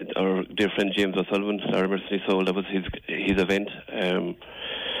our dear friend James O'Sullivan, our Mercenary Soul. That was his event. And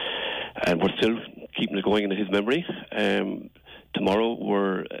we're still keeping it going in his memory. Tomorrow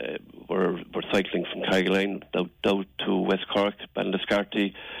we're cycling from Carrigaline down to West Cork,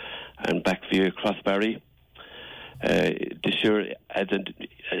 Ballinascarty, and back via Crossbarry. This year, as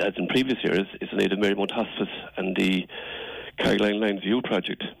in previous years, it's an Aid of Marymount Hospice and the Carrigaline Lines View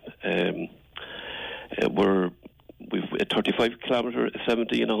project. We've a 35 kilometre,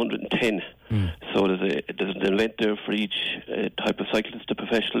 70 and 110. So there's an event there for each type of cyclist, the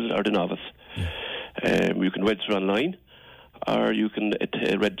professional or the novice. You can register online, or you can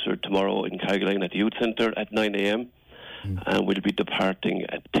register tomorrow in Carrigaline at the Youth Centre at 9 a.m. And we'll be departing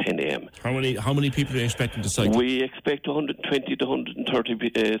at 10 a.m. How many people are you expecting to cycle? We expect 120 to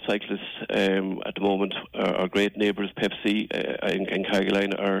 130 cyclists at the moment. Our great neighbours, Pepsi and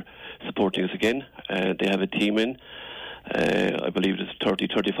Carrigaline, are supporting us again. They have a team in. I believe there's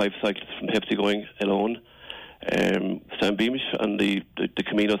 35 cyclists from Pepsi going alone. Sam Beamish on the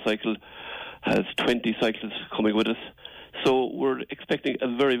Camino cycle has 20 cyclists coming with us. So we're expecting a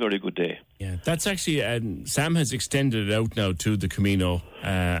very, very good day. Yeah, that's actually Sam has extended it out now to the Camino.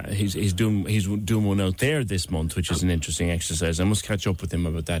 He's doing one out there this month, which is an interesting exercise. I must catch up with him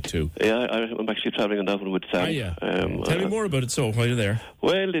about that too. Yeah, I'm actually travelling on that one with Sam. Tell me more about it. So while you're there,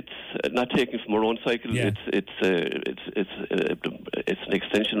 well, it's not taking from our own cycle. Yeah. It's an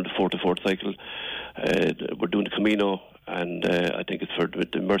extension of the 4x4 cycle. We're doing the Camino, and I think it's for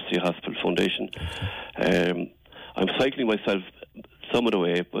the Mercy Hospital Foundation. Okay. I'm cycling myself some of the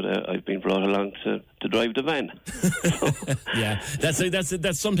way, but I've been brought along to drive the van. Yeah,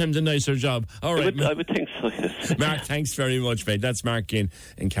 that's sometimes a nicer job. All right, I would think so, yes. Mark, thanks very much, mate. That's Mark Ginn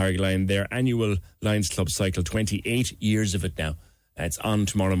in Carrigaline, their annual Lions Club cycle, 28 years of it now. It's on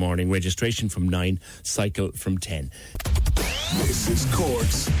tomorrow morning. Registration from 9, cycle from 10. This is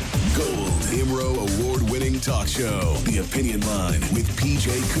Cork's Gold IMRO award-winning talk show, The Opinion Line with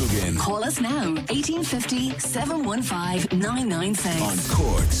PJ Coogan. Call us now, 1850 715 996. On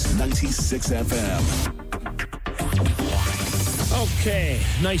Cork's 96 FM. Okay,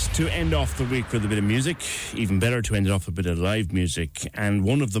 nice to end off the week with a bit of music. Even better to end it off with a bit of live music. And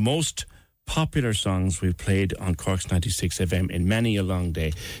one of the most popular songs we've played on Cork's 96 FM in many a long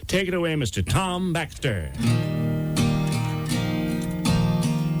day. Take it away, Mr. Tom Baxter.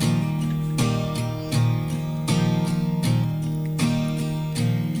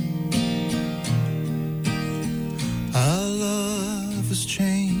 Our love has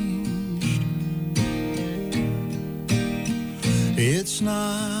changed. It's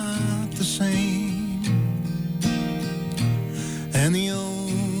not the same. And the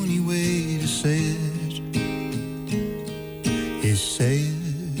only way to say it is say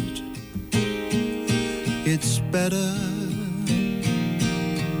it. It's better.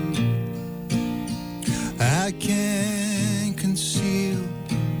 I can't conceal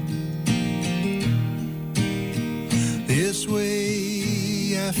this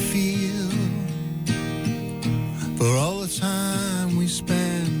way I feel for all the time we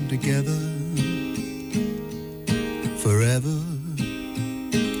spend together. Forever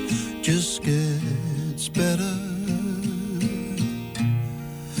just gets better.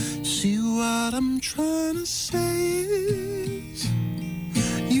 See what I'm trying to say is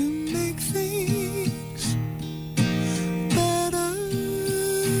you make things better.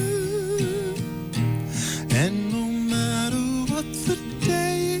 And no matter what the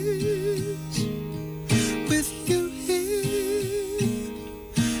day is, with you here,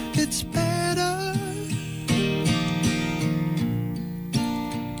 it's better.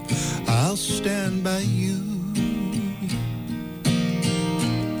 I'll stand by you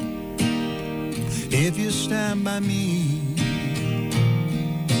if you stand by me.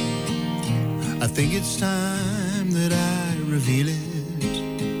 I think it's time that I reveal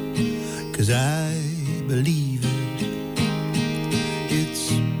it, 'cause I believe it.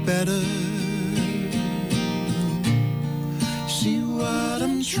 It's better. See what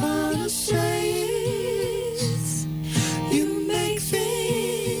I'm trying to say is you make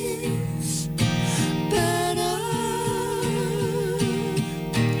things better.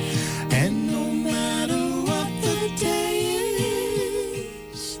 And no matter what the day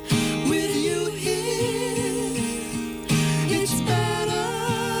is, with you here, it's better.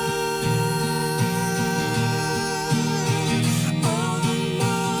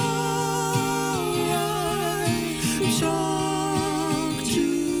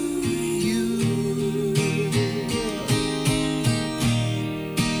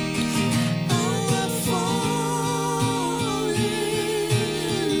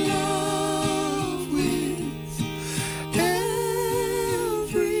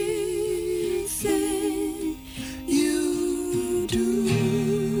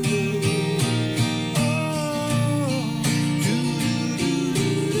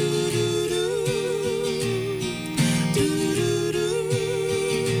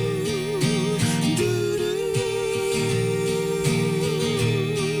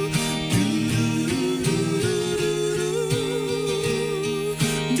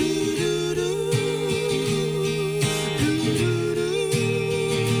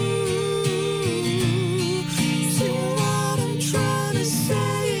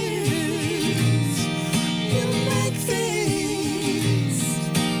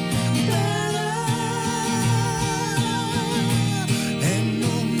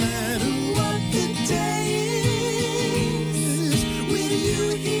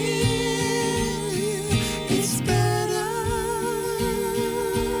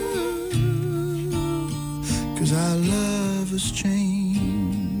 has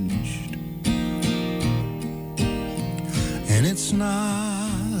changed, and it's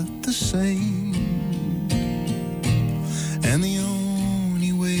not the same. And the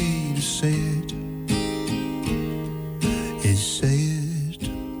only way to say it is say it.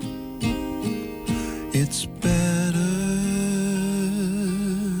 It's better.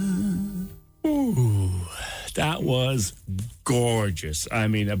 Ooh, that was gorgeous. I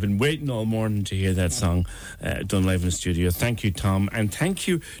mean, I've been waiting all morning to hear that song done live in the studio. Thank you, Tom, and thank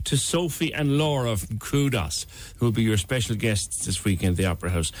you to Sophie and Laura from Kudos, who will be your special guests this weekend at the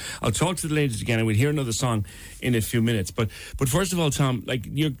Opera House. I'll talk to the ladies again, and we'll hear another song in a few minutes. But first of all, Tom, like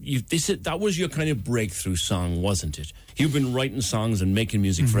that was your kind of breakthrough song, wasn't it? You've been writing songs and making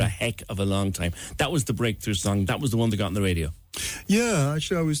music for a heck of a long time. That was the breakthrough song. That was the one that got on the radio. Yeah,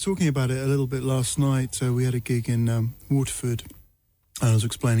 actually, I was talking about it a little bit last night. We had a gig in Waterford, and I was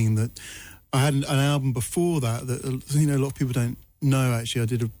explaining that I had an album before that a lot of people don't know. Actually, I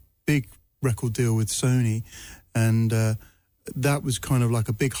did a big record deal with Sony, and that was kind of like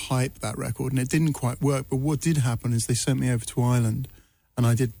a big hype, that record, and it didn't quite work. But what did happen is they sent me over to Ireland, and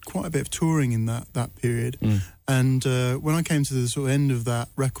I did quite a bit of touring in that period. And when I came to the sort of end of that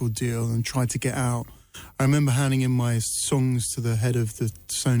record deal and tried to get out, I remember handing in my songs to the head of the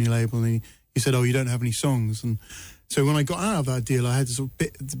Sony label, and he said, "Oh, you don't have any songs." And so when I got out of that deal, I had to sort of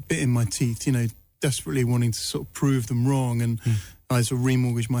bit in my teeth, desperately wanting to sort of prove them wrong. And I sort of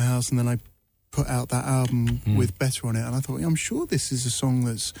remortgaged my house, and then I put out that album with Better on it. And I thought, I'm sure this is a song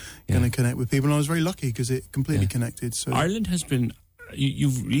that's going to connect with people. And I was very lucky because it completely connected. So Ireland has been,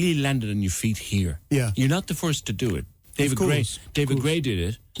 you've really landed on your feet here. Yeah. You're not the first to do it. David Gray did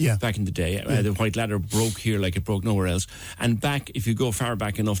it back in the day. The White Ladder broke here like it broke nowhere else. And if you go far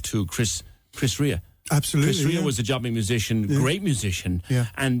back enough to Chris Rea. Absolutely. Chris Rea was a jobbing musician, great musician,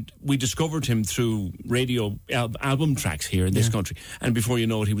 and we discovered him through radio album tracks here in this country. And before you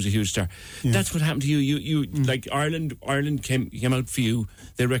know it, he was a huge star. Yeah. That's what happened to you. You like Ireland came out for you.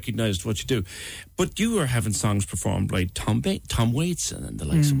 They recognised what you do. But you were having songs performed by Tom Waits and the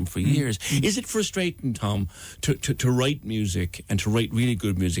likes of them for years. Is it frustrating, Tom, to write music and to write really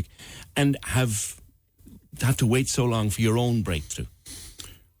good music and have to wait so long for your own breakthrough?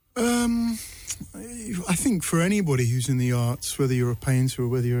 I think for anybody who's in the arts, whether you're a painter or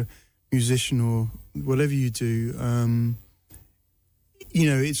whether you're a musician or whatever you do,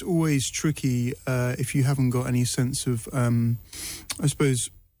 it's always tricky if you haven't got any sense of, I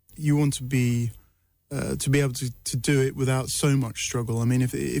suppose, you want to be able to do it without so much struggle. I mean,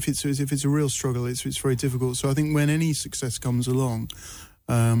 if it's a real struggle, it's very difficult. So I think when any success comes along,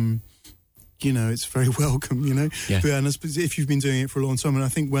 it's very welcome, Yeah, and I suppose if you've been doing it for a long time, and I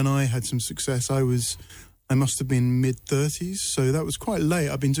think when I had some success, I must have been mid-30s, so that was quite late.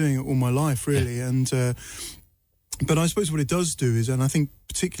 I've been doing it all my life, really, and but I suppose what it does do is, and I think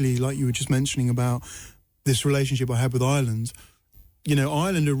particularly like you were just mentioning about this relationship I had with Ireland,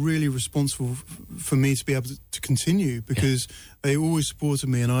 Ireland are really responsible for me to be able to continue because they always supported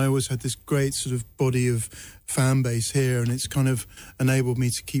me, and I always had this great sort of body of fan base here, and it's kind of enabled me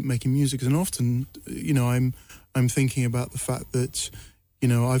to keep making music. And often, I'm thinking about the fact that,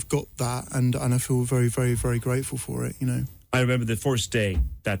 I've got that, and I feel very, very, very grateful for it. I remember the first day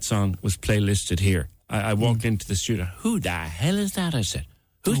that song was playlisted here. I walked into the studio. Who the hell is that? I said,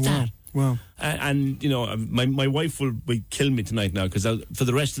 "Who's that?" Wow. And my wife will kill me tonight now because for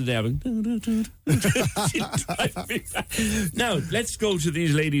the rest of the day Now let's go to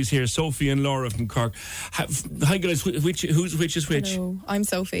these ladies here, Sophie and Laura from Cork. Hi guys, which is which? Hello, I'm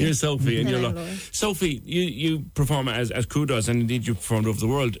Sophie. You're Sophie and you're Laura. Sophie, you perform as Kudos, and indeed you performed over the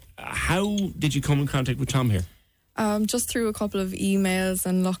world. How did you come in contact with Tom here? Just through a couple of emails,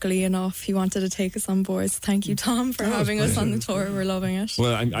 and luckily enough, he wanted to take us on board. So thank you, Tom, for having us on the tour. We're loving it.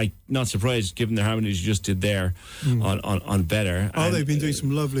 Well, I'm not surprised, given the harmonies you just did there on Better. Oh, they've been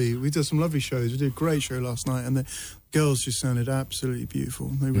doing we did some lovely shows. We did a great show last night, and the girls just sounded absolutely beautiful.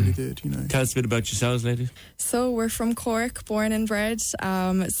 They really did, Tell us a bit about yourselves, ladies. So we're from Cork, born and bred.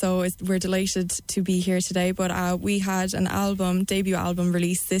 We're delighted to be here today. But we had an debut album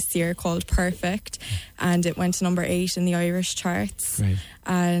released this year called Perfect, and it went to number 8 in the Irish charts. Right.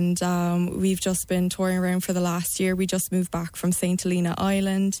 And we've just been touring around for the last year. We just moved back from St. Helena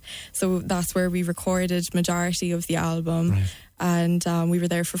Island, so that's where we recorded majority of the album. Right. And we were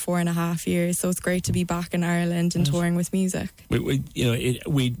there for 4.5 years, so it's great to be back in Ireland and touring with music.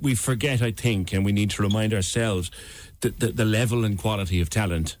 We forget, I think, and we need to remind ourselves that the level and quality of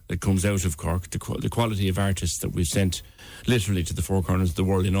talent that comes out of Cork, the quality of artists that we've sent literally to the four corners of the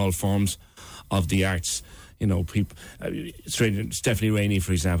world in all forms of the arts. People, Stephanie Rainey,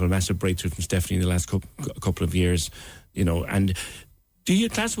 for example, massive breakthrough from Stephanie in the last couple of years. And do you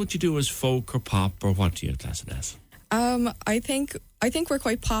class what you do as folk or pop, or what do you class it as? I think we're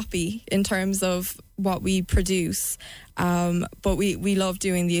quite poppy in terms of what we produce, but we love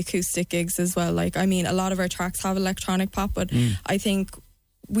doing the acoustic gigs as well. Like, I mean, a lot of our tracks have electronic pop, but I think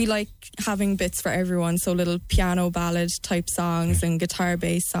we like having bits for everyone, so little piano ballad type songs and guitar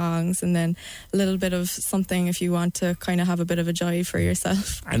bass songs, and then a little bit of something if you want to kind of have a bit of a jive for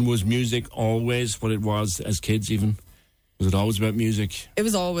yourself. And was music always what it was as kids even? Was it always about music? It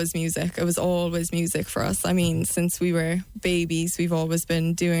was always music. It was always music for us. I mean, since we were babies, we've always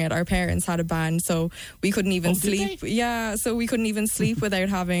been doing it. Our parents had a band, so we couldn't even sleep. Yeah, so we couldn't even sleep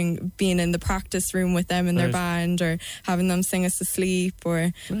without being in the practice room with them in their band, or having them sing us to sleep.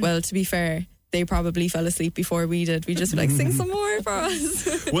 Or, well, to be fair, they probably fell asleep before we did. We just be like, sing some more for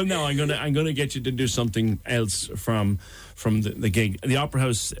us. Well, no, I'm gonna get you to do something else from the gig, the Opera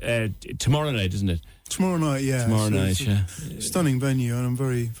House tomorrow night, isn't it? Tomorrow night, yeah. Tomorrow night, yeah. Stunning venue, and I'm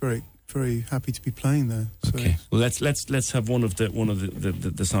very, very, very happy to be playing there. So. Okay. Well, let's have one of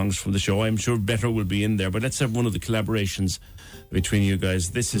the songs from the show. I'm sure Better will be in there, but let's have one of the collaborations between you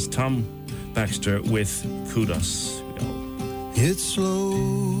guys. This is Tom Baxter with Kudos. It's slow,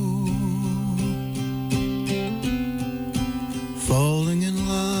 falling in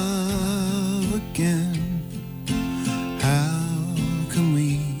love again. How can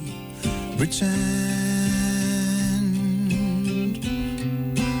we pretend?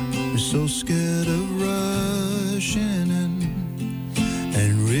 We're so scared of rushing in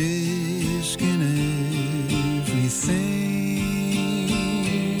and risking everything.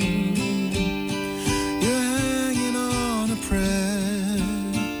 You're hanging on a prayer.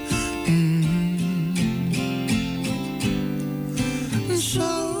 And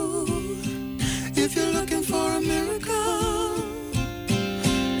so, if you're looking for a miracle,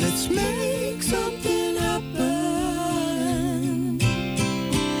 let's make something happen.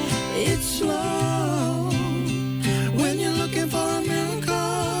 It's slow when you're looking for a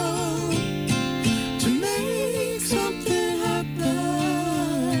miracle to make something happen.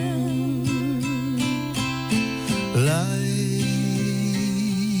 Life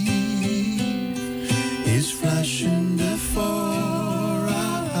is flashing before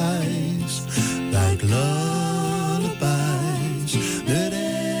our eyes like lullabies that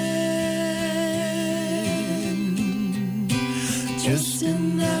end just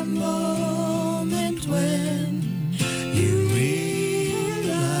in that moment when you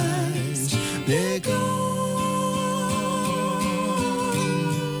realize they're gone.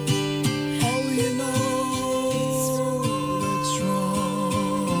 Oh, you know it's wrong.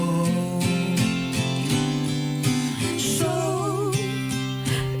 So,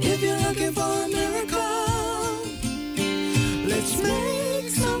 if you're looking for a miracle, let's make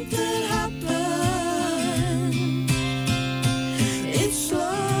something happen. It's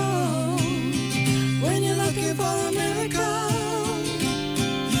slow when you're looking for a miracle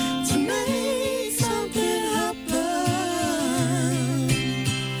to make something happen.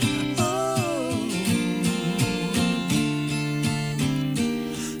 Oh,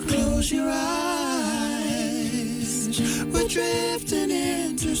 close your eyes. We're drifting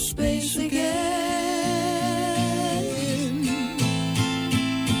into space again.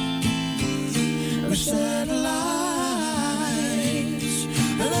 We're satellites,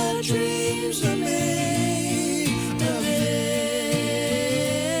 and our dreams are made of this.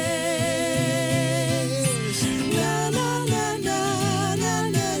 Na na na na na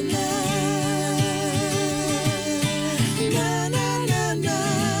na na. Na na na na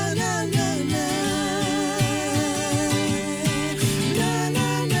na na na. Na na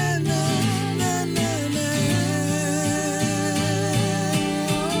na na na na na.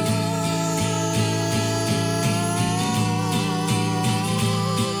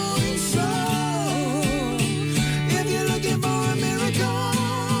 So, if you're looking for a miracle,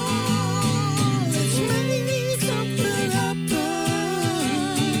 let's make something happen.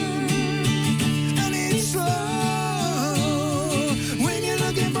 And it's slow when you're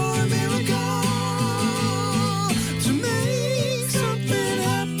looking for a miracle to make something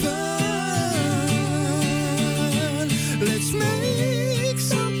happen. Let's make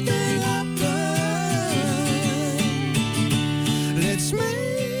something happen. Let's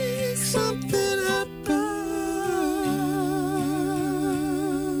make something happen.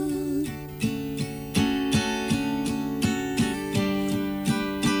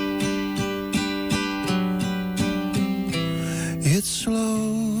 It's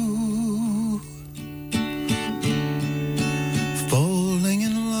slow, falling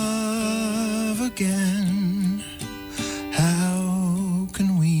in love again. How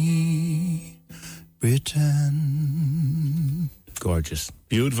can we pretend? gorgeous.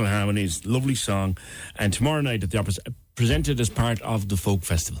 Beautiful harmonies, lovely song. And tomorrow night at the Opera, presented as part of the Folk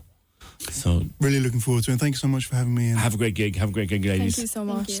Festival. So really looking forward to it. Thank you so much for having me. And have a great gig. Have a great gig, ladies. Thank you so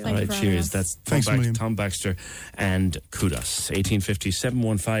much. All right, cheers. That's Tom Baxter and Kudos. 1850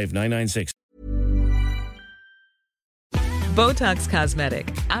 715 996. Botox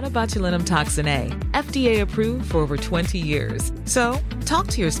Cosmetic, out of botulinum toxin A, FDA approved for over 20 years. So, talk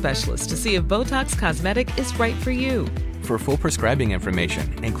to your specialist to see if Botox Cosmetic is right for you. For full prescribing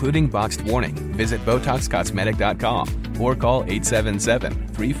information, including boxed warning, visit BotoxCosmetic.com or call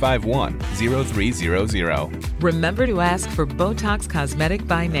 877-351-0300. Remember to ask for Botox Cosmetic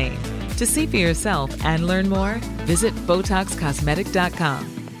by name. To see for yourself and learn more, visit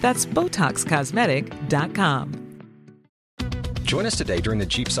BotoxCosmetic.com. That's BotoxCosmetic.com. Join us today during the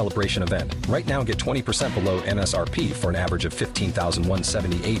Jeep Celebration event. Right now, get 20% below MSRP for an average of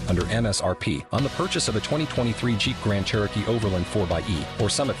 $15,178 under MSRP on the purchase of a 2023 Jeep Grand Cherokee Overland 4xE or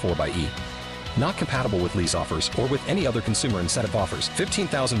Summit 4xE. Not compatible with lease offers or with any other consumer incentive offers.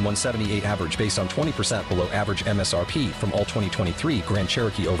 $15,178 average based on 20% below average MSRP from all 2023 Grand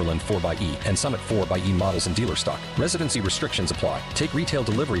Cherokee Overland 4xE and Summit 4xE models in dealer stock. Residency restrictions apply. Take retail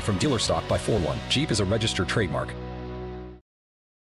delivery from dealer stock by 4/1. Jeep is a registered trademark.